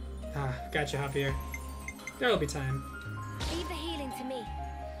 Ah, gotcha, Javier. There'll be time. Leave the healing to me.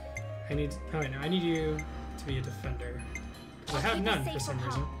 I need, oh wait, no, I need you to be a defender. I have none for some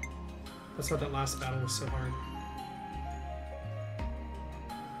reason. That's why that last battle was so hard.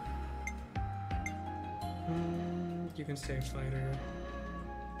 You can stay a fighter.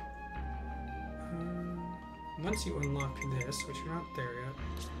 Once you unlock this, which you're not there yet,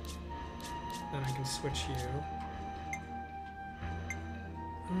 then I can switch you.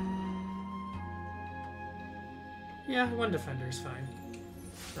 Yeah, one defender is fine.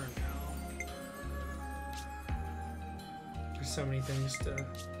 For now. There's so many things to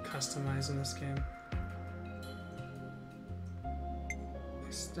customize in this game.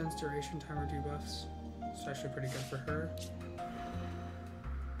 Extends duration timer debuffs. It's actually pretty good for her.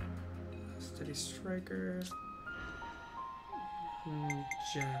 Steady striker.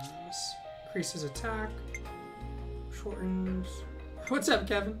 Gems. Increases attack. Shortens. What's up,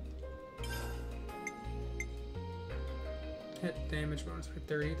 Kevin? Hit damage bonus by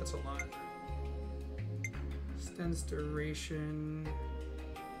 30. That's a lot. Extends duration.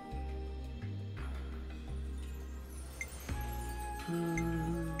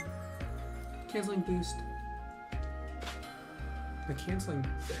 Canceling boost. The canceling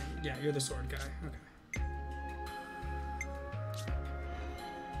thing. Yeah, you're the sword guy. Okay.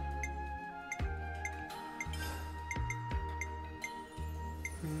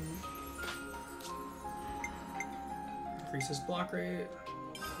 Increases block rate.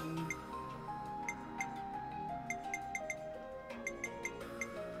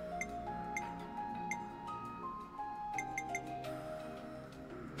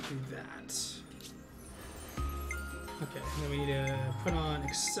 Do that. Okay, then we need to put on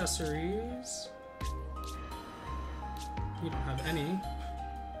accessories. We don't have any.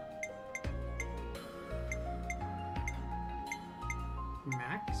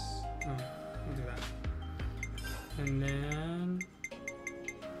 Max? Oh, we'll do that. And then...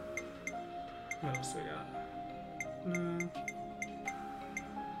 what else we got? No.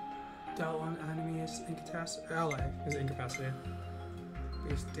 Dealt one enemy is incapacitated. Ally is incapacitated.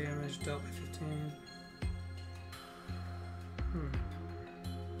 Base damage dealt by 15.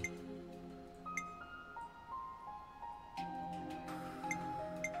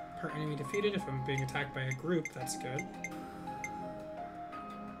 Per enemy defeated. If I'm being attacked by a group, that's good.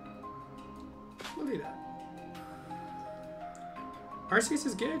 We'll do that. Arceus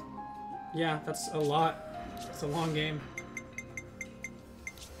is good. Yeah, that's a lot. It's a long game.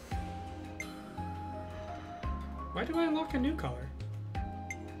 Why do I unlock a new color?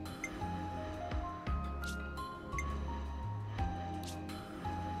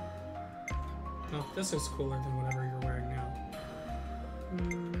 Oh, this is cooler than whatever you're wearing now.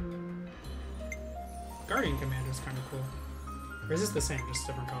 Guardian Commander is kind of cool. Or is this the same, just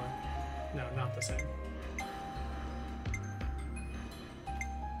different color? No, not the same.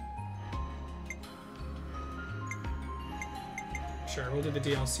 Sure, we'll do the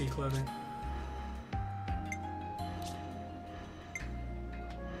DLC clothing.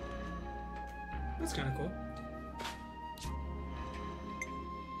 That's kind of cool.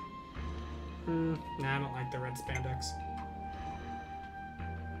 Nah, I don't like the red spandex.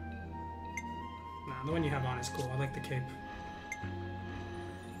 Nah, the one you have on is cool. I like the cape.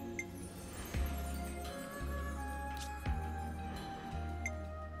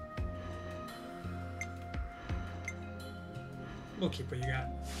 We'll keep what you got.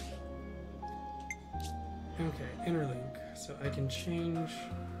 Okay, interlink. So I can change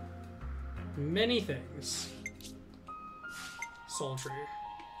many things. Soul tree.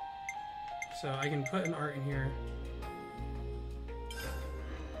 So I can put an art in here.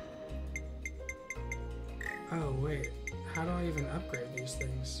 Oh wait, how do I even upgrade these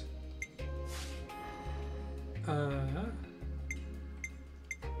things? How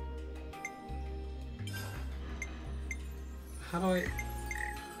do I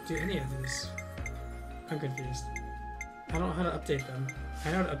do any of these? I'm confused. I don't know how to update them.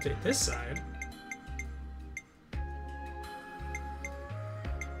 I know how to update this side.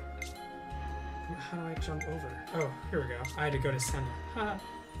 How do I jump over? Oh, here we go. I had to go to Senna. Ha.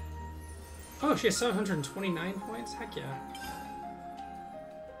 Oh, she has 729 points? Heck yeah.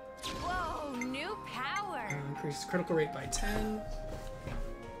 Whoa, new power! Increase critical rate by 10.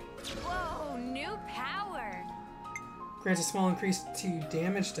 Whoa, new power! Grants a small increase to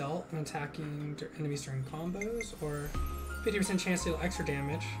damage dealt when attacking enemies during combos, or 50% chance to deal extra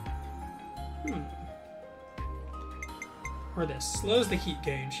damage. Or this. Slows the heat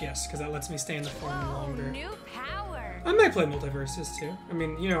gauge, yes, because that lets me stay in the form longer. New power! I might play multiverses too. I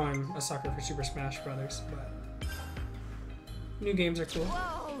mean, you know I'm a sucker for Super Smash Brothers, but new games are cool.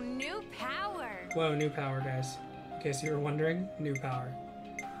 Whoa, new power! Whoa, new power, guys. In case you were wondering, new power.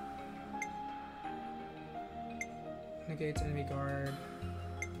 Negates enemy guard.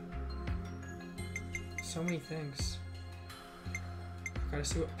 So many things. Gotta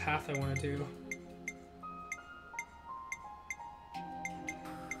see what path I want to do.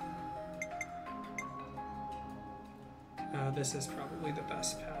 This is probably the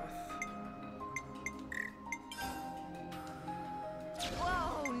best path.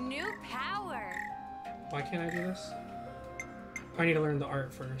 Whoa, new power! Why can't I do this? I need to learn the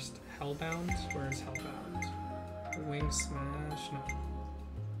art first. Hellbound? Where is Hellbound? Wing Smash? No.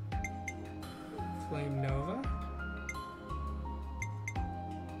 Flame Nova?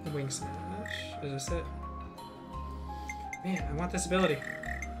 Wing Smash? Is this it? Man, I want this ability.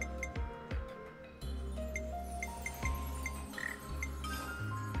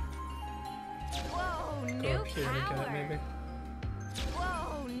 Here to get it, maybe.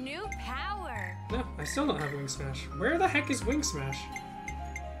 Whoa, new power! No, I still don't have Wing Smash. Where the heck is Wing Smash?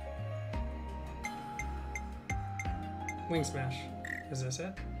 Wing Smash. Is this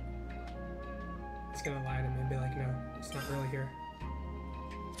it? It's gonna lie to me and be like, no, it's not really here.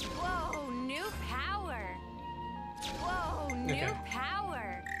 Whoa, new power! Whoa, new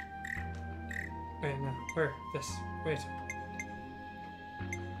power! Wait, no. Where? This. Wait.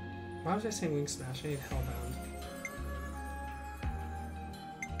 Why was I saying Wing Smash? I need Hellbound.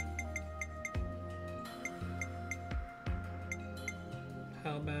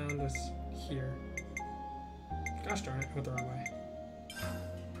 Hellbound was here. Gosh darn it, I went the wrong way.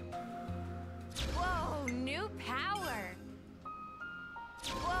 Whoa, new power!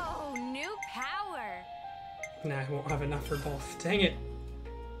 Whoa, new power! Nah, I won't have enough for both. Dang it.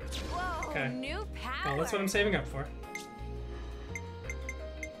 Whoa, Okay. new power! Well, that's what I'm saving up for.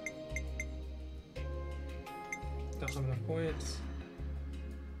 Don't have enough points.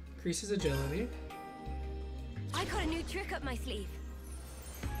 Increases agility. I got a new trick up my sleeve.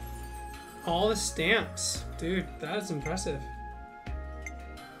 All the stamps. Dude, that is impressive.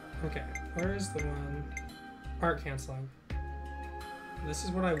 Okay, where is the one? Art canceling. This is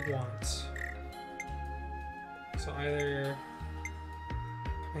what I want. So either...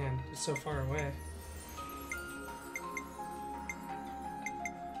 Man, it's so far away.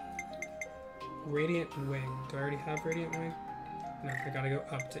 Radiant Wing. Do I already have Radiant Wing? No, I gotta go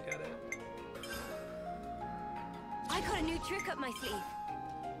up to get it. I got a new trick up my sleeve.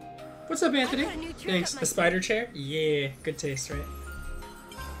 What's up, Anthony? I got a new trick Thanks. up my The spider chair? Yeah, good taste, right?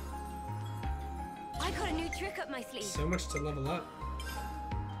 I got a new trick up my sleeve. So much to level up.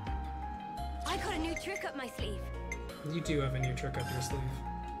 I got a new trick up my sleeve. You do have a new trick up your sleeve.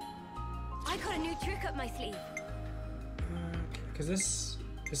 I got a new trick up my sleeve. Because this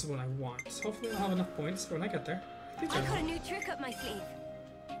is what I want. So hopefully I'll have enough points when I get there. I think I I got a will. new trick up my sleeve.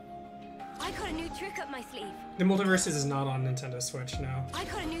 I got a new trick up my sleeve. The Multiverses is not on Nintendo Switch now. I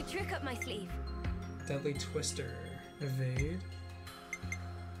got a new trick up my sleeve. Deadly Twister. Evade.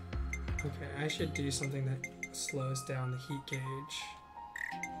 Okay, I should do something that slows down the heat gauge.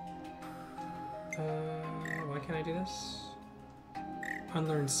 Why can't I do this?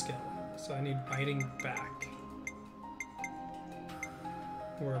 Unlearned skill. So I need biting back.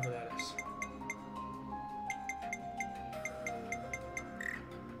 Wherever that is.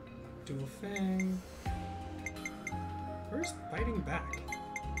 Dual Fang. Where's biting back?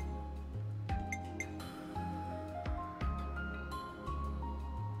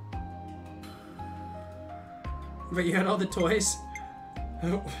 But you had all the toys?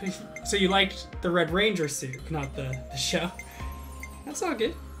 Oh, so you liked the Red Ranger suit, not the show? That's all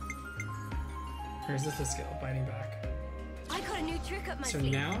good. Or is this the skill? Biting back. I got a new trick up my So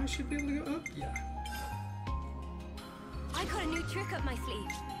sleeve. now I should be able to go up? Yeah. I got a new trick up my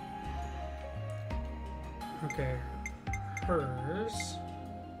sleeve. Okay. Hers.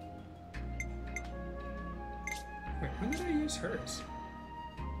 Wait, when did I use hers?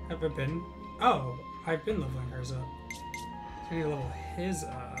 Have I been? Oh, I've been leveling hers up. I need to level his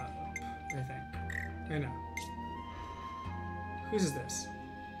up, I think. I know. Whose is this?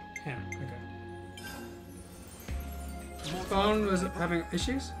 Him, okay. Phone was having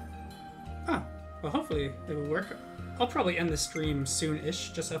issues? Oh, well hopefully it will work. I'll probably end the stream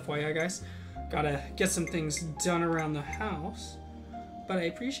soon-ish, just FYI guys. Gotta get some things done around the house. But I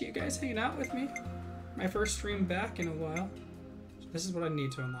appreciate you guys hanging out with me. My first stream back in a while. So this is what I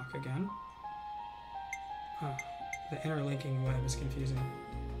need to unlock again. Oh, the interlinking web is confusing.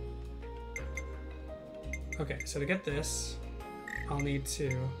 Okay, so to get this, I'll need to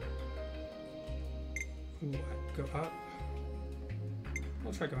go up.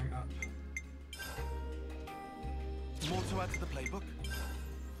 I'll try going up. More to add to the playbook.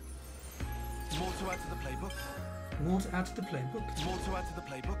 More to add to the playbook. More to add to the playbook. More to add to the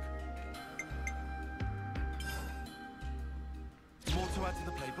playbook. More to add to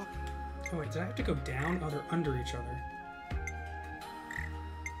the playbook. Oh wait, did I have to go down? Oh, they're under each other.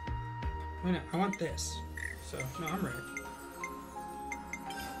 Wait, no, I want this. So, no, I'm right.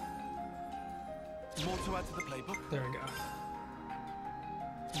 More to add to the playbook. There we go.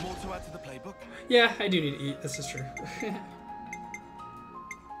 More to add to the playbook. Yeah, I do need to eat. This is true.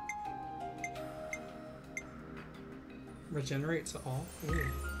 Regenerates all? Ooh.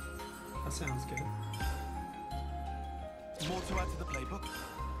 That sounds good. More to add to the playbook.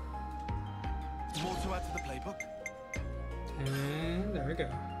 More to add to the playbook. And there we go.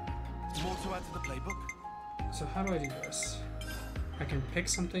 More to add to the playbook. So how do I do this? I can pick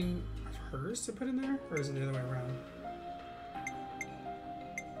something of hers to put in there? Or is it the other way around?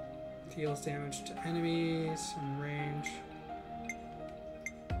 Deals damage to enemies in range.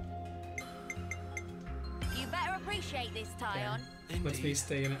 You better appreciate this, Tyon. Lets me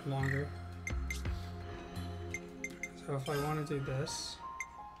stay in it longer. So if I want to do this...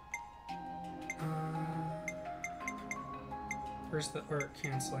 where's the art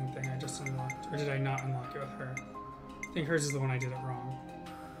canceling thing I just unlocked? Or did I not unlock it with her? I think hers is the one I did it wrong.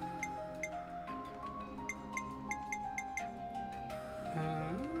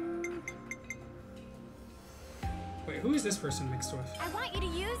 Wait, who is this person mixed with? I want you to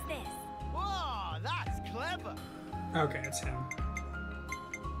use this. Whoa, that's clever. Okay, it's him.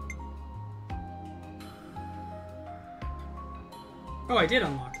 Oh, I did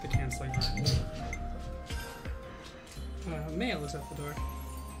unlock the canceling art. Mail is at the door.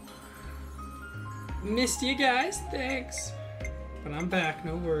 Missed you guys, thanks. But I'm back,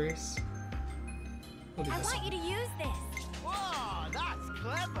 no worries. I'll do I this want you to use this. Whoa, that's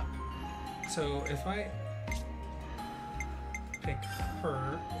clever. So if I pick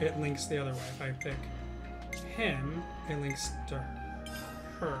her, it links the other way. If I pick him, it links to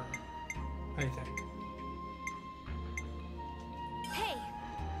her, I think. Hey,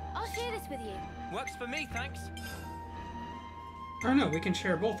 I'll share this with you. Works for me, thanks. Oh no, we can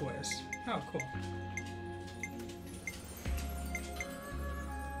share both ways. Oh, cool.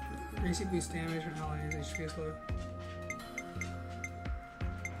 Greasy boost damage when allies HP is low.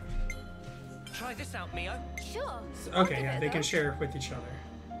 Try this out, Mio. Sure. So, okay, yeah, they can share with each other.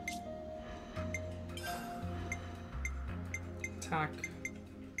 Attack,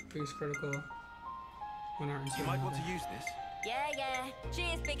 boost critical. One art and You might want to use this. Yeah.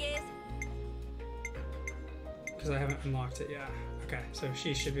 Cheers, biggies. Because I haven't unlocked it yet. Okay, so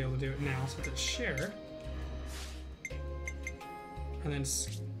she should be able to do it now. So it's share. And then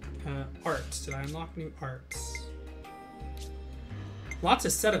arts. Did I unlock new arts? Lots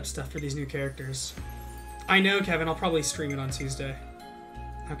of setup stuff for these new characters. I know, Kevin. I'll probably stream it on Tuesday.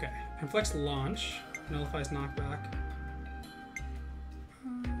 Okay. Inflicts launch. Nullifies knockback.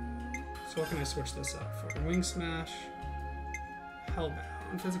 So what can I switch this up for? Wing smash.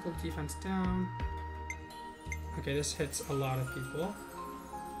 Hellbound. Physical defense down. Okay, this hits a lot of people.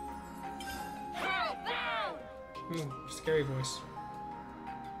 Ooh, scary voice.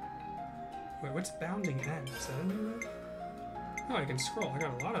 Wait, what's bounding end? Is that a new move? Oh, I can scroll. I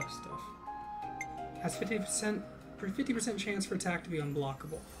got a lot of stuff. Has 50% chance for attack to be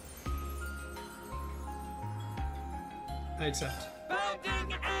unblockable. I accept.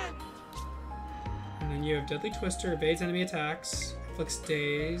 And then you have Deadly Twister, evades enemy attacks, inflicts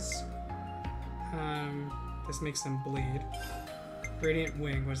daze. This makes them bleed. Radiant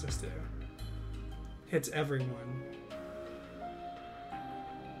Wing, what does this do? Hits everyone.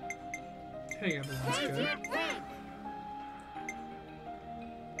 Hitting everyone's good.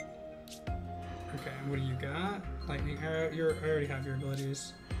 Okay, and what do you got? Lightning arrow. I already have your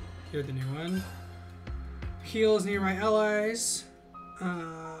abilities. You're the new one. Heals nearby allies.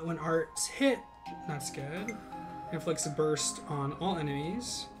 When arts hit, that's good. Inflicts a burst on all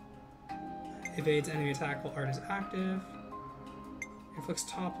enemies. Evades enemy attack while art is active. Inflicts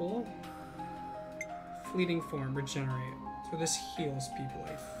topple. Fleeting form, regenerate. So this heals people,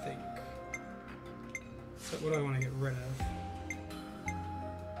 I think. So what do I want to get rid of?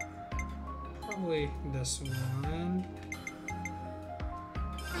 Probably this one.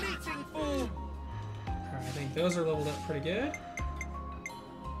 Alright, I think those are leveled up pretty good.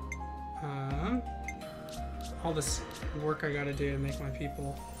 All this work I gotta do to make my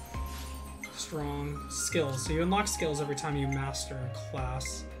people strong. Skills. So you unlock skills every time you master a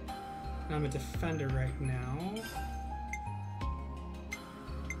class. And I'm a defender right now.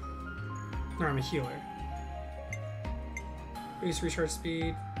 Or I'm a healer. Boost recharge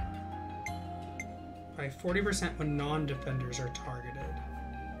speed by 40% when non-defenders are targeted.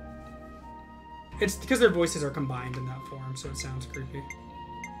 It's because their voices are combined in that form, so it sounds creepy.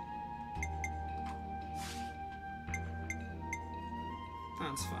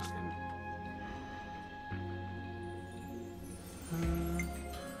 That's fine.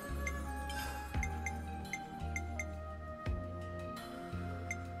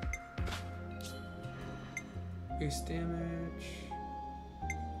 Boost damage.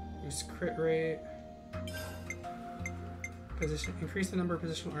 Boost crit rate. Position. Increase the number of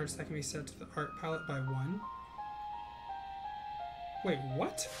positional arts that can be set to the art palette by 1. Wait,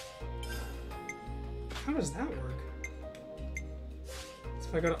 what? How does that work? So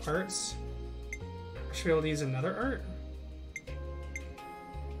if I go to arts, I should be able to use another art?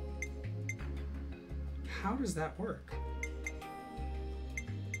 How does that work?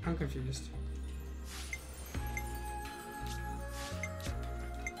 I'm confused.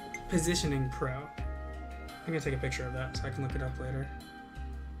 Positioning Pro. I'm gonna take a picture of that so I can look it up later.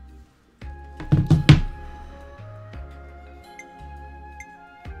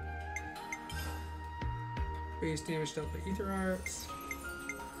 Base damage dealt by Ether Arts.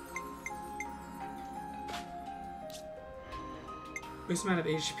 Boost amount of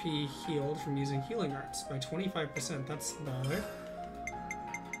HP healed from using healing arts by 25%. That's baller.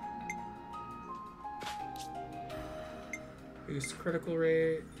 Boost critical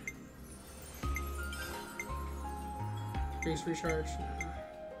rate. Boost recharge.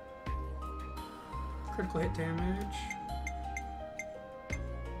 Critical hit damage.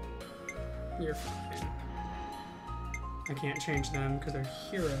 You're fine. I can't change them because they're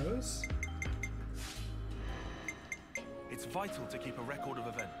heroes. It's vital to keep a record of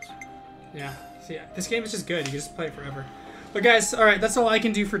events. Yeah, see, this game is just good. You can just play it forever. But guys, all right, that's all I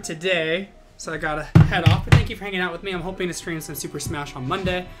can do for today. So I gotta head off. But thank you for hanging out with me. I'm hoping to stream some Super Smash on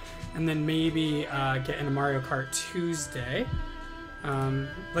Monday, and then maybe get into Mario Kart Tuesday.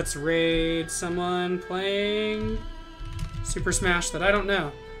 Let's raid someone playing Super Smash that I don't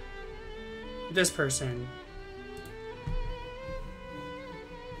know. This person.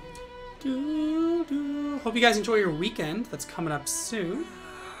 Hope you guys enjoy your weekend that's coming up soon.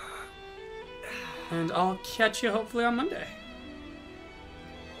 And I'll catch you hopefully on Monday.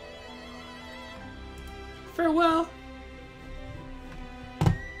 Farewell.